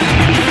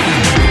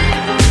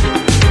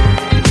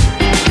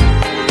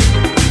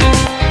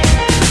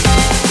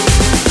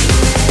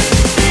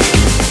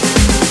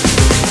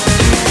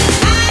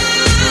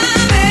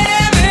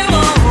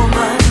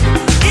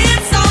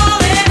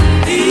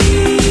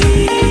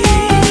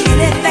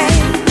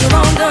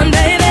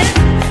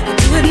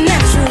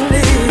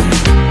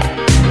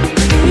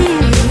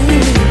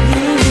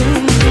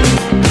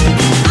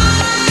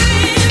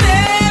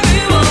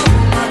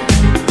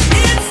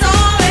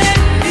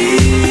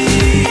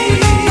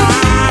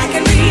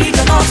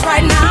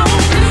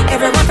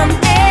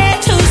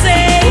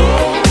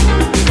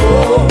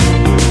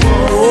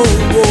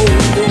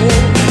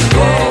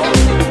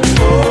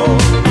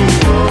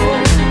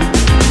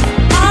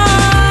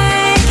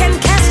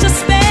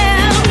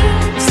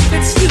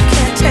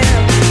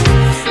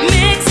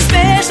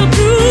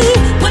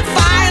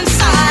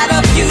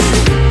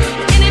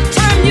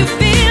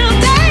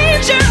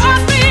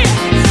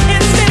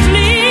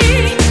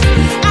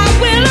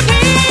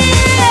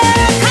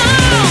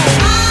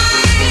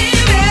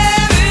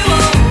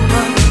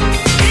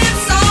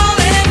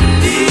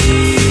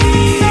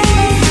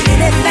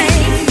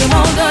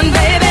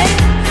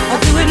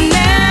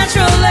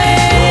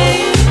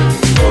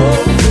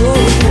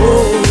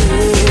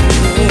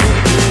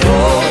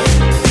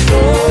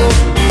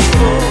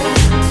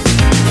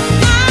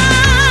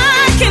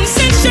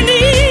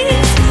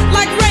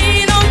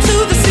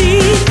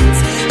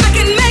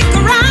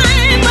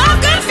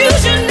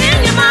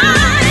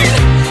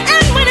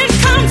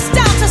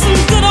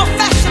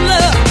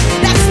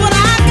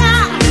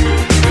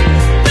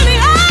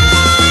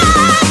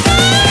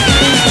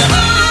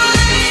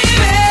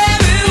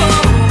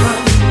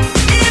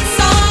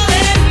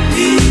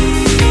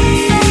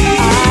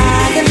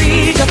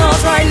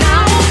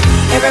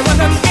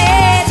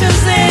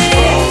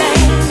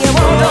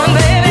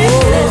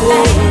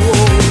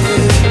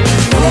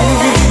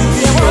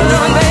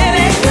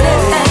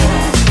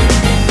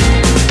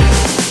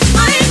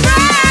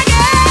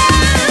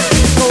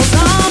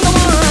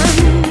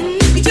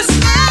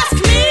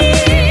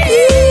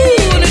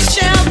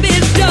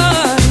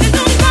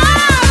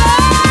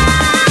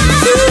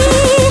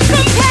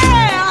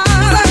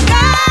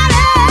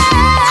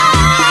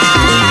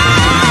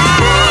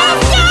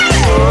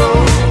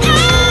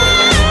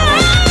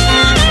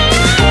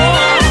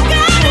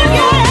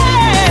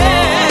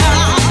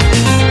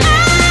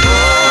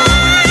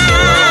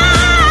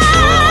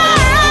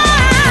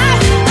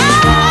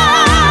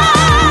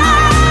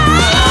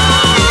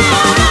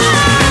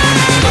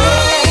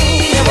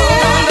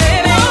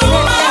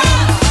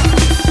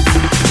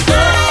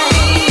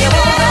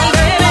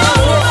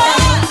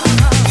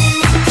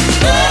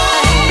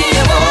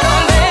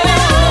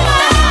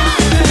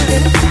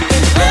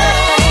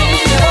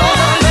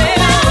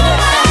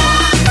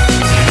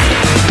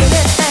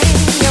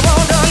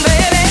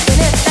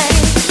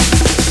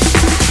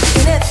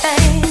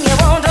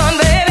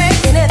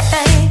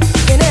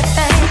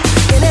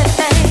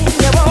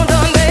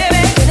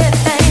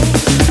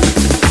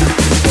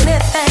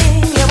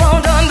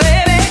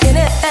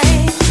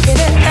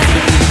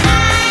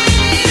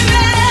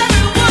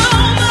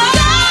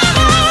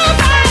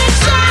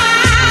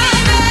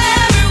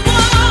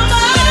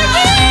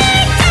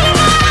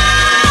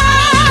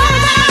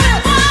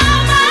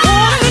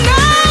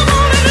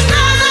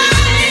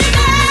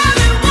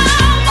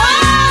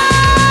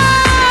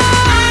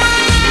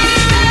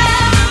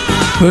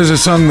 There's a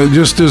song that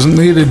just doesn't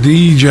need a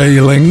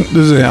DJ link,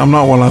 does it? I'm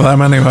not one of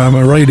them anyway. I'm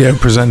a radio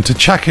presenter.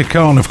 Chaka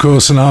Khan, of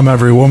course, and I'm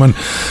Every Woman.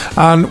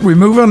 And we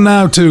move on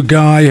now to a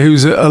guy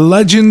who's a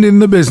legend in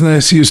the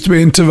business. He used to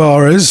be in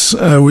Tavares,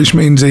 which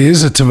means he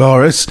is a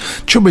Tavares,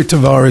 Chubby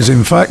Tavares,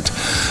 in fact.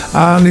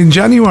 And in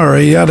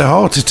January, he had a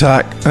heart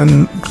attack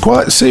and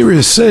quite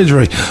serious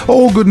surgery.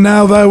 All good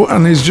now, though,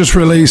 and he's just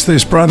released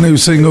this brand new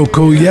single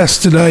called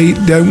Yesterday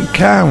Don't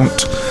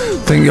Count.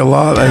 I think you'll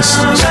like this.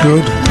 It's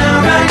good.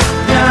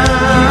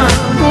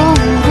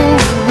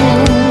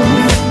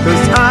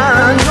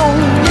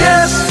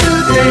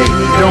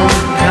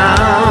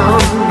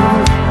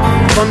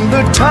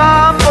 the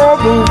top all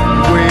the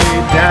way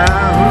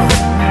down.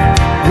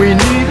 We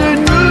need a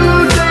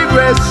new day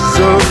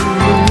resolution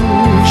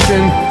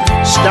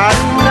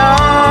starting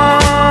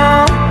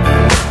now.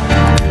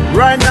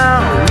 Right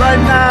now, right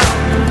now.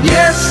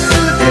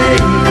 Yesterday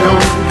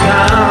don't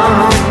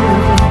count.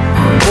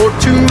 For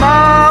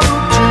tomorrow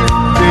to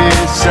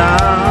this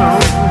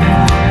sound.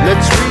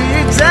 Let's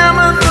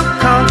re-examine the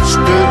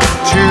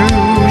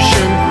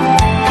Constitution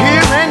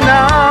here and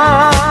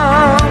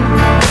now.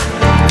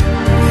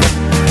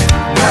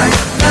 Right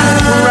now,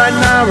 right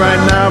now,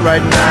 right now,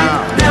 right now.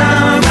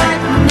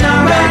 Right now,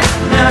 right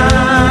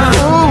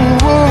now.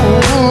 Ooh,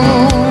 ooh,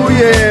 ooh,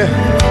 yeah.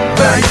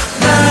 Right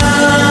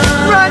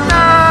now, right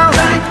now,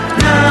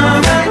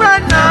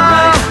 right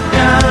now, right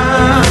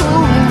now.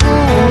 Ooh,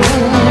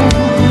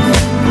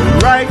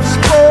 ooh. Rights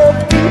for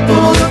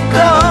people of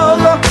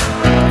color.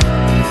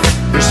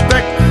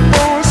 Respect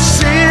for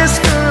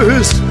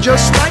sisters,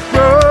 just like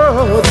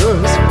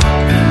brothers.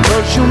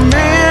 'Cause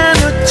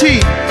humanity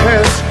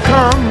has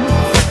come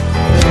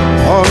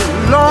a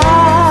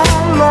long,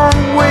 long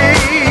way.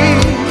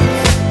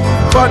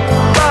 But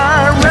by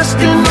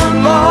resting on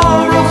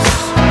laurels,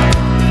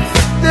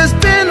 there's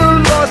been a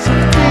loss of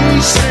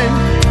peace and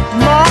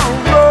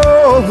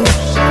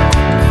morals.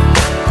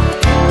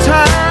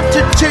 Time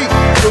to take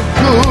a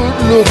good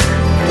look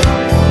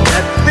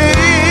at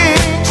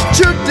things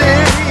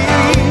today.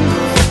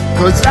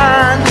 'Cause I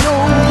know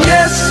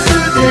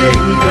yesterday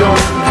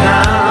don't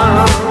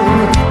count.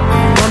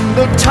 From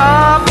the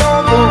top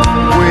all the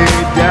way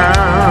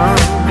down.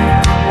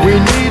 We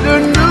need a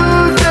new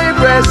day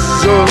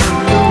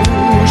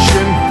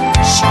resolution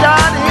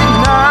starting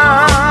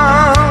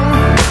now.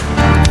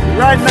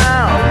 Right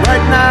now,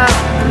 right now.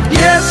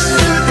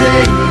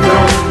 Yesterday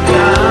don't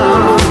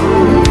count.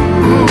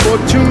 For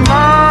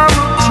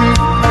tomorrow to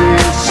be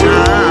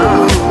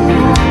sound.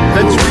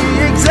 Let's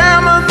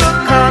re-examine the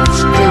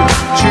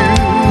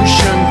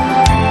Constitution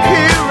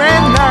here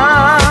and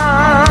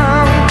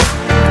now.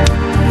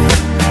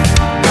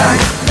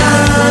 Right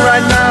now,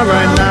 right now,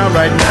 right now,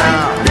 right now.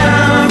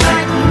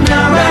 Right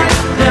now, right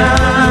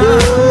now. Ooh,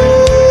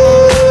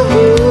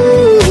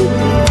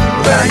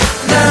 right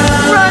now,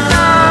 right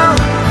now,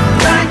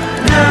 right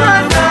now,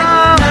 right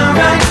now,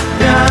 right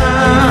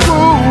now.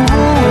 Ooh,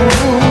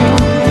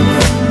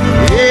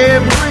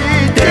 every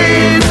day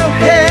the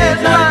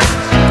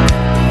headlines,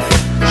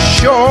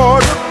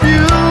 short of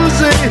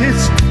fuses,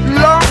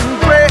 long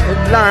red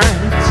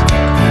lines,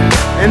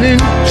 and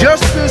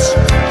injustice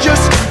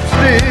just keeps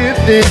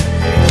lifting,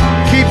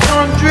 keeps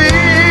on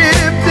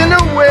drifting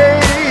away.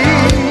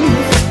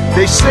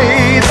 They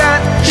say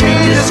that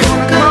change is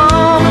gonna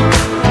come.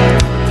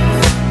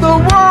 The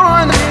war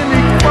on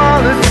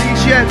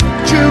inequality's yet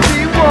to be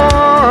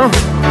won.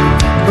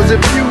 'Cause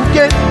if you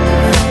get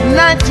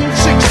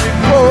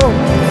 1964,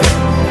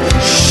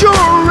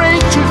 sure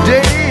ain't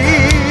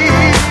today.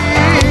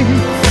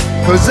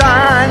 'Cause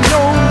I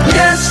know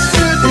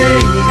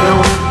yesterday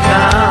don't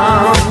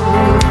count.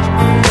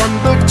 From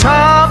the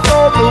top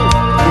all the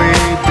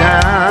way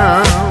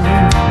down.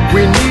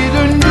 We need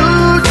a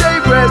new day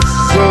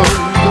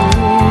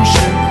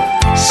resolution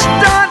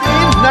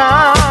starting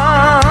now.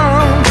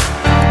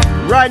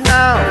 Right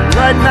now,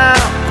 right now.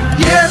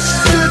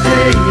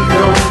 Yesterday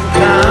don't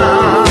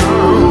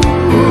count.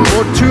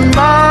 For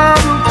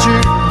tomorrow to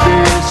be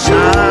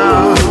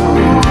sound.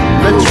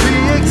 Let's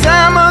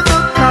re-examine the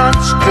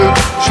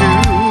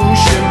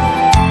Constitution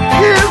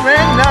here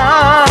and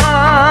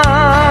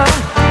now.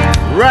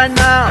 Right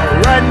now,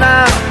 right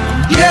now.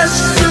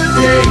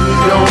 Yesterday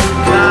don't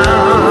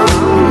count.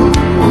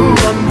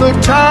 From the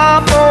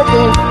top all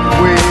the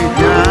way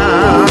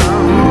down.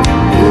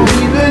 We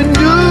need a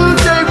new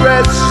day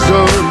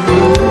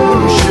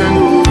resolution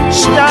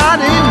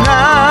starting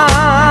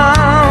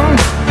now.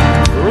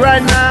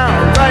 Right now,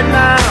 right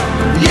now.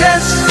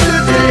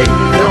 Yesterday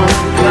don't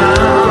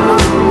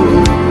count.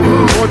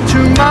 For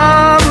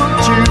tomorrow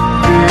to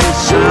be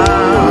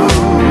sound.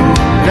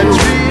 Let's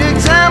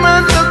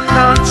re-examine the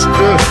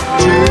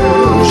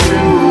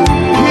Constitution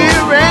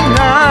here and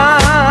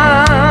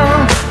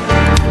now.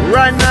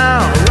 Right now,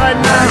 right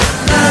now.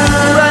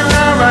 Right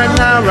now, right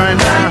now, right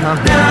now.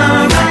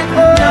 Oh,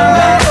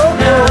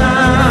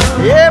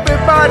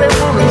 everybody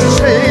wanna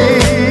say,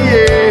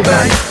 yeah.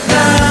 Right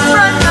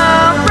now,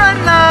 right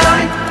now,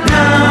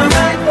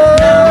 right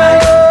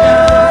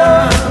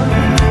now.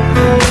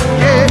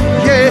 Yeah,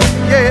 yeah,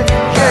 yeah,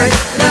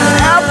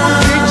 yeah. Apple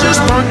peaches,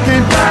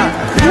 pumpkin pie.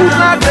 Who's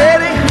not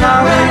ready?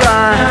 Alright.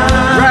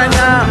 Right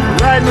now,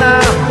 right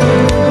now.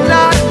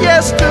 Not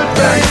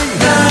yesterday.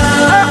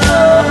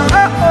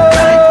 Uh-oh,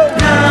 uh-oh.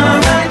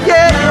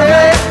 Yeah,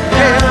 yeah,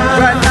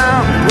 yeah. Right now,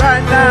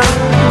 right now.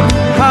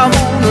 I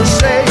wanna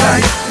say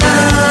right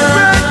now,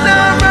 right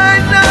now,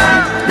 right now.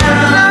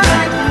 Not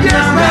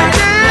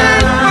yesterday,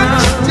 but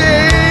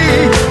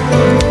today.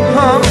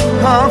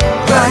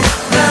 Right.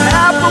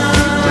 Apple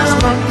peaches,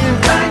 pumpkin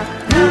pie.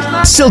 Who's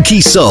not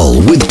Silky Soul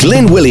with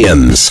Glenn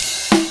Williams.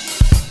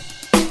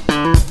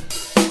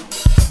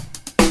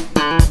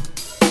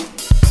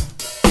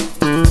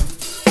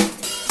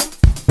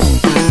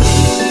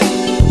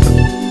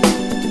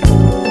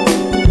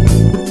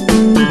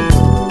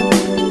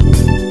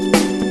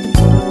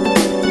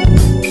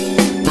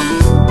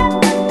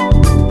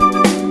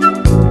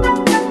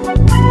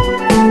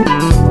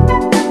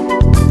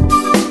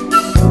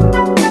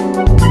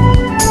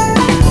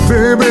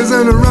 babies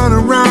and run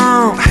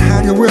around,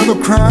 hanging with the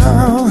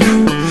crowd,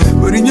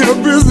 putting your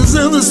business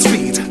in the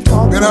street,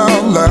 talking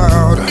out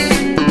loud,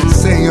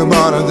 saying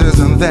about this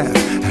and that,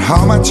 and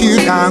how much you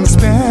can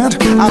spend.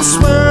 I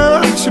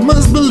swear she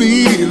must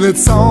believe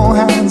it's all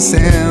hand and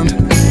sand.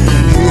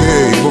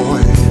 Hey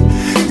boy,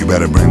 you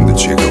better bring the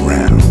chick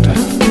around.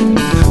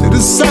 It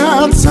is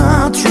sad,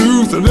 sad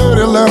truth, the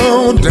dirty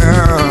low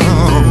down.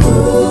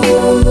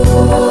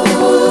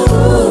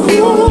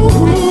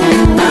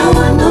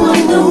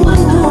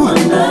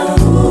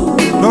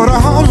 Lord, I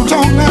hope you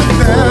talk like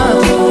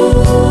that.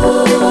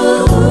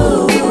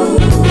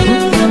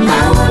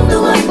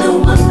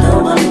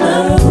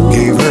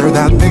 Gave her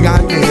that big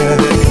idea.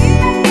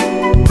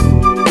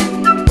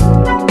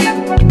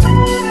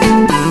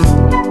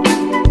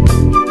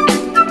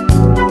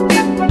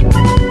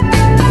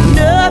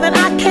 Nothing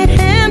I can't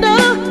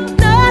handle,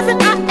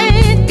 nothing I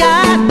ain't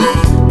got.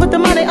 Put the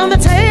money on the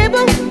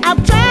table, I'll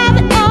drive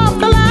it off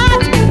the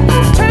lot.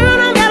 Turn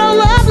on that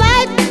love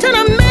light, turn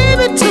a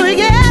maybe to a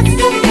yes.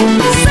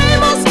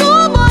 Same old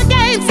schoolboy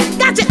games,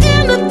 got you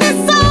into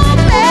this old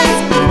mess.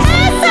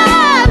 Hey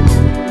son,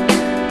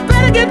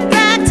 better get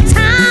back to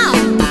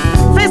town.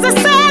 Face the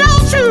sad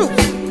old truth,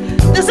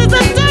 this is a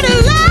dirty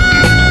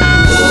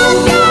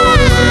love down.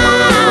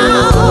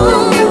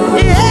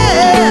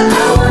 Yeah.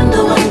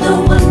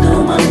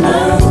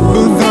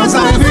 Those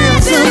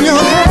ideas in your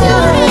head.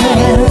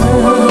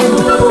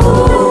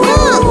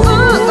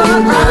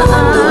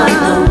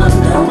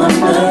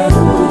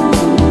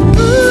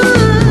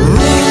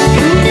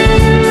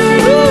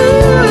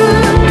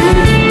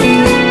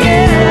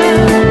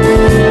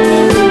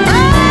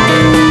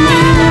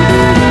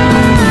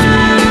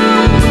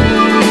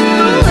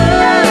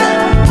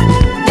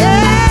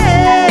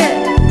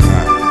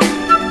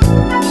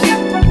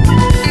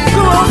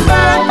 Go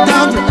back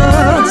down to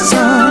earth,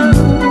 son.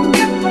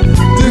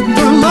 Dig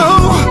the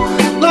low,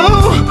 low,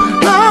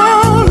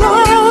 low,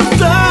 low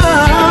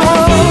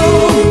down.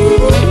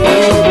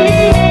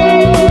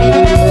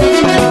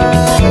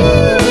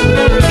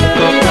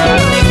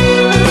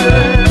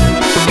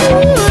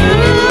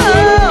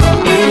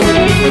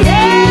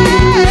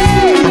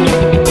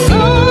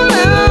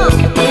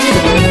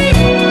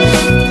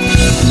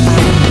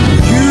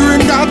 You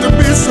ain't got to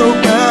be so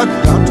bad,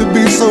 got to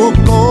be so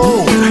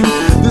cold.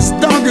 This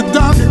dog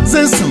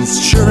existence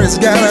sure is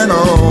getting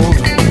old.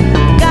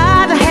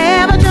 Gotta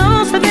have a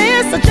Jones for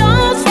this, a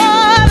Jones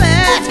for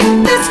that.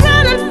 This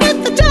running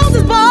with the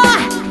Joneses, boy,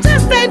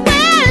 just ain't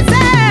where it's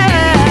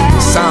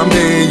at.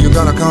 Someday you're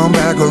gonna come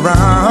back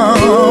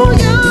around. Ooh,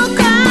 you're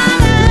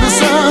coming. The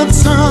sad,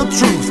 sad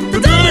truth, the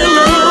dirty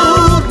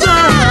low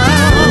down.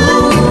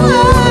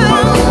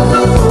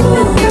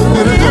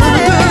 The dirty, dirty low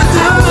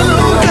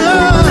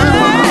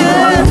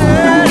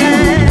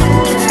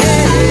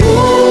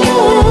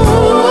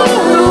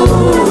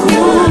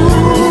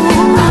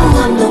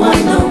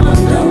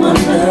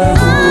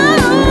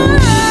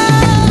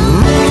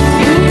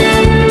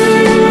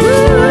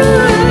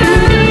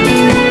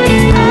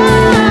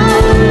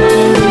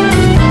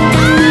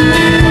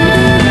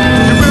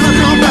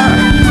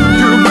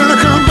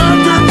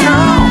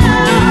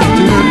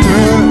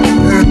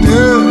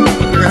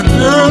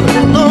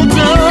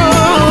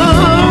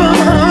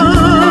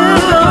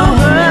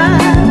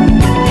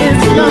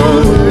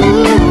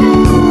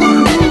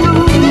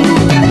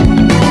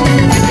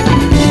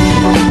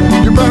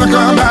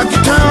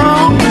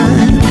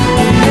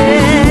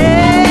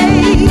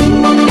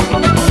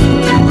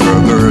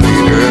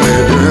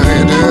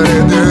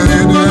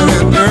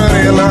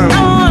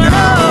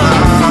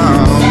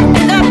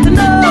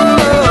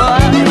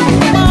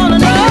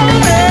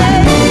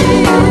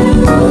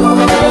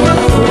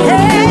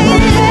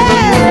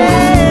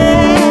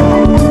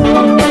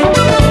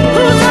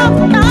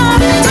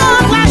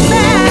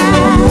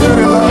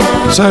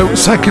So,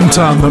 second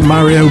time that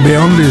Mario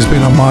Biondi has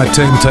been on my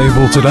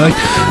turntable today,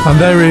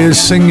 and there he is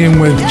singing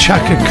with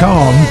Chaka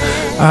Khan,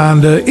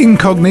 and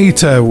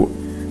Incognito,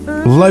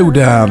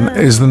 Lowdown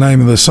is the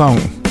name of the song.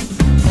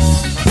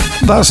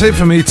 That's it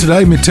for me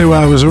today. My 2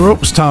 hours are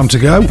up. It's time to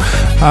go.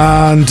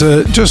 And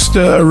just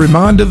a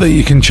reminder that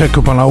you can check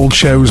up on old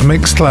shows,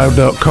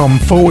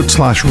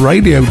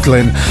 mixcloud.com/Radio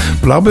Glyn.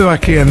 But I'll be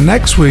back here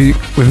next week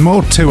with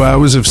more 2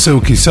 hours of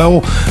Silky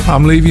Soul.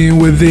 I'm leaving you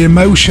with The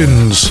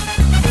Emotions.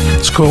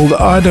 It's called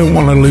I Don't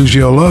Want to Lose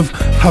Your Love.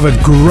 Have a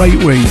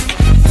great week.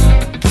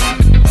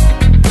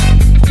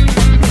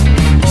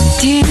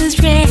 Tears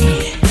red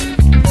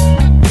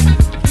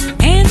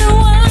and the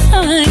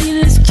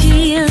wine is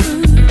chill.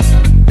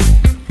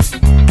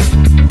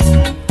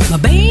 My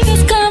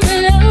baby's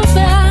coming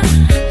over.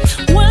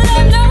 Well, I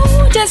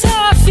know just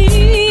how I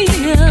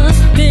feel,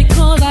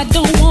 because I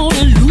don't want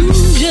to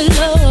lose your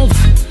love.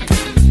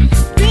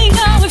 Think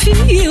how it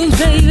feels,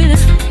 baby.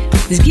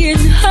 It's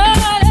getting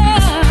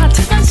harder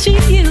to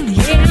conceal,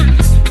 yeah.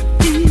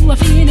 You are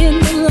feeling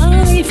the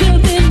life you're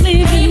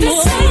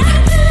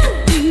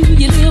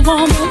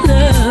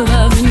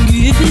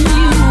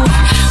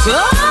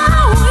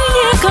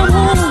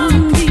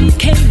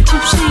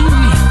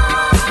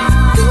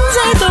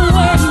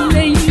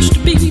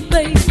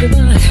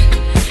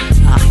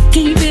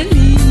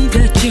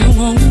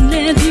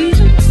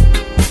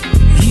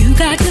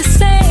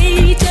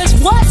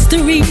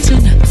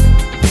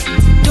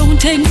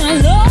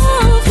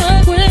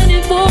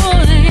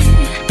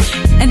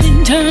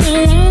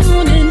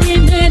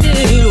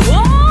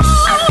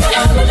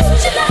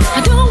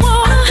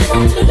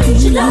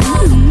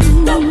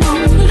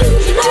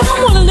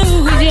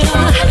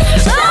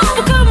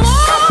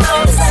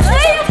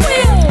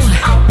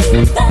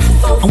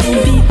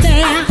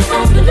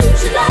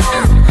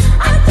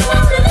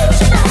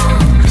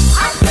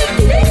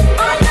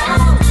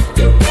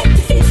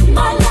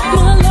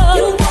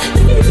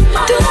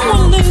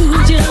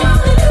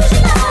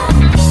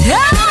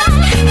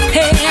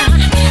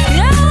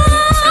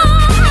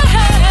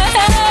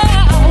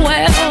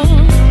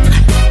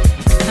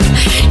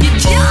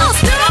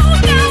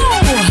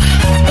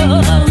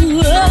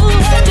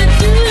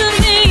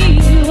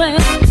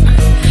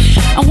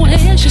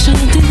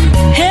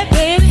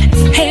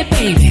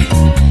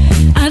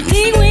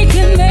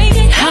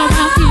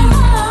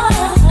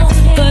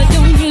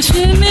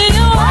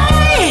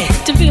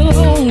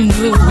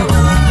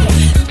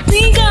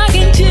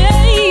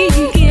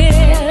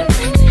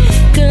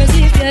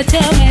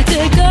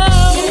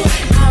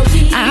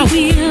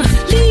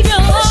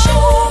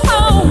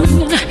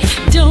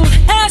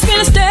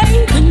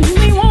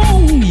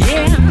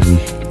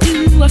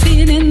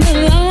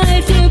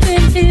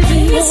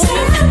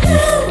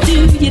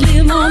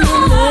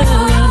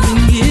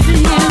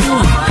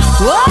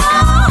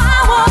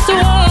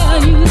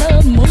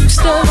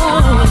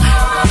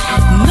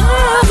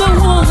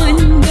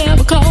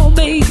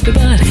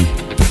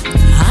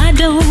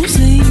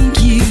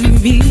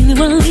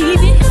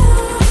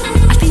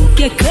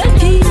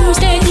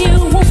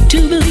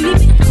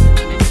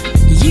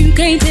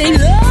can't take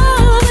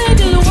love and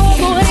just walk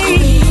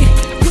away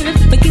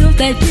with the guilt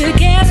that you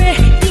carry.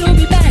 You'll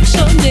be back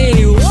someday.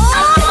 I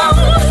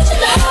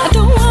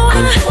don't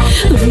wanna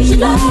lose you.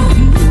 Don't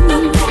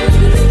wanna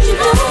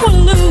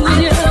lose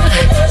you.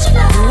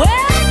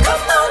 Well, come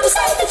on and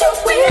say that you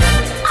will.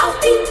 I'll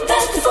be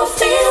there to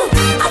fulfill.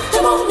 I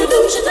don't wanna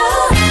lose you,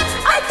 love.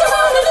 I don't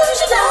wanna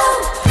lose you,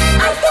 love.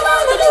 I don't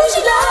wanna lose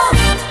you, love.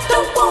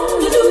 Don't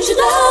wanna lose you,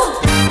 love.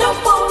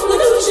 Don't wanna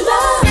lose you,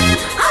 love.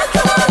 I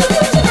don't wanna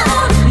lose you, love.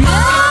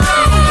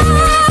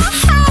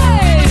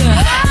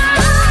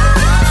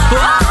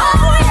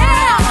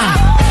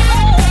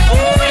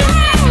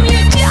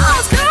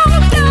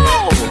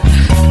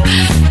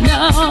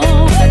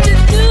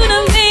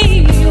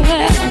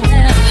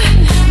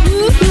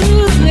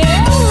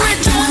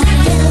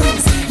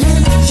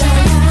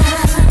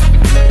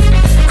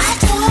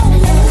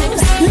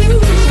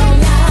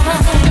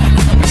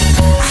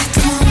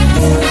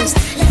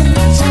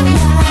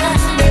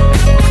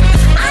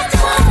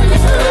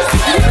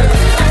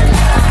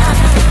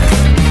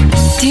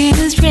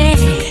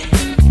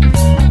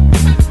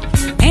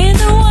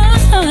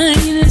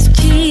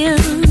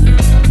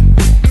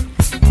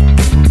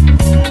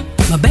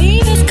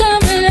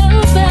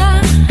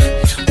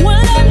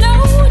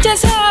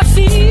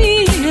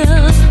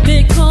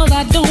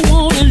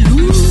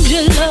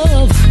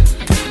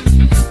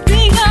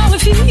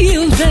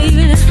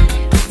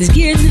 It's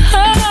getting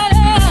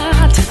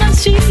harder to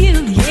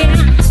conceal, yeah.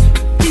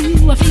 Do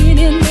I fit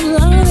in the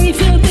life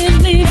you've been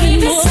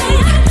living?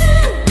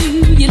 Do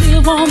you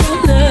live on the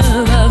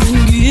love I've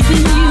been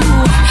giving you?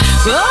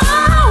 Oh,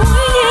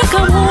 yeah,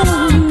 come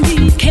on,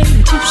 you can't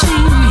you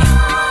see?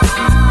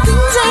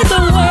 Things ain't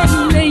the way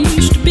they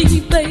used to be,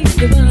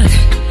 baby, but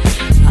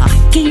I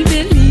can't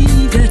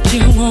believe that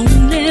you won't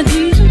let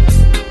me.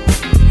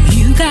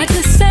 You got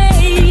to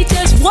say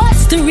just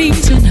what's the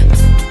reason.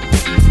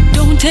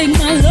 Don't take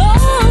my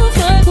love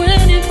for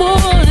granted, boy,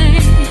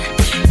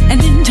 and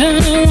then turn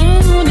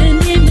around and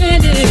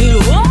demand it.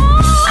 Oh,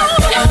 I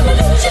don't wanna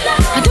lose your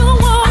love. Don't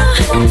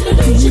wanna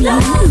lose your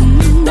love.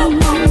 Don't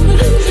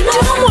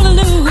wanna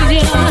lose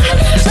you.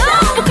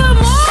 Oh, come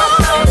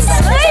on, say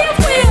it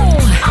will.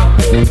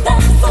 I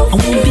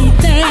won't be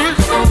there. I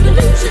don't wanna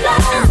lose your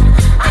love.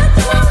 I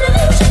don't wanna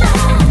lose your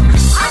love.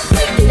 I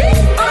think you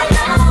need my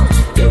love.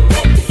 You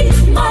make me feel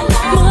my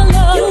love. My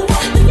love. You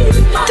want me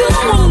to my love. Don't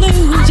wanna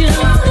lose you.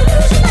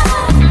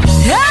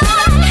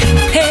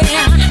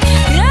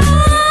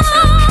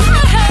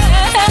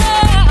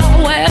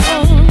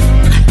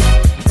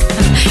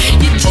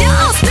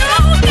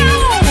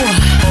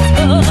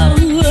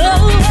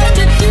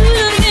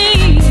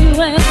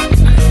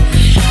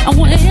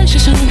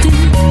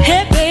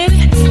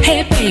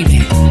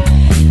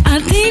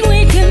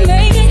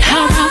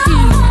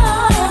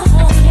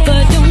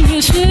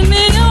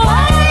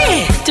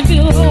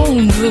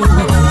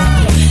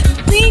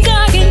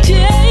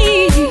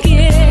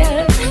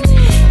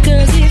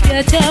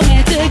 Tell me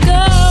to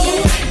go,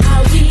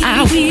 I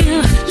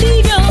will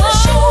leave you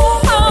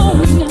alone.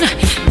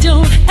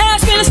 Don't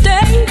ask me to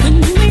stay when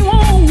you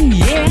won't,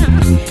 yeah.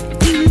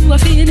 Do I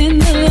fit in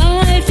the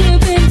life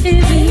you've been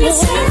living?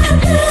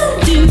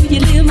 Do you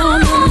live on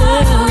the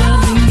love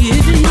I've been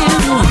giving you?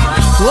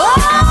 Oh,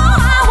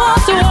 I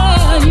want the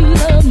one you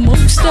love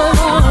most of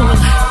all.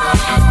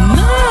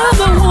 Not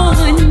the one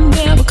you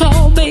never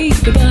call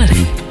baby, but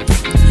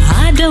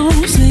I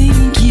don't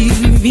think you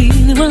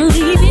really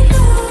believe it.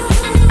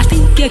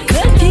 You're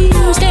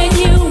confused and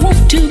you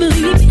want to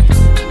believe it.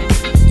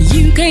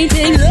 You can't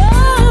take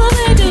love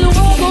and just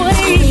walk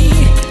away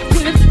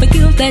with the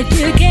guilt that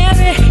you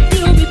carry.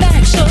 You'll be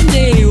back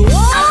someday. Oh,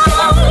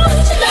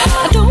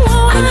 I don't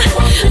wanna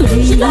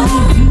lose you. Don't wanna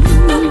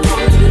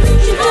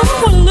lose you.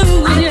 Don't wanna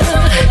lose your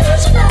love.